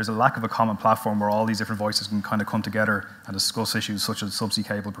 So there's a lack of a common platform where all these different voices can kind of come together and discuss issues such as subsea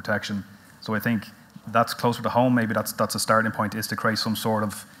cable protection. So I think that's closer to home. Maybe that's a starting point, is to create some sort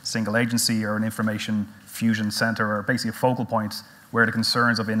of single agency or an information fusion center, or basically a focal point where the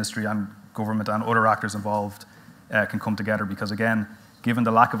concerns of industry and government and other actors involved can come together. Because again, given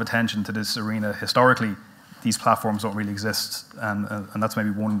the lack of attention to this arena historically, these platforms don't really exist, and that's maybe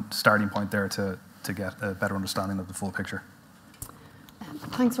one starting point there to get a better understanding of the full picture.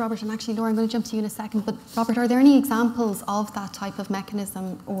 Thanks, Robert. And actually, Laura, I'm going to jump to you in a second. But Robert, are there any examples of that type of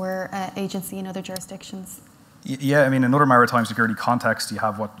mechanism or agency in other jurisdictions? Yeah, I mean, in other maritime security contexts, you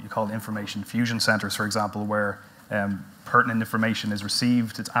have what you call information fusion centres, for example, where pertinent information is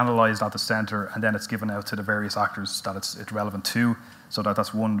received, it's analysed at the centre, and then it's given out to the various actors that it's relevant to. So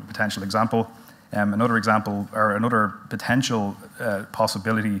that's one potential example. Another example, or another potential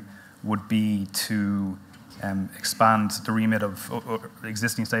possibility, would be to expand the remit of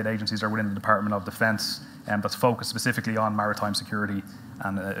existing state agencies that are within the Department of Defence that's focused specifically on maritime security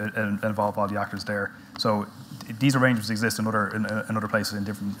and involve all the actors there. So these arrangements exist in other places in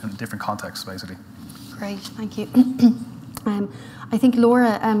different contexts, basically. Great, thank you. I think,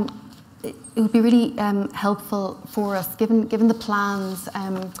 Laura, it would be really helpful for us, given the plans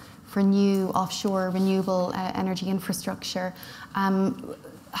for new offshore renewable energy infrastructure.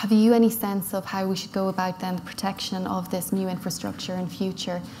 Have you any sense of how we should go about then the protection of this new infrastructure in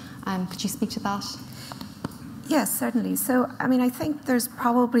future? Could you speak to that? Yes, certainly. So, I mean, I think there's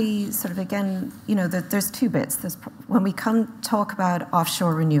probably sort of, again, you know, there's two bits. When we talk about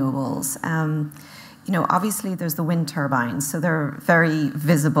offshore renewables, you know, obviously there's the wind turbines, so they're very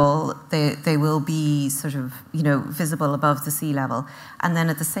visible. They will be sort of, you know, visible above the sea level. And then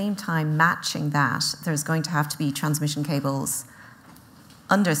at the same time, matching that, there's going to have to be transmission cables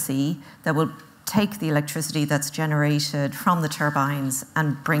undersea that will take the electricity that's generated from the turbines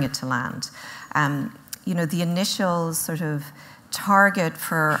and bring it to land. You know, the initial sort of target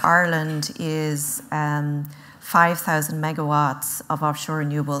for Ireland is 5,000 megawatts of offshore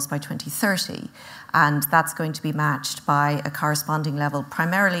renewables by 2030. And that's going to be matched by a corresponding level,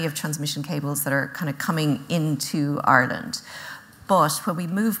 primarily of transmission cables that are kind of coming into Ireland. But when we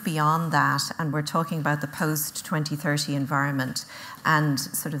move beyond that, and we're talking about the post-2030 environment, and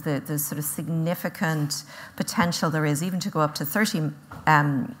sort of the sort of significant potential there is, even to go up to 30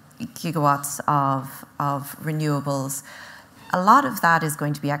 gigawatts of renewables, a lot of that is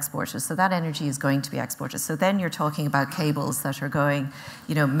going to be exported. So that energy is going to be exported. So then you're talking about cables that are going,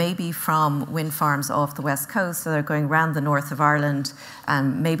 you know, maybe from wind farms off the west coast, so they're going around the north of Ireland,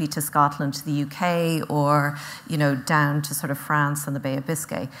 and maybe to Scotland, to the UK, or, you know, down to sort of France and the Bay of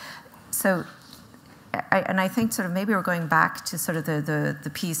Biscay. So, I think sort of maybe we're going back to sort of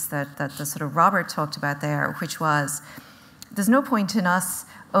the piece that the sort of Robert talked about there, which was, there's no point in us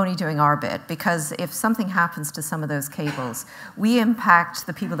only doing our bit, because if something happens to some of those cables, we impact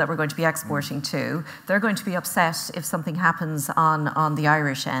the people that we're going to be exporting to. They're going to be upset if something happens on the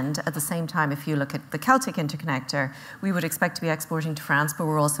Irish end. At the same time, if you look at the Celtic interconnector, we would expect to be exporting to France, but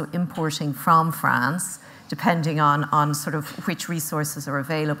we're also importing from France, depending on sort of which resources are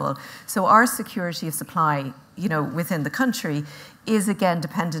available. So our security of supply, you know, within the country is again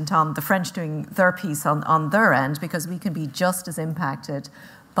dependent on the French doing their piece on their end, because we can be just as impacted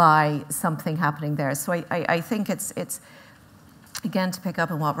by something happening there. So I think it's again, to pick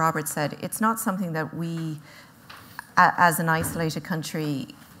up on what Robert said, it's not something that we, as an isolated country,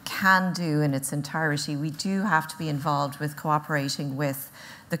 can do in its entirety. We do have to be involved with cooperating with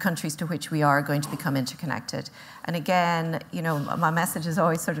the countries to which we are going to become interconnected. And again, you know, my message is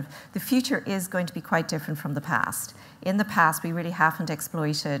always sort of, the future is going to be quite different from the past. In the past, we really haven't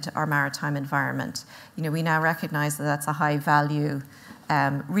exploited our maritime environment. You know, we now recognize that that's a high value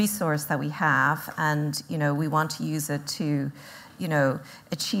resource that we have, and, you know, we want to use it to, you know,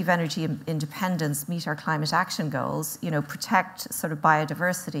 achieve energy independence, meet our climate action goals, you know, protect sort of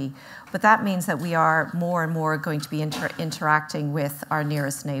biodiversity. But that means that we are more and more going to be interacting with our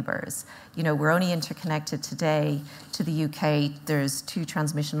nearest neighbours. You know, we're only interconnected today to the UK. There's 2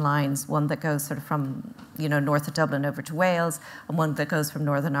 transmission lines, one that goes sort of from, you know, north of Dublin over to Wales, and one that goes from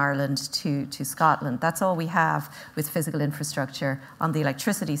Northern Ireland to Scotland. That's all we have with physical infrastructure. On the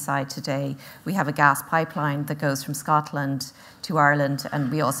electricity side today, we have a gas pipeline that goes from Scotland to Ireland, and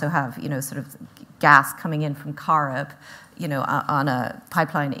we also have, you know, sort of gas coming in from Cork, you know, on a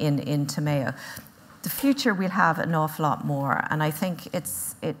pipeline into Mayo. The future, we'll have an awful lot more, and I think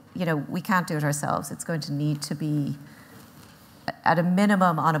you know, we can't do it ourselves. It's going to need to be, at a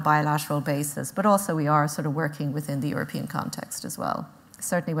minimum, on a bilateral basis, but also we are sort of working within the European context as well,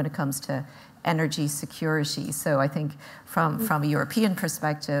 certainly when it comes to energy security. So I think from a European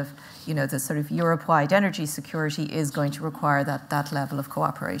perspective, you know, the sort of Europe-wide energy security is going to require that level of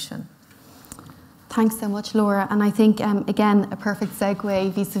cooperation. Thanks so much, Laura. And I think, again, a perfect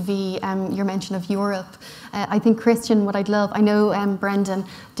segue vis-a-vis your mention of Europe. I think, Christian, what I'd love, I know Brendan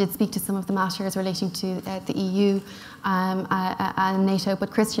did speak to some of the matters relating to the EU and NATO,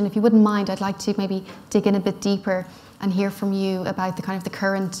 but Christian, if you wouldn't mind, I'd like to maybe dig in a bit deeper and hear from you about the kind of the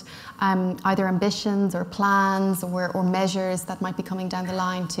current either ambitions or plans or measures that might be coming down the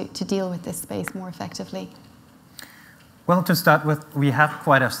line to deal with this space more effectively. Well, to start with, we have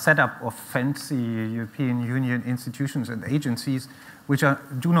quite a setup of fancy European Union institutions and agencies which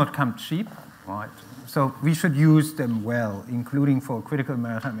do not come cheap, right? So we should use them well, including for critical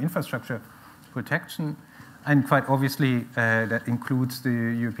maritime infrastructure protection. And quite obviously, that includes the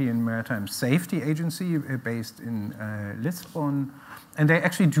European Maritime Safety Agency based in Lisbon. And they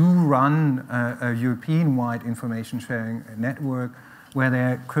actually do run a European-wide information sharing network where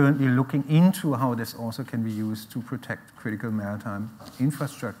they're currently looking into how this also can be used to protect critical maritime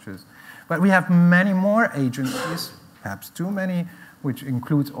infrastructures. But we have many more agencies, perhaps too many, which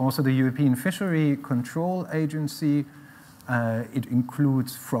includes also the European Fishery Control Agency. It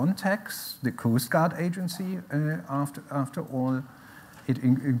includes Frontex, the Coast Guard agency, after all. It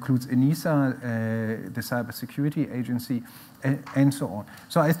includes ENISA, the cybersecurity agency, and so on.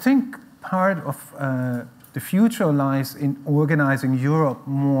 So I think part of the future lies in organizing Europe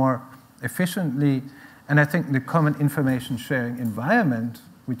more efficiently, and I think the common information sharing environment,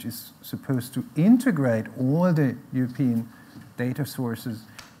 which is supposed to integrate all the European data sources,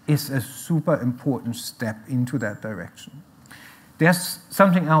 is a super important step into that direction. There's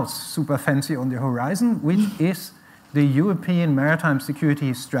something else super fancy on the horizon, which is the European Maritime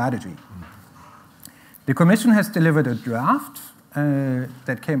Security Strategy. The Commission has delivered a draft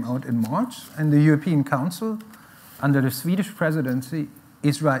that came out in March, and the European Council, under the Swedish presidency,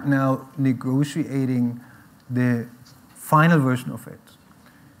 is right now negotiating the final version of it.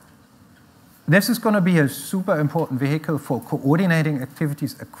 This is going to be a super important vehicle for coordinating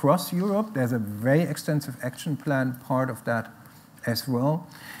activities across Europe. There's a very extensive action plan part of that as well.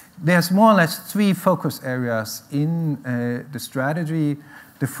 There's more or less 3 focus areas in the strategy.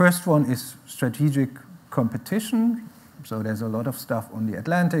 The first one is strategic competition. So there's a lot of stuff on the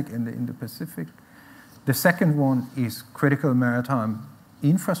Atlantic and the Indo-Pacific. The second one is critical maritime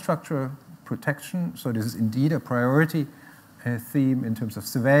infrastructure protection. So this is indeed a priority theme in terms of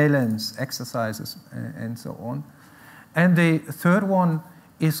surveillance, exercises, and so on. And the third one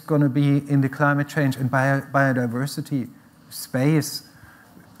is going to be in the climate change and biodiversity space.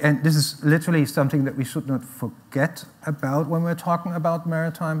 And this is literally something that we should not forget about when we're talking about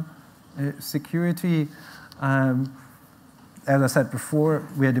maritime security. As I said before,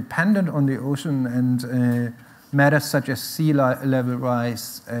 we are dependent on the ocean, and matters such as sea level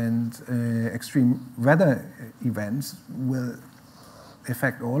rise and extreme weather events will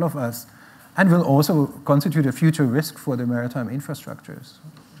affect all of us and will also constitute a future risk for the maritime infrastructures,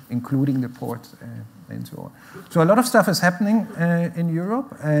 including the ports and so on. So a lot of stuff is happening in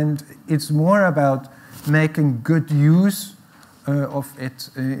Europe, and it's more about making good use of it,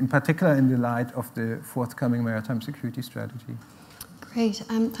 in particular in the light of the forthcoming maritime security strategy. Great,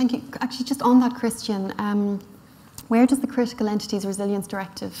 thank you. Actually, just on that, Christian, where does the Critical Entities Resilience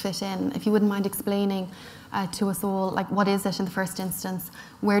Directive fit in? If you wouldn't mind explaining to us all, like, what is it in the first instance?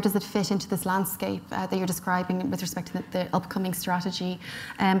 Where does it fit into this landscape that you're describing with respect to the upcoming strategy?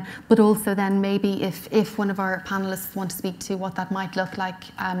 But also then maybe if one of our panelists want to speak to what that might look like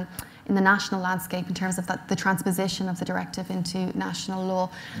in the national landscape in terms of the transposition of the directive into national law.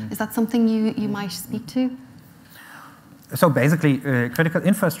 Is that something you might speak to? So basically, critical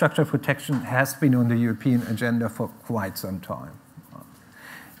infrastructure protection has been on the European agenda for quite some time.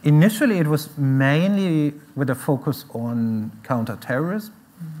 Initially, it was mainly with a focus on counterterrorism.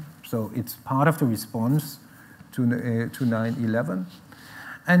 So it's part of the response to 9/11.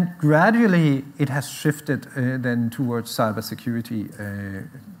 And gradually, it has shifted then towards cybersecurity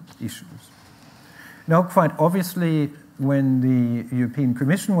issues. Now, quite obviously, when the European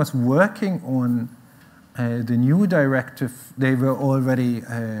Commission was working on the new directive, they were already,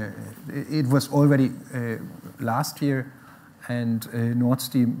 it was already last year, and Nord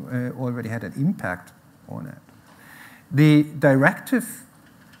Stream already had an impact on it. The directive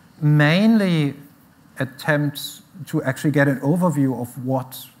mainly attempts to actually get an overview of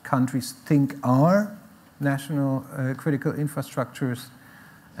what countries think are national critical infrastructures,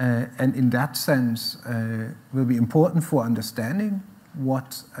 and in that sense will be important for understanding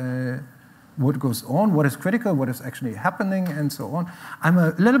what goes on, what is critical, what is actually happening, and so on. I'm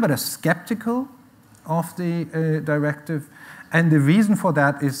a little bit skeptical of the directive, and the reason for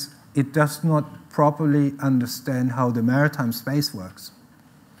that is it does not properly understand how the maritime space works.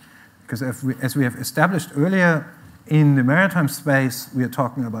 because as we have established earlier, in the maritime space, we are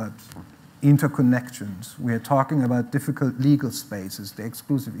talking about interconnections. We are talking about difficult legal spaces, the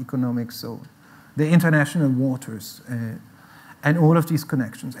exclusive economic zone, the international waters, and all of these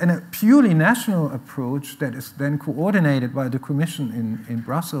connections. And a purely national approach that is then coordinated by the Commission in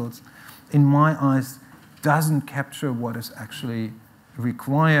Brussels, in my eyes, doesn't capture what is actually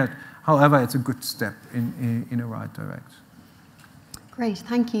required. However, it's a good step in the right direction. Great,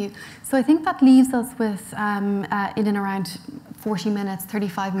 thank you. So I think that leaves us with in and around 40 minutes,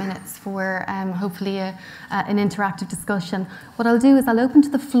 35 minutes for hopefully an interactive discussion. What I'll do is I'll open to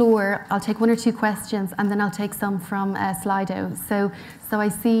the floor, I'll take 1 or 2 questions, and then I'll take some from Slido. So I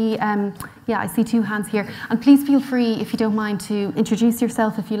see, I see 2 hands here. And please feel free, if you don't mind, to introduce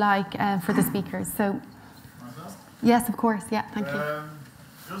yourself if you like for the speakers. So, yes, of course, yeah, thank you.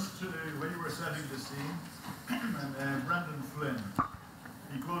 Just when you were setting the scene, and Brendan Flynn,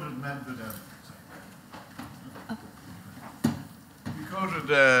 he quoted Medvedev. He quoted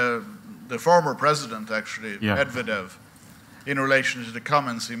the former president, actually, Medvedev, in relation to the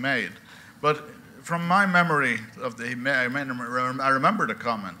comments he made. But from my memory of I remember the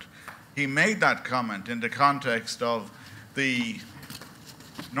comment. He made that comment in the context of the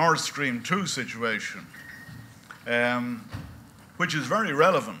Nord Stream 2 situation, which is very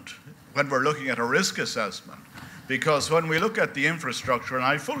relevant when we're looking at a risk assessment. Because when we look at the infrastructure, and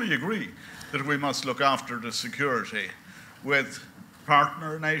I fully agree that we must look after the security with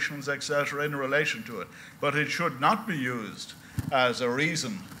partner nations, etc., in relation to it, but it should not be used as a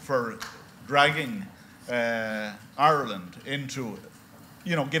reason for dragging Ireland into,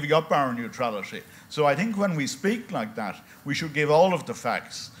 giving up our neutrality. So I think when we speak like that, we should give all of the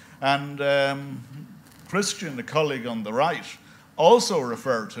facts. And Christian, the colleague on the right, also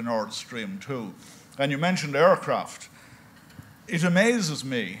referred to Nord Stream 2. And you mentioned aircraft. It amazes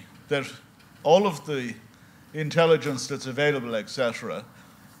me that all of the intelligence that's available, etc.,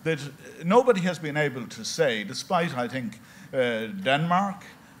 that nobody has been able to say, despite, I think, Denmark,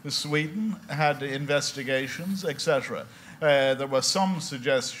 Sweden had investigations, etc. There was some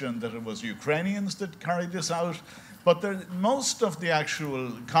suggestion that it was Ukrainians that carried this out, but most of the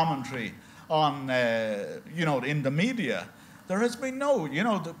actual commentary on, in the media, there has been no,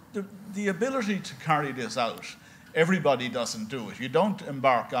 the ability to carry this out. Everybody doesn't do it. You don't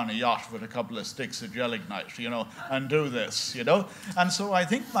embark on a yacht with a couple of sticks of gelignite, and do this, And so I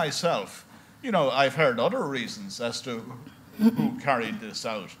think myself, I've heard other reasons as to who carried this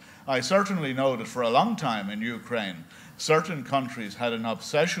out. I certainly know that for a long time in Ukraine, certain countries had an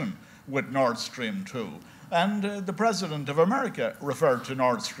obsession with Nord Stream 2. And the President of America referred to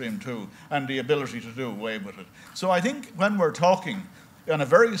Nord Stream 2 and the ability to do away with it. So I think when we're talking on a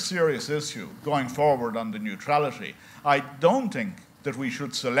very serious issue going forward on the neutrality, I don't think that we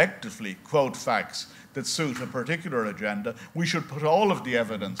should selectively quote facts that suit a particular agenda. We should put all of the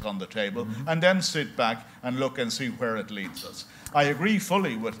evidence on the table and then sit back and look and see where it leads us. I agree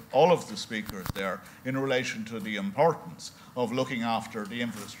fully with all of the speakers there in relation to the importance of looking after the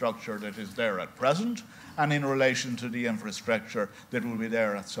infrastructure that is there at present and in relation to the infrastructure that will be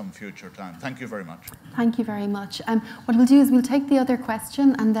there at some future time. Thank you very much. Thank you very much. What we'll do is we'll take the other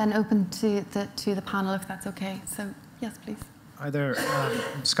question and then open to the panel, if that's okay. So, yes, please. Hi there,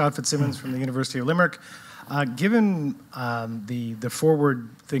 Scott Fitzsimmons from the University of Limerick. Given the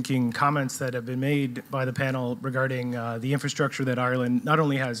forward-thinking comments that have been made by the panel regarding the infrastructure that Ireland not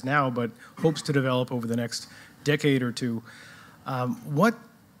only has now, but hopes to develop over the next decade or two, what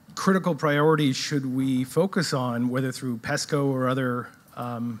critical priorities should we focus on, whether through PESCO or other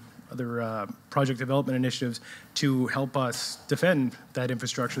project development initiatives, to help us defend that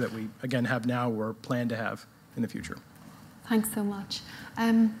infrastructure that we, again, have now or plan to have in the future? Thanks so much.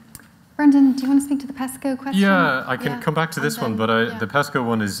 Brendan, do you want to speak to the PESCO question? Yeah, I can come back to this one, but the PESCO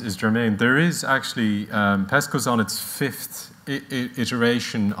one is germane. There is actually, PESCO's on its 5th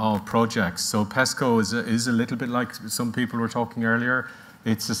iteration of projects. So PESCO is a little bit like some people were talking earlier.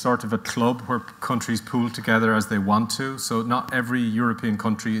 It's a sort of a club where countries pool together as they want to. So not every European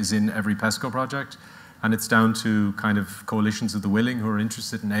country is in every PESCO project. And it's down to kind of coalitions of the willing who are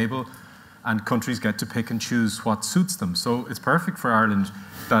interested and able. And countries get to pick and choose what suits them. So it's perfect for Ireland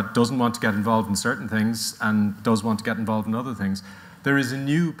that doesn't want to get involved in certain things and does want to get involved in other things. There is a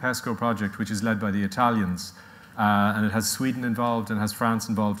new PESCO project which is led by the Italians, and it has Sweden involved and has France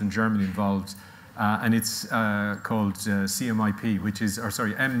involved and Germany involved, and it's called CMIP, which is,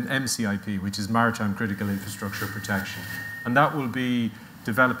 MCIP, which is Maritime Critical Infrastructure Protection. And that will be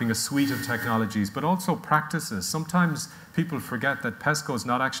developing a suite of technologies, but also practices. Sometimes people forget that PESCO is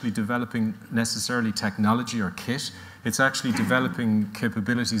not actually developing necessarily technology or kit. It's actually developing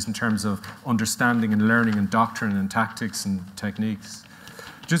capabilities in terms of understanding and learning and doctrine and tactics and techniques.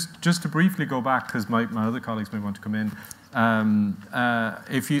 Just to briefly go back, because my other colleagues may want to come in,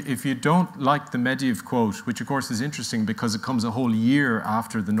 if you don't like the Medvedev quote, which of course is interesting because it comes a whole year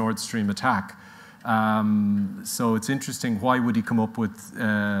after the Nord Stream attack, so it's interesting, why would he come up with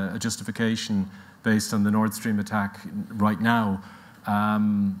a justification based on the Nord Stream attack right now?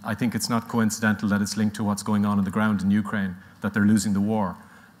 I think it's not coincidental that it's linked to what's going on the ground in Ukraine, that they're losing the war.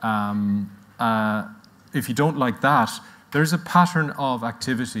 If you don't like that, there's a pattern of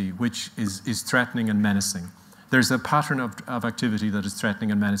activity which is threatening and menacing. There's a pattern of activity that is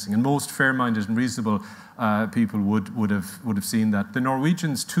threatening and menacing, and most fair-minded and reasonable people would have seen that. The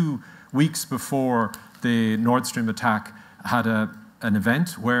Norwegians, 2 weeks before the Nord Stream attack, had an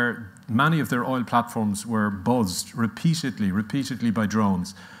event where many of their oil platforms were buzzed repeatedly by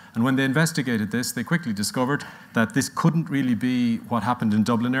drones. And when they investigated this, they quickly discovered that this couldn't really be what happened in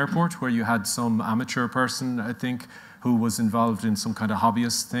Dublin Airport, where you had some amateur person, I think, who was involved in some kind of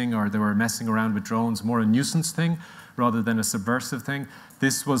hobbyist thing, or they were messing around with drones, more a nuisance thing rather than a subversive thing.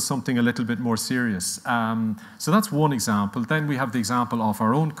 This was something a little bit more serious. So that's one example. Then we have the example of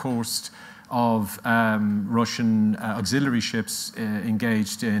our own coast of Russian auxiliary ships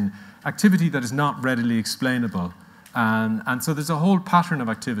engaged in activity that is not readily explainable. And so there's a whole pattern of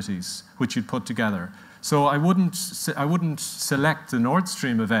activities which you'd put together. So I wouldn't select the Nord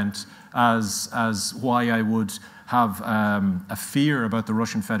Stream event as why I would have a fear about the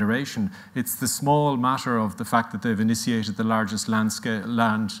Russian Federation. It's the small matter of the fact that they've initiated the largest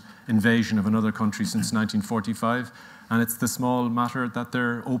land invasion of another country since 1945. And it's the small matter that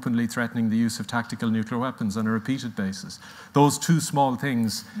they're openly threatening the use of tactical nuclear weapons on a repeated basis. Those two small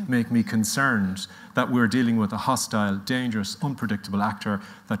things make me concerned that we're dealing with a hostile, dangerous, unpredictable actor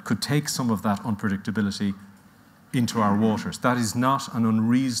that could take some of that unpredictability into our waters. That is not an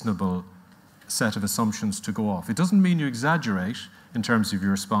unreasonable set of assumptions to go off. It doesn't mean you exaggerate in terms of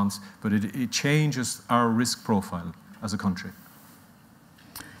your response, but it changes our risk profile as a country.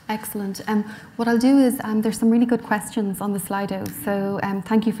 Excellent. What I'll do is, there's some really good questions on the Slido, so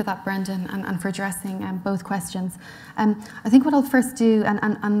thank you for that, Brendan, and for addressing both questions. I think what I'll first do,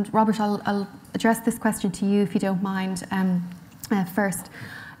 and Robert, I'll address this question to you if you don't mind first.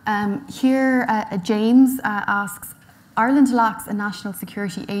 Here, James asks, Ireland lacks a national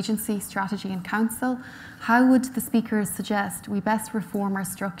security agency, strategy and council. How would the speakers suggest we best reform our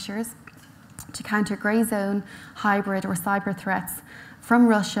structures to counter grey zone, hybrid or cyber threats from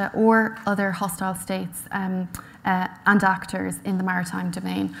Russia or other hostile states and actors in the maritime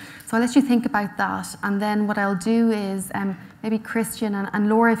domain? So I'll let you think about that, and then what I'll do is maybe Christian and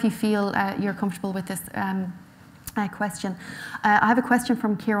Laura, if you feel you're comfortable with this question. I have a question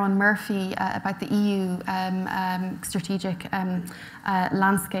from Kieran Murphy about the EU strategic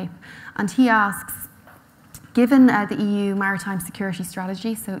landscape, and he asks, given the EU Maritime Security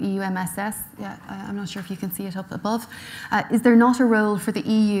Strategy, so EU MSS, I'm not sure if you can see it up above, is there not a role for the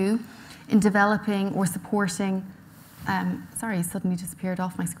EU in developing or supporting, sorry, it suddenly disappeared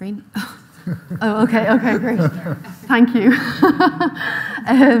off my screen. Oh, okay, great. Thank you.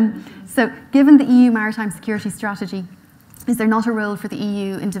 So, given the EU Maritime Security Strategy, is there not a role for the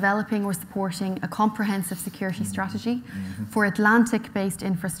EU in developing or supporting a comprehensive security strategy for Atlantic-based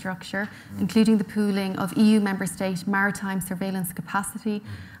infrastructure, including the pooling of EU member state maritime surveillance capacity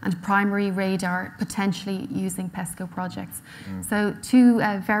and primary radar, potentially using PESCO projects? So, two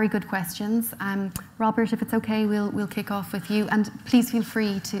very good questions. Robert, if it's okay, we'll kick off with you, and please feel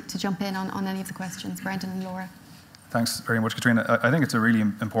free to jump in on any of the questions, Brendan and Laura. Thanks very much, Katrina. I think it's a really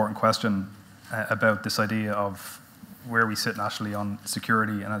important question about this idea of where we sit nationally on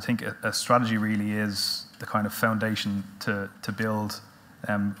security, and I think a strategy really is the kind of foundation to build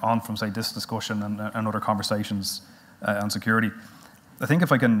on from, say, this discussion and other conversations on security. I think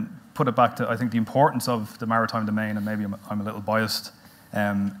if I can put it back to, I think the importance of the maritime domain, and maybe I'm a little biased,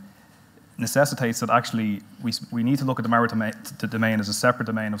 necessitates that actually we need to look at the maritime domain as a separate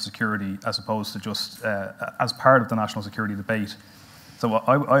domain of security as opposed to just as part of the national security debate. So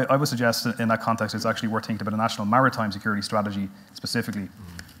I would suggest in that context it's actually worth thinking about a national maritime security strategy specifically,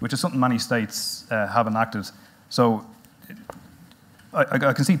 which is something many states have enacted. So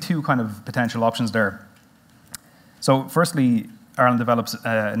I can see two kind of potential options there. So firstly, Ireland develops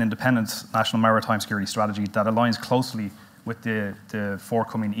an independent national maritime security strategy that aligns closely with the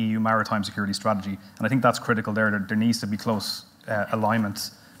forthcoming EU maritime security strategy. And I think that's critical there. There needs to be close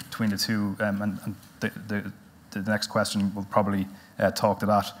alignment between the two, and the next question will probably talk to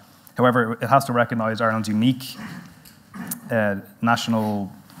that. However, it has to recognise Ireland's unique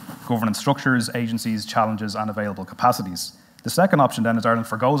national governance structures, agencies, challenges, and available capacities. The second option then is Ireland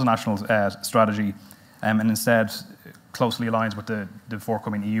forgoes a national strategy and instead closely aligns with the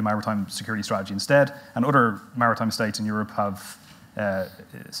forthcoming EU maritime security strategy instead. And other maritime states in Europe have, so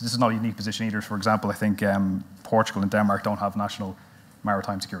this is not a unique position either. For example, I think Portugal and Denmark don't have national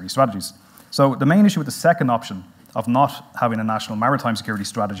maritime security strategies. So the main issue with the second option of not having a national maritime security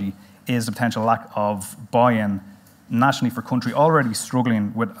strategy is the potential lack of buy-in nationally for country already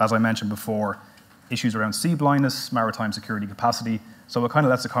struggling with, as I mentioned before, issues around sea blindness, maritime security capacity. So it kind of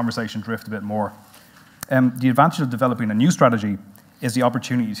lets the conversation drift a bit more. The advantage of developing a new strategy is the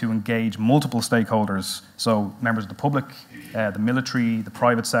opportunity to engage multiple stakeholders, so members of the public, the military, the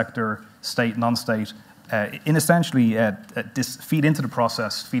private sector, state, non-state, in essentially feed into the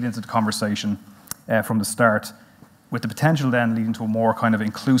process, feed into the conversation from the start, with the potential then leading to a more kind of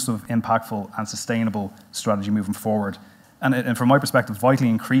inclusive, impactful and sustainable strategy moving forward. And from my perspective, vitally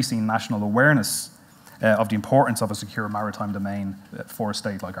increasing national awareness of the importance of a secure maritime domain for a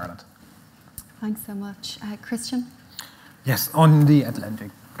state like Ireland. Thanks so much. Christian? Yes, on the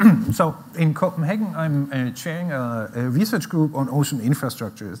Atlantic. So in Copenhagen, I'm chairing a research group on ocean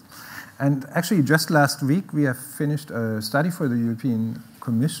infrastructures. And actually just last week, we have finished a study for the European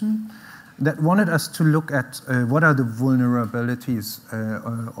Commission that wanted us to look at what are the vulnerabilities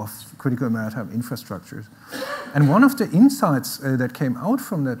of critical maritime infrastructures. And one of the insights that came out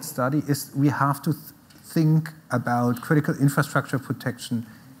from that study is we have to think about critical infrastructure protection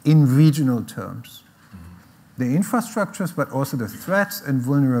in regional terms. The infrastructures, but also the threats and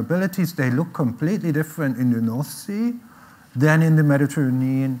vulnerabilities, they look completely different in the North Sea than in the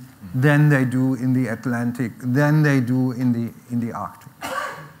Mediterranean, than they do in the Atlantic, than they do in the Arctic.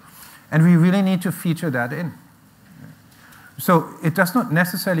 And we really need to feature that in. So it does not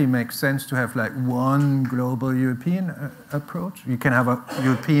necessarily make sense to have like one global European approach. You can have a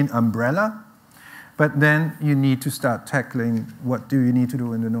European umbrella, but then you need to start tackling what do you need to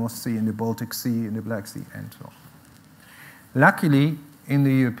do in the North Sea, in the Baltic Sea, in the Black Sea, and so on. Luckily, in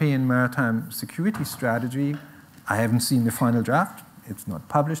the European Maritime Security Strategy, I haven't seen the final draft. It's not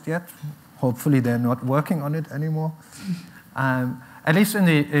published yet. Hopefully they're not working on it anymore. At least in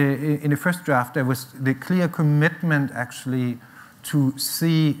the first draft, there was the clear commitment actually to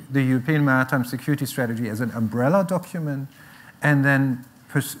see the European Maritime Security Strategy as an umbrella document and then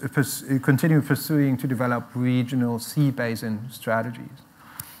continue pursuing to develop regional sea basin strategies.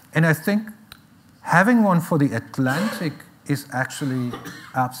 And I think having one for the Atlantic is actually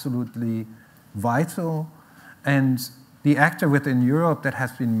absolutely vital. And the actor within Europe that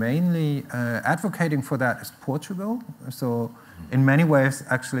has been mainly advocating for that is Portugal. So in many ways,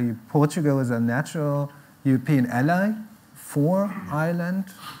 actually, Portugal is a natural European ally for Ireland,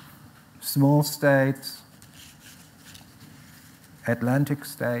 small states, Atlantic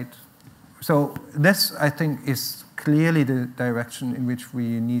state. So this, I think, is clearly the direction in which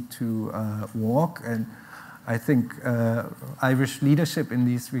we need to walk. And I think Irish leadership in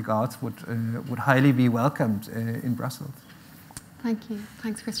these regards would highly be welcomed in Brussels. Thank you.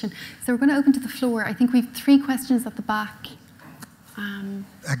 Thanks, Christian. So we're going to open to the floor. I think we have 3 questions at the back.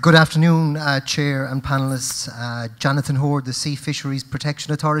 Good afternoon, Chair and panellists. Jonathan Hoard, the Sea Fisheries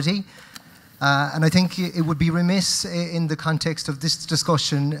Protection Authority. And I think it would be remiss in the context of this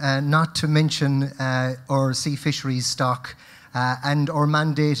discussion not to mention our sea fisheries stock and our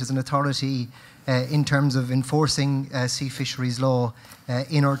mandate as an authority in terms of enforcing sea fisheries law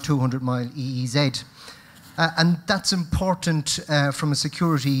in our 200-mile EEZ. And that's important from a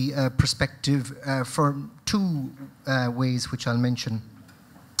security perspective for 2 ways which I'll mention.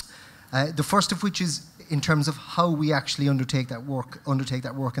 The first of which is in terms of how we actually undertake that work,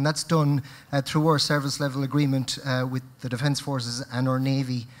 and that's done through our service level agreement with the Defence Forces and our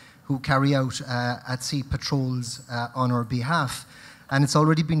Navy, who carry out at sea patrols on our behalf. And it's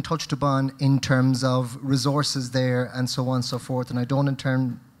already been touched upon in terms of resources there and so on and so forth, and I don't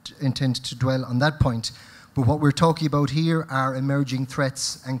intend to dwell on that point. But what we're talking about here are emerging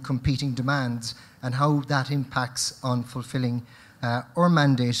threats and competing demands and how that impacts on fulfilling our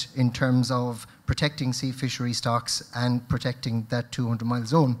mandate in terms of protecting sea fishery stocks and protecting that 200-mile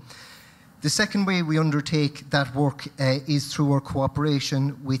zone. The second way we undertake that work is through our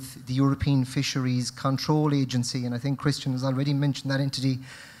cooperation with the European Fisheries Control Agency, and I think Christian has already mentioned that entity.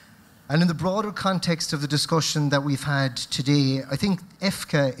 And in the broader context of the discussion that we've had today, I think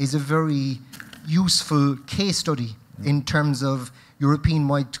EFCA is a very useful case study in terms of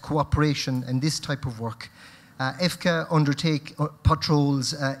European-wide cooperation and this type of work. EFCA undertake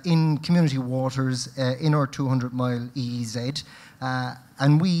patrols in community waters in our 200-mile EEZ,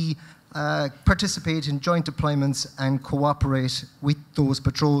 and we participate in joint deployments and cooperate with those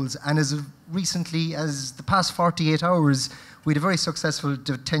patrols. And as recently as the past 48 hours, we had a very successful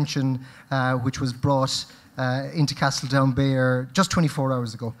detention which was brought into Castledownbere just 24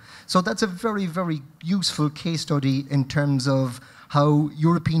 hours ago. So that's a very, very useful case study in terms of how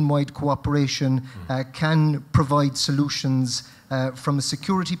European-wide cooperation can provide solutions from a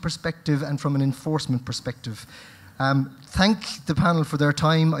security perspective and from an enforcement perspective. Thank the panel for their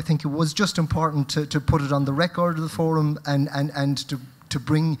time. I think it was just important to put it on the record of the forum and to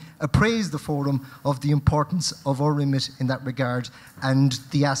appraise the forum of the importance of our remit in that regard and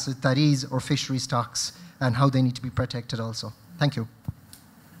the asset that is our fishery stocks and how they need to be protected also. Thank you.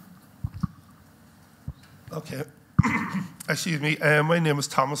 Okay. Excuse me. My name is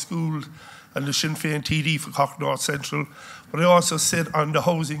Thomas Gould. I'm the Sinn Féin TD for Cork North Central, but I also sit on the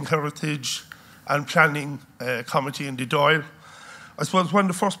Housing, Heritage and Planning Committee in the Dáil. I suppose one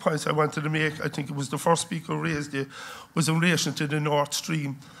of the first points I wanted to make, I think it was the first speaker raised it, was in relation to the North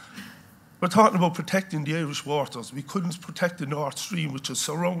Stream. We're talking about protecting the Irish waters. We couldn't protect the North Stream, which is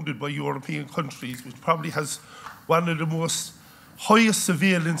surrounded by European countries, which probably has one of the most highest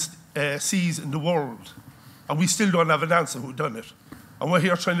surveillance seas in the world. And we still don't have an answer who done it. And we're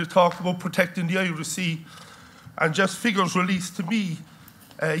here trying to talk about protecting the Irish Sea. And just figures released to me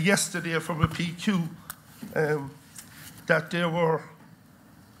yesterday from a PQ that there were,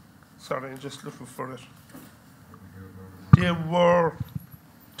 sorry, I'm just looking for it. There were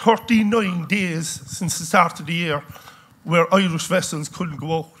 39 days since the start of the year where Irish vessels couldn't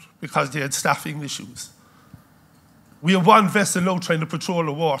go out because they had staffing issues. We have one vessel now trying to patrol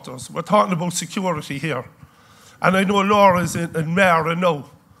the waters. We're talking about security here. And I know Laura's in Mara now.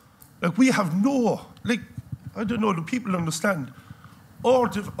 Like, we have no, like, I don't know, do people understand? Our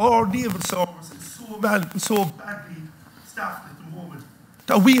naval service is so badly staffed at the moment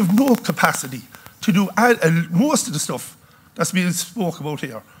that we have no capacity to do most of the stuff that's being spoke about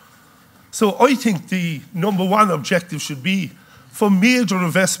here. So I think the number one objective should be for major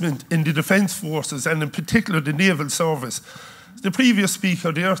investment in the defence forces and in particular the naval service. The previous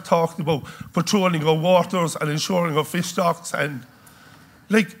speaker there talked about patrolling our waters and ensuring our fish stocks, and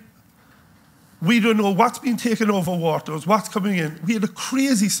like, we don't know what's been taken over waters, what's coming in. We had a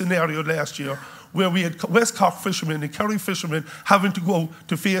crazy scenario last year where we had West Cork fishermen and Kerry fishermen having to go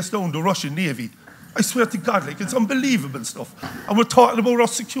to face down the Russian Navy. I swear to God, like, it's unbelievable stuff. And we're talking about our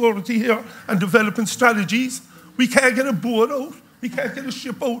security here and developing strategies. We can't get a boat out, we can't get a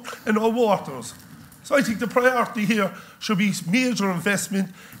ship out in our waters. So I think the priority here should be major investment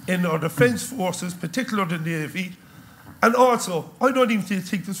in our defence forces, particularly the Navy. And also, I don't even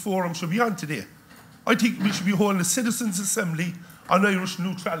think this forum should be on today. I think we should be holding a citizens' assembly on Irish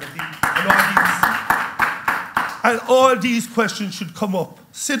neutrality, and all these questions should come up.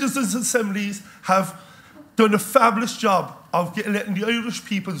 Citizens' assemblies have done a fabulous job of letting the Irish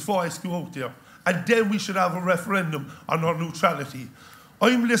people's voice go out there, and then we should have a referendum on our neutrality.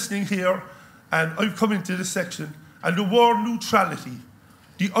 I'm listening here, and I've come into this section, and the word neutrality,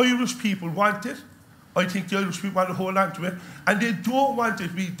 the Irish people want it. I think the Irish people want to hold on to it, and they don't want it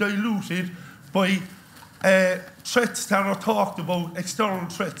to be diluted by threats that are talked about, external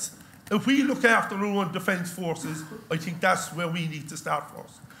threats. If we look after our own defence forces, I think that's where we need to start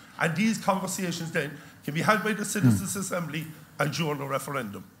first. And these conversations then can be had by the Citizens' Assembly and during the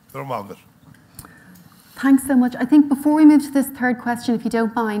referendum. Thanks so much. I think before we move to this third question, if you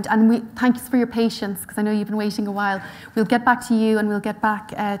don't mind, and thanks for your patience, because I know you've been waiting a while. We'll get back to you, and we'll get back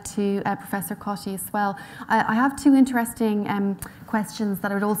to Professor Cotty as well. I have two interesting questions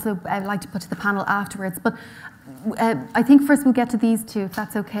that I would also like to put to the panel afterwards, but I think first we'll get to these two, if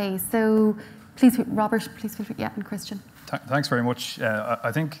that's okay. So please, Robert, please feel free, yeah, and Christian. Thanks very much.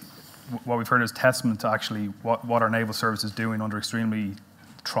 I think what we've heard is testament to actually what our naval service is doing under extremely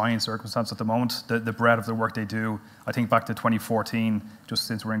trying circumstances at the moment. The breadth of the work they do. I think back to 2014, just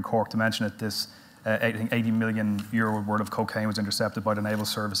since we're in Cork to mention it, this I think €80 million worth of cocaine was intercepted by the naval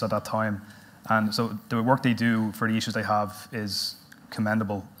service at that time. And so the work they do for the issues they have is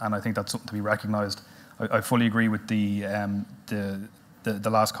commendable, and I think that's something to be recognised. I fully agree with the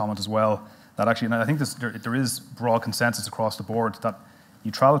last comment as well, that actually, and I think there is broad consensus across the board that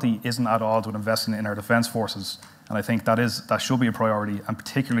neutrality isn't at odds with investing in our defence forces, and I think that should be a priority, and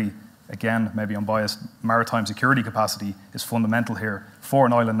particularly, again, maybe unbiased, maritime security capacity is fundamental here for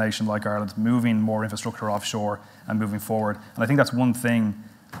an island nation like Ireland, moving more infrastructure offshore and moving forward. And I think that's one thing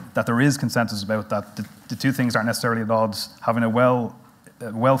that there is consensus about, that the two things aren't necessarily at odds. Having a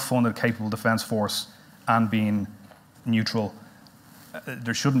well-funded, capable defence force and being neutral.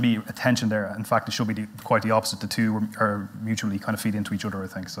 There shouldn't be a tension there. In fact, it should be quite the opposite. The two are mutually kind of feed into each other, I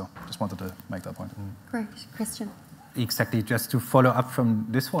think. So just wanted to make that point. Great. Christian. Exactly. Just to follow up from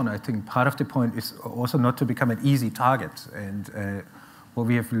this one, I think part of the point is also not to become an easy target. And what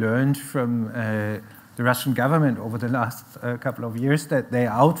we have learned from the Russian government over the last couple of years, that they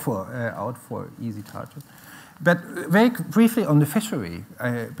are out for easy targets. But very briefly on the fishery,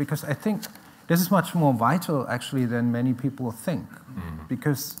 because I think this is much more vital, actually, than many people think.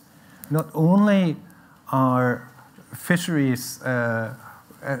 Because not only are fisheries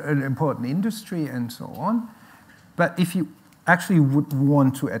an important industry and so on, but if you actually would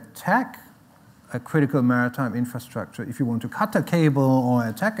want to attack a critical maritime infrastructure, if you want to cut a cable or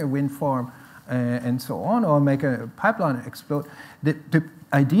attack a wind farm and so on, or make a pipeline explode, the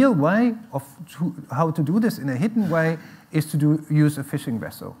ideal way of how to do this in a hidden way is to use a fishing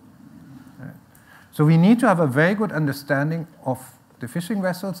vessel. So we need to have a very good understanding of the fishing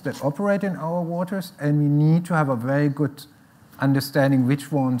vessels that operate in our waters, and we need to have a very good understanding which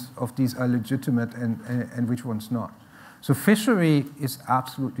ones of these are legitimate and which ones not. So fishery is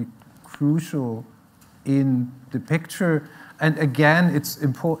absolutely crucial in the picture. And again, it's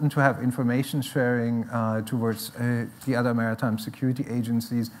important to have information sharing towards the other maritime security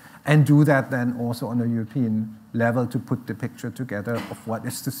agencies, and do that then also on a European level to put the picture together of what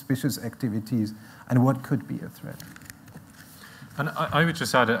is suspicious activities and what could be a threat. And I would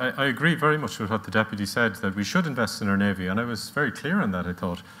just add, I agree very much with what the Deputy said, that we should invest in our Navy, and I was very clear on that, I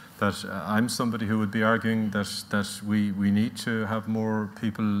thought. That I'm somebody who would be arguing that we need to have more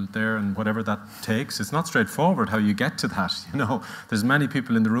people there, and whatever that takes. It's not straightforward how you get to that. You know, there's many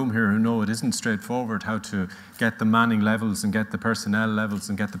people in the room here who know it isn't straightforward how to get the manning levels and get the personnel levels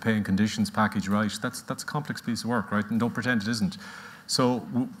and get the pay and conditions package right. That's a complex piece of work, right? And don't pretend it isn't. So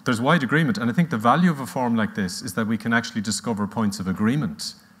there's wide agreement, and I think the value of a forum like this is that we can actually discover points of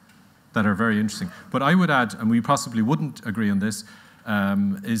agreement that are very interesting. But I would add, and we possibly wouldn't agree on this,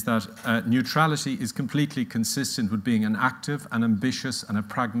 is that neutrality is completely consistent with being an active and ambitious and a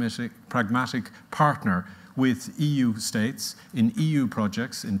pragmatic partner with EU states, in EU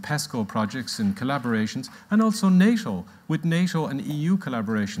projects, in PESCO projects, in collaborations, and also NATO, with NATO and EU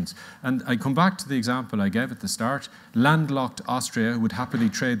collaborations. And I come back to the example I gave at the start. Landlocked Austria would happily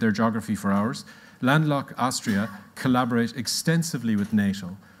trade their geography for ours. Landlocked Austria collaborate extensively with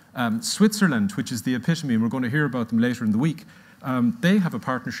NATO. Switzerland, which is the epitome, and we're going to hear about them later in the week, they have a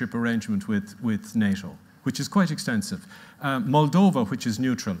partnership arrangement with NATO, which is quite extensive. Moldova, which is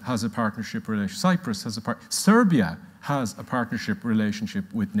neutral, has a partnership relationship. Cyprus has a Serbia has a partnership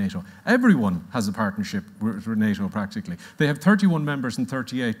relationship with NATO. Everyone has a partnership with NATO, practically. They have 31 members and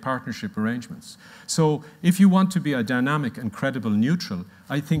 38 partnership arrangements. So if you want to be a dynamic and credible neutral,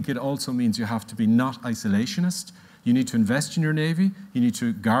 I think it also means you have to be not isolationist. You need to invest in your Navy. You need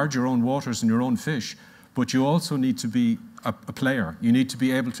to guard your own waters and your own fish. But you also need to be a player. You need to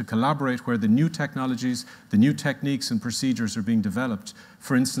be able to collaborate where the new technologies, the new techniques and procedures are being developed.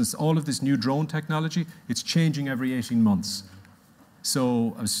 For instance, all of this new drone technology, it's changing every 18 months.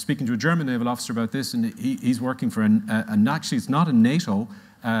 So I was speaking to a German naval officer about this, and he's working for actually it's not a NATO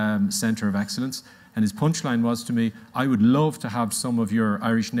centre of excellence, and his punchline was to me, I would love to have some of your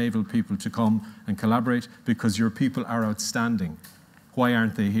Irish naval people to come and collaborate because your people are outstanding. Why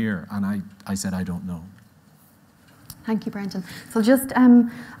aren't they here? And I said, I don't know. Thank you, Brendan. So I'll just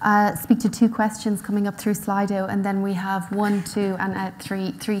speak to two questions coming up through Slido, and then we have 1, 2, and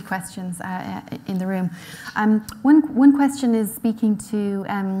three questions in the room. One question is speaking to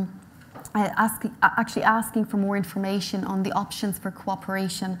actually asking for more information on the options for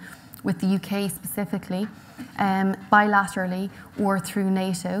cooperation with the UK specifically, bilaterally or through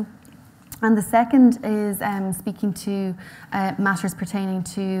NATO. And the second is speaking to matters pertaining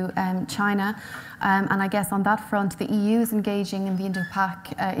to China. And I guess on that front, the EU is engaging in the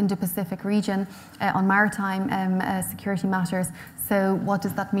Indo-Pacific region on maritime security matters. So what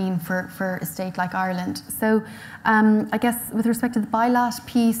does that mean for a state like Ireland? So I guess with respect to the bilat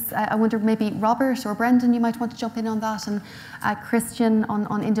piece, I wonder maybe Robert or Brendan, you might want to jump in on that, and Christian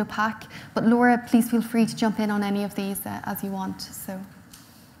on Indo-Pac. But Laura, please feel free to jump in on any of these as you want. So.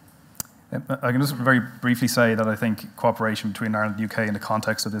 I can just very briefly say that I think cooperation between Ireland and the UK in the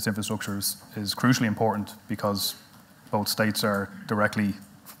context of this infrastructure is crucially important because both states are directly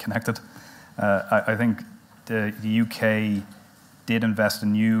connected. I think the UK did invest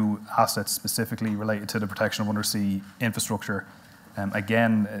in new assets specifically related to the protection of undersea infrastructure.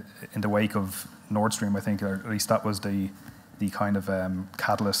 Again, in the wake of Nord Stream, I think, or at least that was the kind of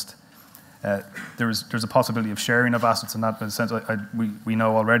catalyst. There's a possibility of sharing of assets in that sense. We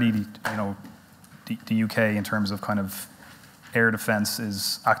know already, the the UK, in terms of kind of air defence,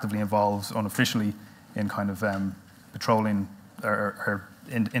 is actively involved unofficially in kind of patrolling or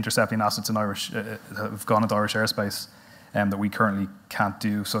intercepting assets in Irish that have gone into Irish airspace that we currently can't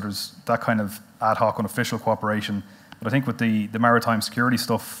do. So there's that kind of ad hoc unofficial cooperation. But I think with the maritime security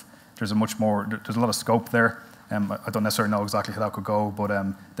stuff, there's a lot of scope there. I don't necessarily know exactly how that could go, but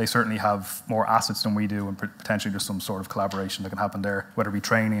they certainly have more assets than we do, and potentially there's some sort of collaboration that can happen there, whether it be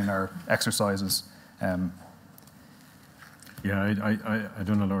training or exercises. Yeah, I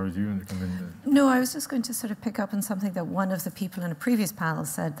don't know, Laura, do you want to come in? No, I was just going to sort of pick up on something that one of the people in a previous panel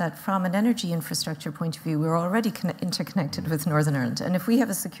said, that from an energy infrastructure point of view, we're already interconnected with Northern Ireland. And if we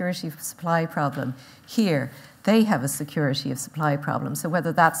have a security of supply problem here, they have a security of supply problem. So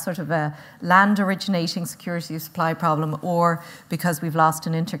whether that's sort of a land originating security of supply problem, or because we've lost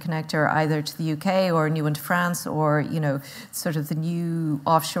an interconnector either to the UK or a new one to France, or, you know, sort of the new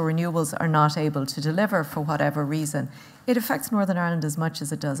offshore renewables are not able to deliver for whatever reason, it affects Northern Ireland as much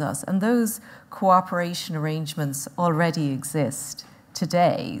as it does us. And those cooperation arrangements already exist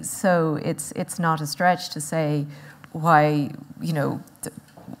today. So it's not a stretch to say why, you know,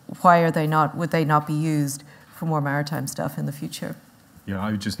 why would they not be used for more maritime stuff in the future? Yeah,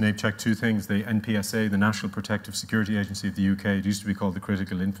 I would just name check two things. The NPSA, the National Protective Security Agency of the UK, it used to be called the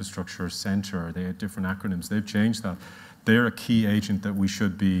Critical Infrastructure Centre. They had different acronyms. They've changed that. They're a key agent that we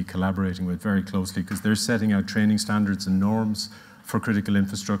should be collaborating with very closely, because they're setting out training standards and norms for critical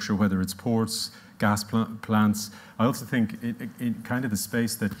infrastructure, whether it's ports, gas plants. I also think in kind of the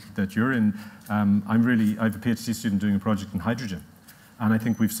space that you're in, I have a PhD student doing a project in hydrogen. And I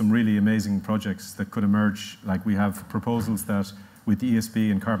think we've some really amazing projects that could emerge. Like, we have proposals that with the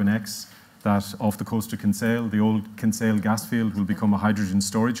ESB and Carbon X, that off the coast of Kinsale, the old Kinsale gas field will become a hydrogen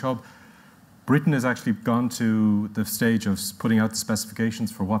storage hub. Britain has actually gone to the stage of putting out the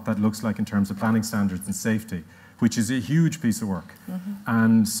specifications for what that looks like in terms of planning standards and safety, which is a huge piece of work. Mm-hmm.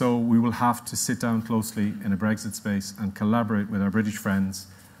 And so we will have to sit down closely in a Brexit space and collaborate with our British friends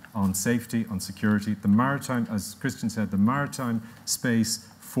on safety, on security. The maritime, as Christian said, the maritime space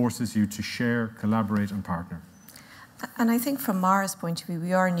forces you to share, collaborate, and partner. And I think from Mara's point of view,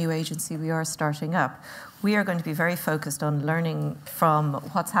 we are a new agency, we are starting up. We are going to be very focused on learning from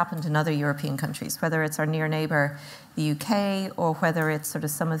what's happened in other European countries, whether it's our near neighbour, the UK, or whether it's sort of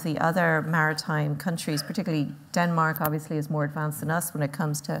some of the other maritime countries, particularly Denmark obviously is more advanced than us when it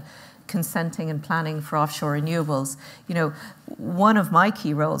comes to consenting and planning for offshore renewables. You know, one of my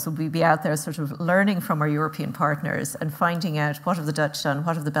key roles will be out there sort of learning from our European partners and finding out what have the Dutch done,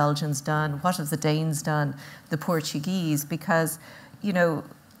 what have the Belgians done, what have the Danes done, the Portuguese, because, you know,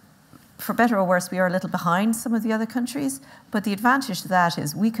 for better or worse, we are a little behind some of the other countries, but the advantage to that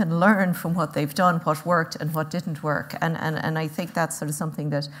is we can learn from what they've done, what worked and what didn't work. And I think that's sort of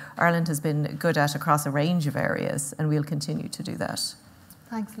something that Ireland has been good at across a range of areas, and we'll continue to do that.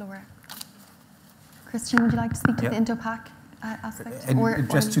 Thanks, Laura. Christian, would you like to speak to the Indo-Pac aspect? And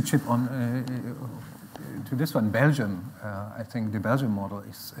just to chip on to this one, Belgium, I think the Belgium model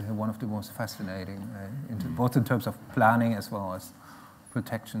is one of the most fascinating, both in terms of planning as well as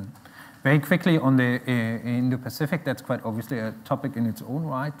protection. Very quickly on the Indo-Pacific, that's quite obviously a topic in its own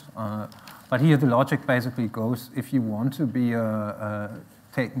right. But here the logic basically goes, if you want to be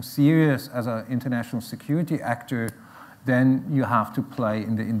taken serious as an international security actor, then you have to play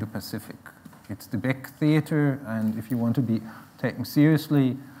in the Indo-Pacific. It's the big theater, and if you want to be taken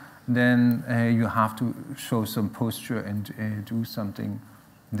seriously, then you have to show some posture and do something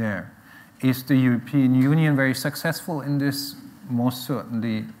there. Is the European Union very successful in this? Most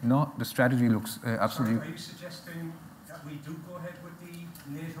certainly not. The strategy looks absolutely... Sorry, are you suggesting that we do go ahead with the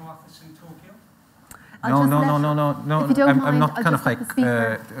NATO office in Tokyo? No. I'm not kind of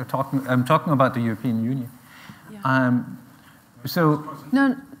like talking. I'm talking about the European Union. Yeah.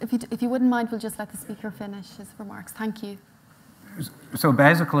 No, if you wouldn't mind, we'll just let the speaker finish his remarks. Thank you. So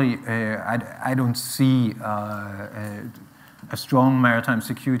basically, I don't see a strong maritime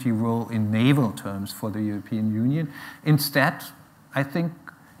security role in naval terms for the European Union. Instead, I think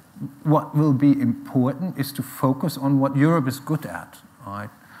what will be important is to focus on what Europe is good at, right?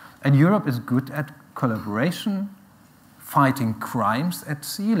 And Europe is good at collaboration, fighting crimes at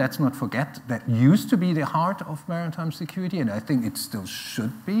sea. Let's not forget that used to be the heart of maritime security, and I think it still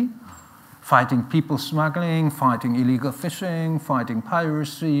should be. Fighting people smuggling, fighting illegal fishing, fighting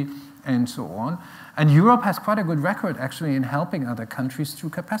piracy, and so on. And Europe has quite a good record, actually, in helping other countries through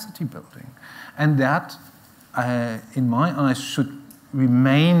capacity building. And that, in my eyes, should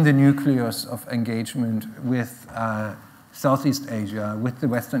remain the nucleus of engagement with Southeast Asia, with the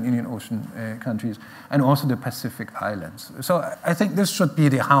Western Indian Ocean countries, and also the Pacific Islands. So I think this should be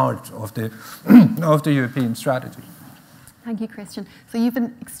the heart of the, of the European strategy. Thank you, Christian. So you've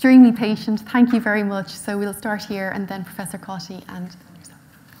been extremely patient. Thank you very much. So we'll start here, and then Professor Cotty and yourself.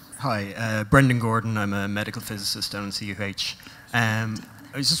 Hi, Brendan Gordon. I'm a medical physicist down in CUH. I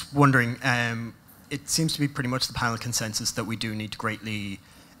was just wondering, it seems to be pretty much the panel consensus that we do need to greatly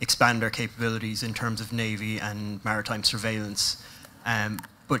expand our capabilities in terms of Navy and maritime surveillance.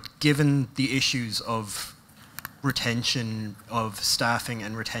 But given the issues of retention of staffing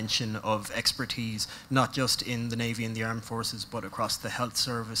and retention of expertise, not just in the Navy and the Armed Forces, but across the health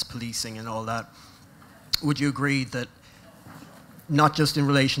service, policing and all that, would you agree that not just in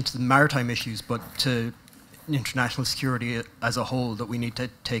relation to the maritime issues, but to international security as a whole, that we need to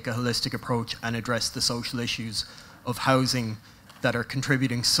take a holistic approach and address the social issues of housing that are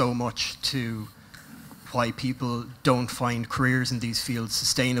contributing so much to why people don't find careers in these fields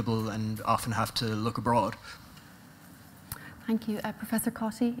sustainable and often have to look abroad? Thank you. Professor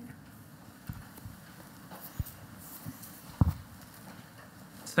Cotty.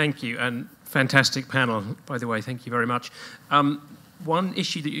 Thank you, and fantastic panel, by the way. Thank you very much. One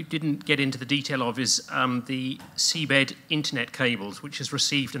issue that you didn't get into the detail of is the seabed internet cables, which has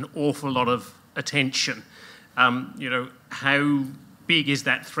received an awful lot of attention. You know, how big is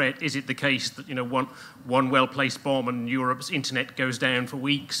that threat? Is it the case that, you know, one well-placed bomb and Europe's internet goes down for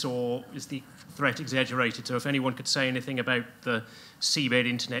weeks, or is the threat exaggerated? So if anyone could say anything about the seabed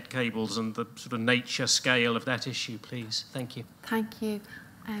internet cables and the sort of nature scale of that issue, please. Thank you. Thank you.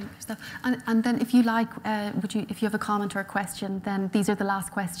 And then if you like, if you have a comment or a question, then these are the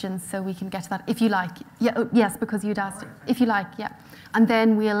last questions, so we can get to that. If you like. Yeah, yes, because you'd asked. If you like, yeah. And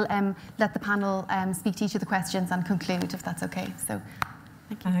then we'll let the panel speak to each of the questions and conclude, if that's okay. So.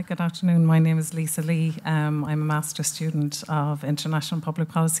 Good afternoon. My name is Lisa Lee. I'm a master's student of International Public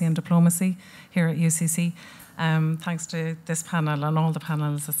Policy and Diplomacy here at UCC. Thanks to this panel and all the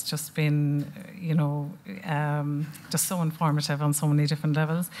panels, it's just been, you know, just so informative on so many different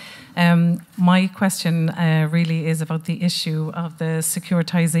levels. My question really is about the issue of the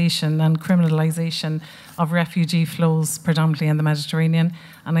securitization and criminalization of refugee flows, predominantly in the Mediterranean.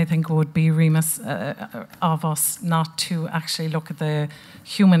 And I think it would be remiss of us not to actually look at the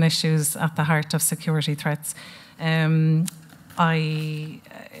human issues at the heart of security threats.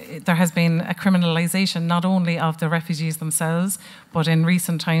 There has been a criminalisation not only of the refugees themselves, but in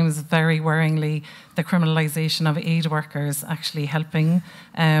recent times, very worryingly, the criminalisation of aid workers actually helping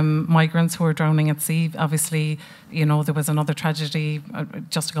migrants who are drowning at sea. Obviously, you know, there was another tragedy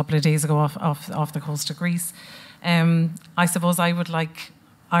just a couple of days ago off the coast of Greece. I suppose I would like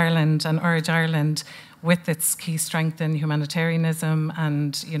Ireland and urge Ireland, with its key strength in humanitarianism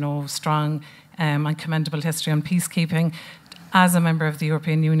and, you know, strong and commendable history on peacekeeping, as a member of the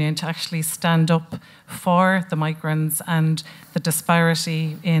European Union, to actually stand up for the migrants and the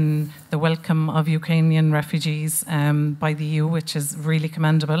disparity in the welcome of Ukrainian refugees by the EU, which is really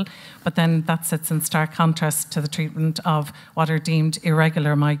commendable. But then that sits in stark contrast to the treatment of what are deemed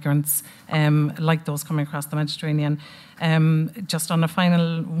irregular migrants, like those coming across the Mediterranean. Just on a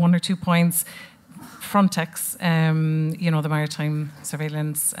final one or two points, Frontex, you know, the maritime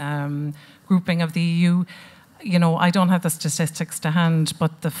surveillance grouping of the EU, you know, I don't have the statistics to hand,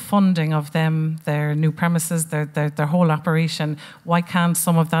 but the funding of them, their new premises, their whole operation, why can't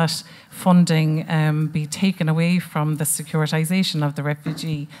some of that funding be taken away from the securitization of the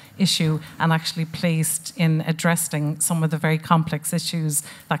refugee issue and actually placed in addressing some of the very complex issues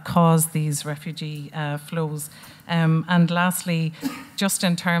that cause these refugee flows? And lastly, just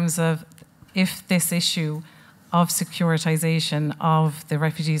in terms of if this issue of securitization of the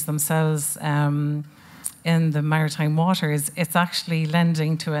refugees themselves in the maritime waters, it's actually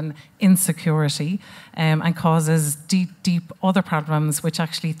lending to an insecurity and causes deep other problems which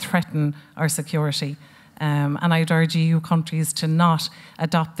actually threaten our security. And I'd urge EU countries to not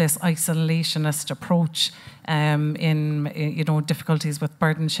adopt this isolationist approach in you know, difficulties with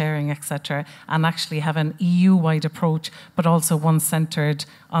burden sharing, etc., and actually have an EU-wide approach, but also one centred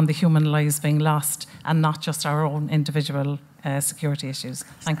on the human lives being lost and not just our own individual security issues.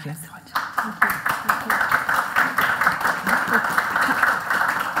 Thank you.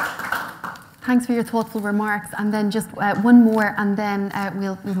 Thanks for your thoughtful remarks. And then just one more, and then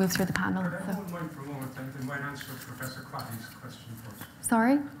we'll move through the panel. Could I hold mine for a moment, and they might answer Professor Crotty's question first?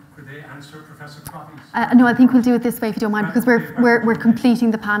 Sorry? Could they answer Professor Crotty's? No, I think we'll do it this way, if you don't mind, because we're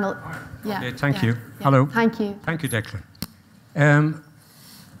completing the panel. Yeah. Okay, thank you. Yeah. Hello. Thank you. Thank you, Declan.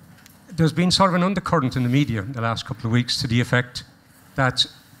 There's been sort of an undercurrent in the media in the last couple of weeks to the effect that,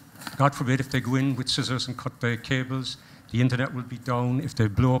 God forbid, if they go in with scissors and cut the cables, the internet will be down if they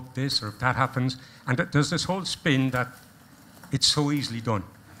blow up this or if that happens. And there's this whole spin that it's so easily done.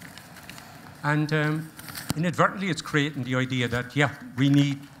 And inadvertently, it's creating the idea that, yeah,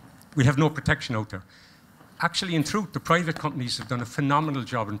 we have no protection out there. Actually, in truth, the private companies have done a phenomenal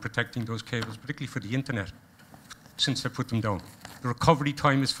job in protecting those cables, particularly for the internet, since they put them down. The recovery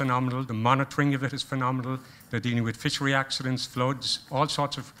time is phenomenal. The monitoring of it is phenomenal. They're dealing with fishery accidents, floods, all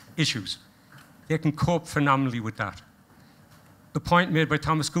sorts of issues. They can cope phenomenally with that. The point made by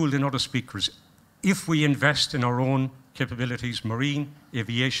Thomas Gould and other speakers, if we invest in our own capabilities, marine,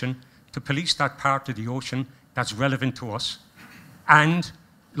 aviation, to police that part of the ocean that's relevant to us, and,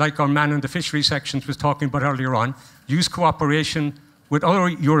 like our man in the fishery sections was talking about earlier on, use cooperation with other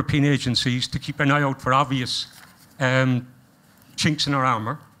European agencies to keep an eye out for obvious chinks in our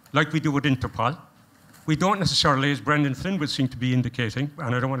armour, like we do with Interpol. We don't necessarily, as Brendan Flynn would seem to be indicating,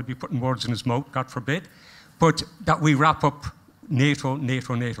 and I don't want to be putting words in his mouth, God forbid, but that we wrap up NATO,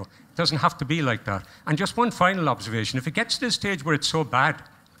 NATO, NATO. It doesn't have to be like that. And just one final observation. If it gets to the stage where it's so bad,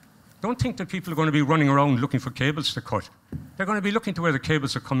 don't think that people are going to be running around looking for cables to cut. They're going to be looking to where the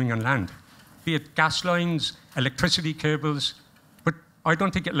cables are coming on land, be it gas lines, electricity cables. But I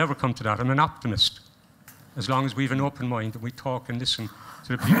don't think it'll ever come to that. I'm an optimist. As long as we have an open mind and we talk and listen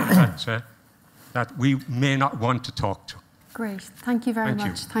to the people that we may not want to talk to. Great, thank you very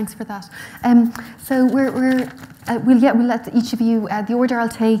much. Thanks for that. So we'll let each of you. The order I'll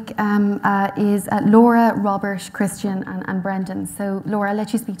take is Laura, Robert, Christian, and Brendan. So Laura, I'll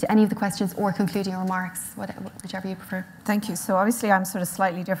let you speak to any of the questions or concluding remarks, whichever you prefer. Thank you. So obviously, I'm sort of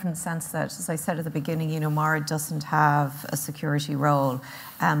slightly different in the sense that, as I said at the beginning, MARA doesn't have a security role,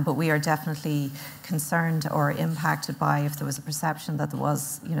 but we are definitely concerned or impacted by if there was a perception that there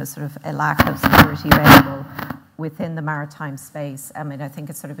was, sort of a lack of security available within the maritime space. I mean, I think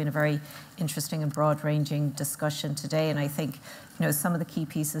it's sort of been a very interesting and broad-ranging discussion today, and I think, some of the key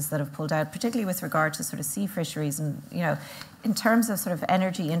pieces that have pulled out, particularly with regard to sort of sea fisheries and, in terms of sort of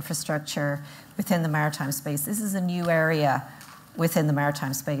energy infrastructure within the maritime space, this is a new area within the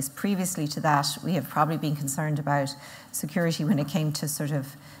maritime space. Previously to that, we have probably been concerned about security when it came to sort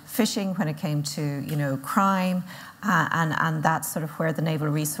of fishing, when it came to, crime, and that's sort of where the naval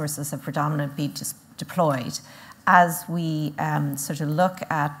resources have predominantly been deployed. As we sort of look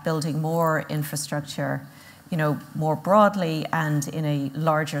at building more infrastructure, more broadly and in a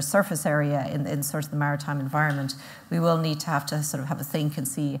larger surface area in sort of the maritime environment, we will need to have to sort of have a think and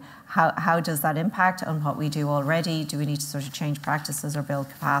see how does that impact on what we do already? Do we need to sort of change practices or build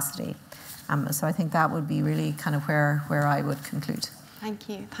capacity? So I think that would be really kind of where I would conclude. Thank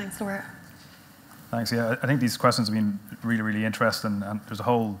you. Thanks, Laura. Thanks. Yeah, I think these questions have been really, really interesting, and there's a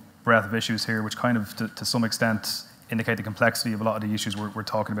whole breadth of issues here, which kind of, to some extent, indicate the complexity of a lot of the issues we're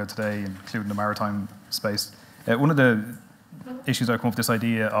talking about today, including the maritime space. One of the issues I come up with this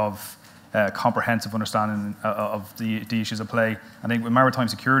idea of comprehensive understanding of the issues at play. I think with maritime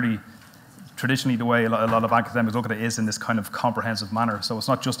security, traditionally the way a lot of academics look at it is in this kind of comprehensive manner. So it's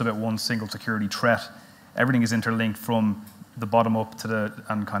not just about one single security threat. Everything is interlinked from the bottom up to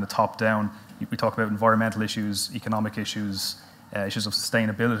and kind of top down. We talk about environmental issues, economic issues, issues of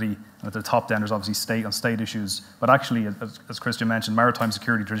sustainability, and at the top down there's obviously state-on-state issues. But actually, as Christian mentioned, maritime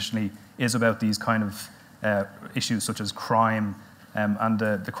security traditionally is about these kind of issues such as crime, and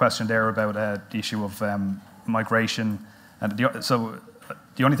the question there about the issue of migration. And so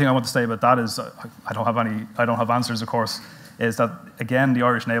the only thing I want to say about that is I don't have answers, of course, is that again the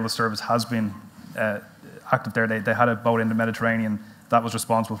Irish Naval Service has been active there. They had a boat in the Mediterranean that was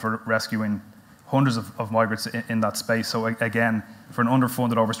responsible for rescuing hundreds of migrants in that space. So again, for an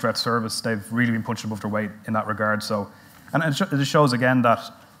underfunded, overstretched service, they've really been punching above their weight in that regard. So, and it just shows again that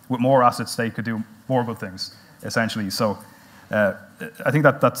with more assets, they could do more good things, essentially. So I think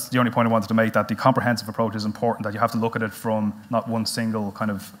that's the only point I wanted to make, that the comprehensive approach is important, that you have to look at it from not one single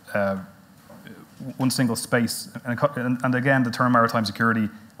kind of, one single space. And again, the term maritime security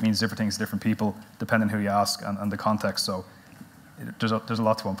means different things to different people, depending on who you ask and the context. So there's a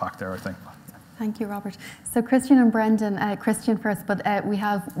lot to unpack there, I think. Thank you, Robert. So Christian and Brendan, Christian first, but we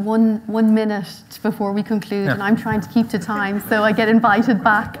have one minute before we conclude, and I'm trying to keep to time, so I get invited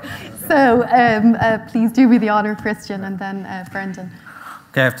back. So please do me the honour, Christian, and then Brendan.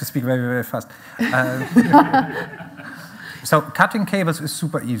 Okay, I have to speak very, very fast. So cutting cables is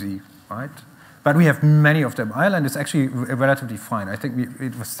super easy, right? But we have many of them. Ireland is actually relatively fine. I think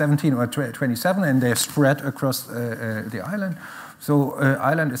it was 17 or 27, and they're spread across the island. So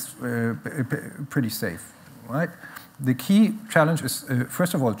Ireland is pretty safe, right? The key challenge is,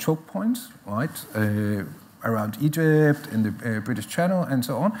 first of all, choke points, right? around Egypt, in the British Channel, and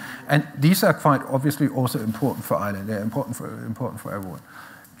so on. And these are quite obviously also important for Ireland. They're important for everyone.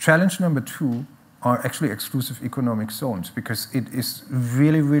 Challenge number 2 are actually exclusive economic zones, because it is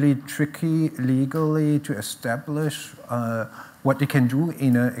really, really tricky legally to establish what they can do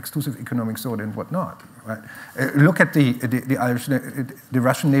in an exclusive economic zone and what not. Right? Look at the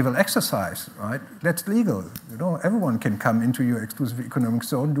Russian naval exercise. Right? That's legal. You know, everyone can come into your exclusive economic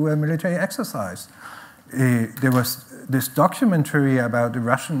zone, do a military exercise. There was this documentary about the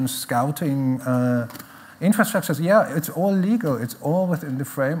Russian scouting infrastructures. Yeah, it's all legal. It's all within the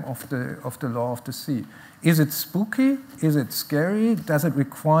frame of the law of the sea. Is it spooky? Is it scary? Does it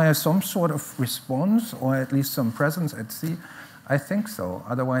require some sort of response, or at least some presence at sea? I think so.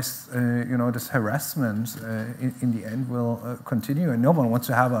 Otherwise, you know, this harassment in the end will continue, and no one wants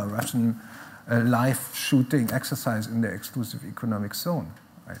to have a Russian live shooting exercise in the exclusive economic zone,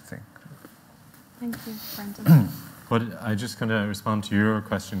 I think. Thank you, Brendan. But I just kind of respond to your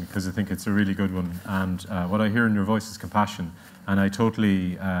question, because I think it's a really good one. And what I hear in your voice is compassion. And I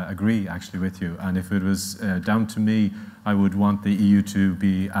totally agree, actually, with you. And if it was down to me, I would want the EU to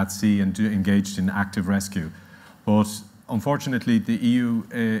be at sea and engaged in active rescue. But unfortunately, the EU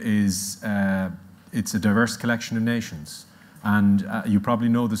it's a diverse collection of nations. And you probably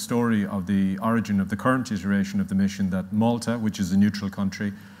know the story of the origin of the current iteration of the mission, that Malta, which is a neutral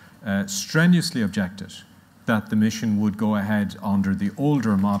country, strenuously objected that the mission would go ahead under the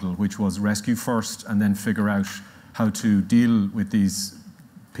older model, which was rescue first and then figure out how to deal with these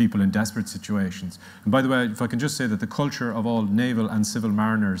people in desperate situations. And by the way, if I can just say that the culture of all naval and civil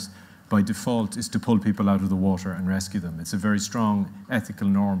mariners by default is to pull people out of the water and rescue them. It's a very strong ethical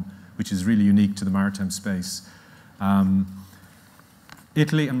norm, which is really unique to the maritime space.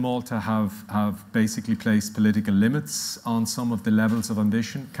 Italy and Malta have basically placed political limits on some of the levels of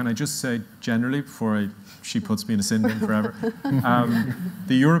ambition. Can I just say generally, before she puts me in a sin bin forever,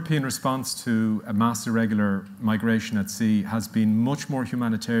 the European response to a mass irregular migration at sea has been much more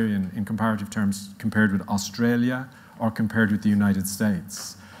humanitarian in comparative terms compared with Australia or compared with the United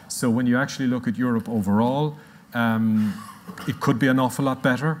States. So when you actually look at Europe overall, it could be an awful lot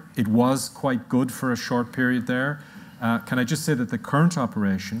better. It was quite good for a short period there. Can I just say that the current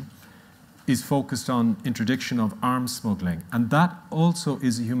operation is focused on interdiction of arms smuggling, and that also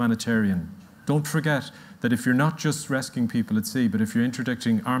is a humanitarian. Don't forget that if you're not just rescuing people at sea, but if you're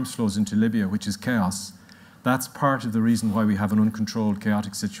interdicting arms flows into Libya, which is chaos, that's part of the reason why we have an uncontrolled,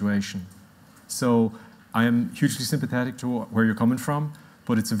 chaotic situation. So I am hugely sympathetic to where you're coming from,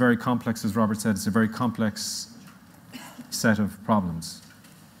 but it's a very complex, as Robert said, it's a very complex set of problems.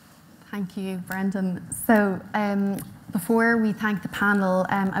 Thank you, Brendan. So before we thank the panel,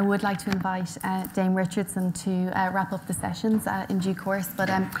 I would like to invite Dame Richardson to wrap up the sessions in due course. But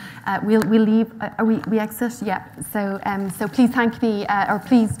we'll leave. We exit? Yeah. So please thank me, or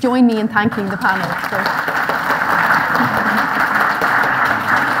please join me in thanking the panel.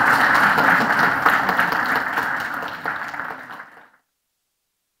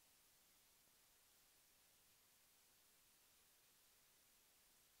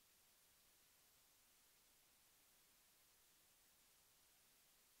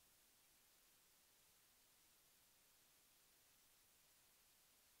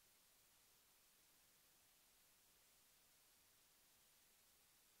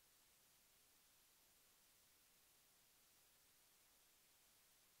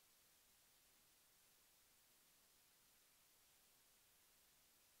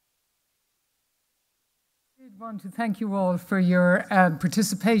 I want to thank you all for your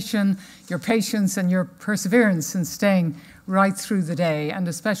participation, your patience, and your perseverance in staying right through the day, and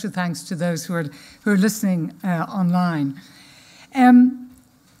a special thanks to those who are listening online.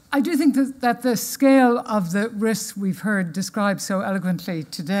 I do think that the scale of the risks we've heard described so eloquently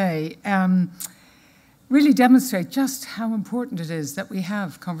today really demonstrate just how important it is that we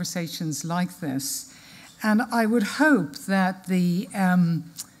have conversations like this. And I would hope that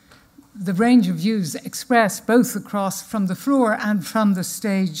the range of views expressed both across from the floor and from the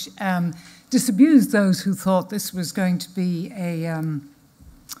stage disabused those who thought this was going to be a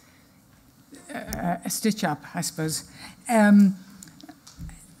stitch-up, I suppose.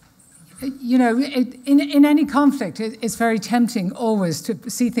 You know, in any conflict, it's very tempting always to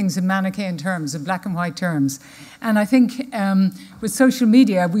see things in Manichaean terms, in black and white terms. And I think with social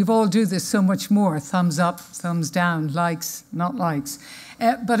media, we've all do this so much more. Thumbs up, thumbs down, likes, not likes.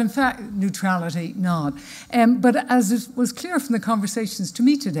 But in fact, neutrality, not. But as it was clear from the conversations to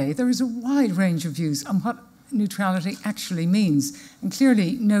me today, there is a wide range of views on what neutrality actually means, and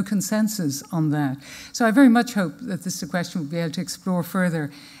clearly no consensus on that. So I very much hope that this is a question we'll be able to explore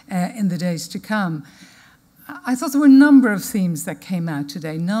further in the days to come. I thought there were a number of themes that came out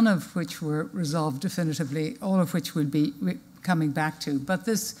today, none of which were resolved definitively, all of which we'll be coming back to. But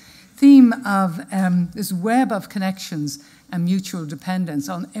this theme of this web of connections and mutual dependence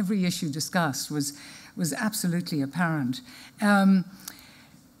on every issue discussed was absolutely apparent.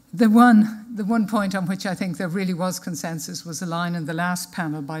 The one point on which I think there really was consensus was a line in the last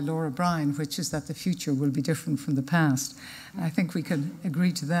panel by Laura Bryan, which is that the future will be different from the past. I think we could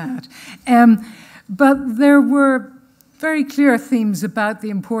agree to that. But there were very clear themes about the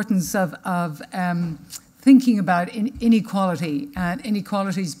importance of thinking about inequality and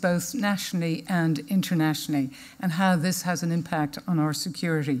inequalities both nationally and internationally, and how this has an impact on our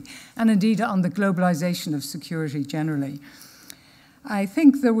security, and indeed on the globalization of security generally. I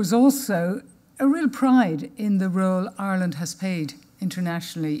think there was also a real pride in the role Ireland has played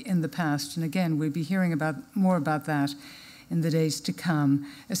internationally in the past, and again, we'll be hearing more about that in the days to come,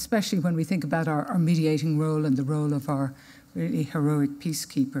 especially when we think about our mediating role and the role of our really heroic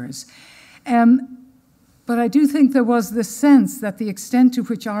peacekeepers. But I do think there was this sense that the extent to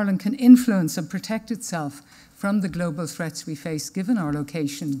which Ireland can influence and protect itself from the global threats we face, given our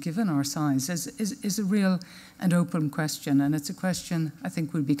location, given our size, is a real and open question. And it's a question I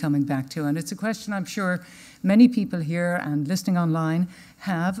think we'll be coming back to. And it's a question I'm sure many people here and listening online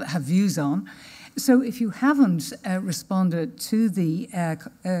have views on. So if you haven't responded to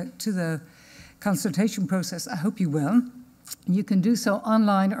the consultation process, I hope you will. You can do so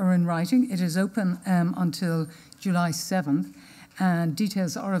online or in writing. It is open until July 7th, and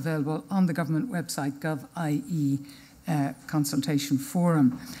details are available on the government website, gov.ie Consultation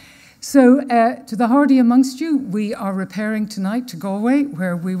Forum. So to the hardy amongst you, we are repairing tonight to Galway,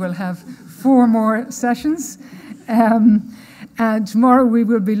 where we will have 4 more sessions. And tomorrow we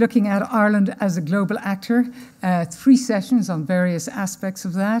will be looking at Ireland as a global actor, 3 sessions on various aspects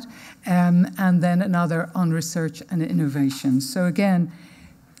of that, and then another on research and innovation. So again,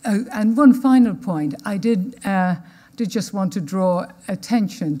 and one final point, I did just want to draw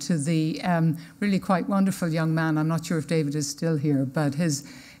attention to the really quite wonderful young man. I'm not sure if David is still here, but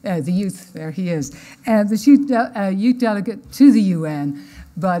the youth, there he is, the youth delegate to the UN,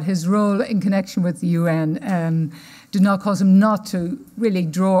 but his role in connection with the UN did not cause him not to really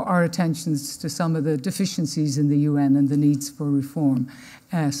draw our attentions to some of the deficiencies in the UN and the needs for reform.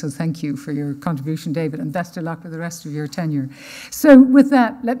 So thank you for your contribution, David, and best of luck with the rest of your tenure. So with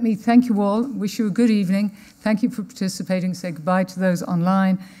that, let me thank you all, wish you a good evening. Thank you for participating, say goodbye to those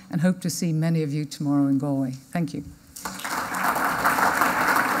online, and hope to see many of you tomorrow in Galway. Thank you.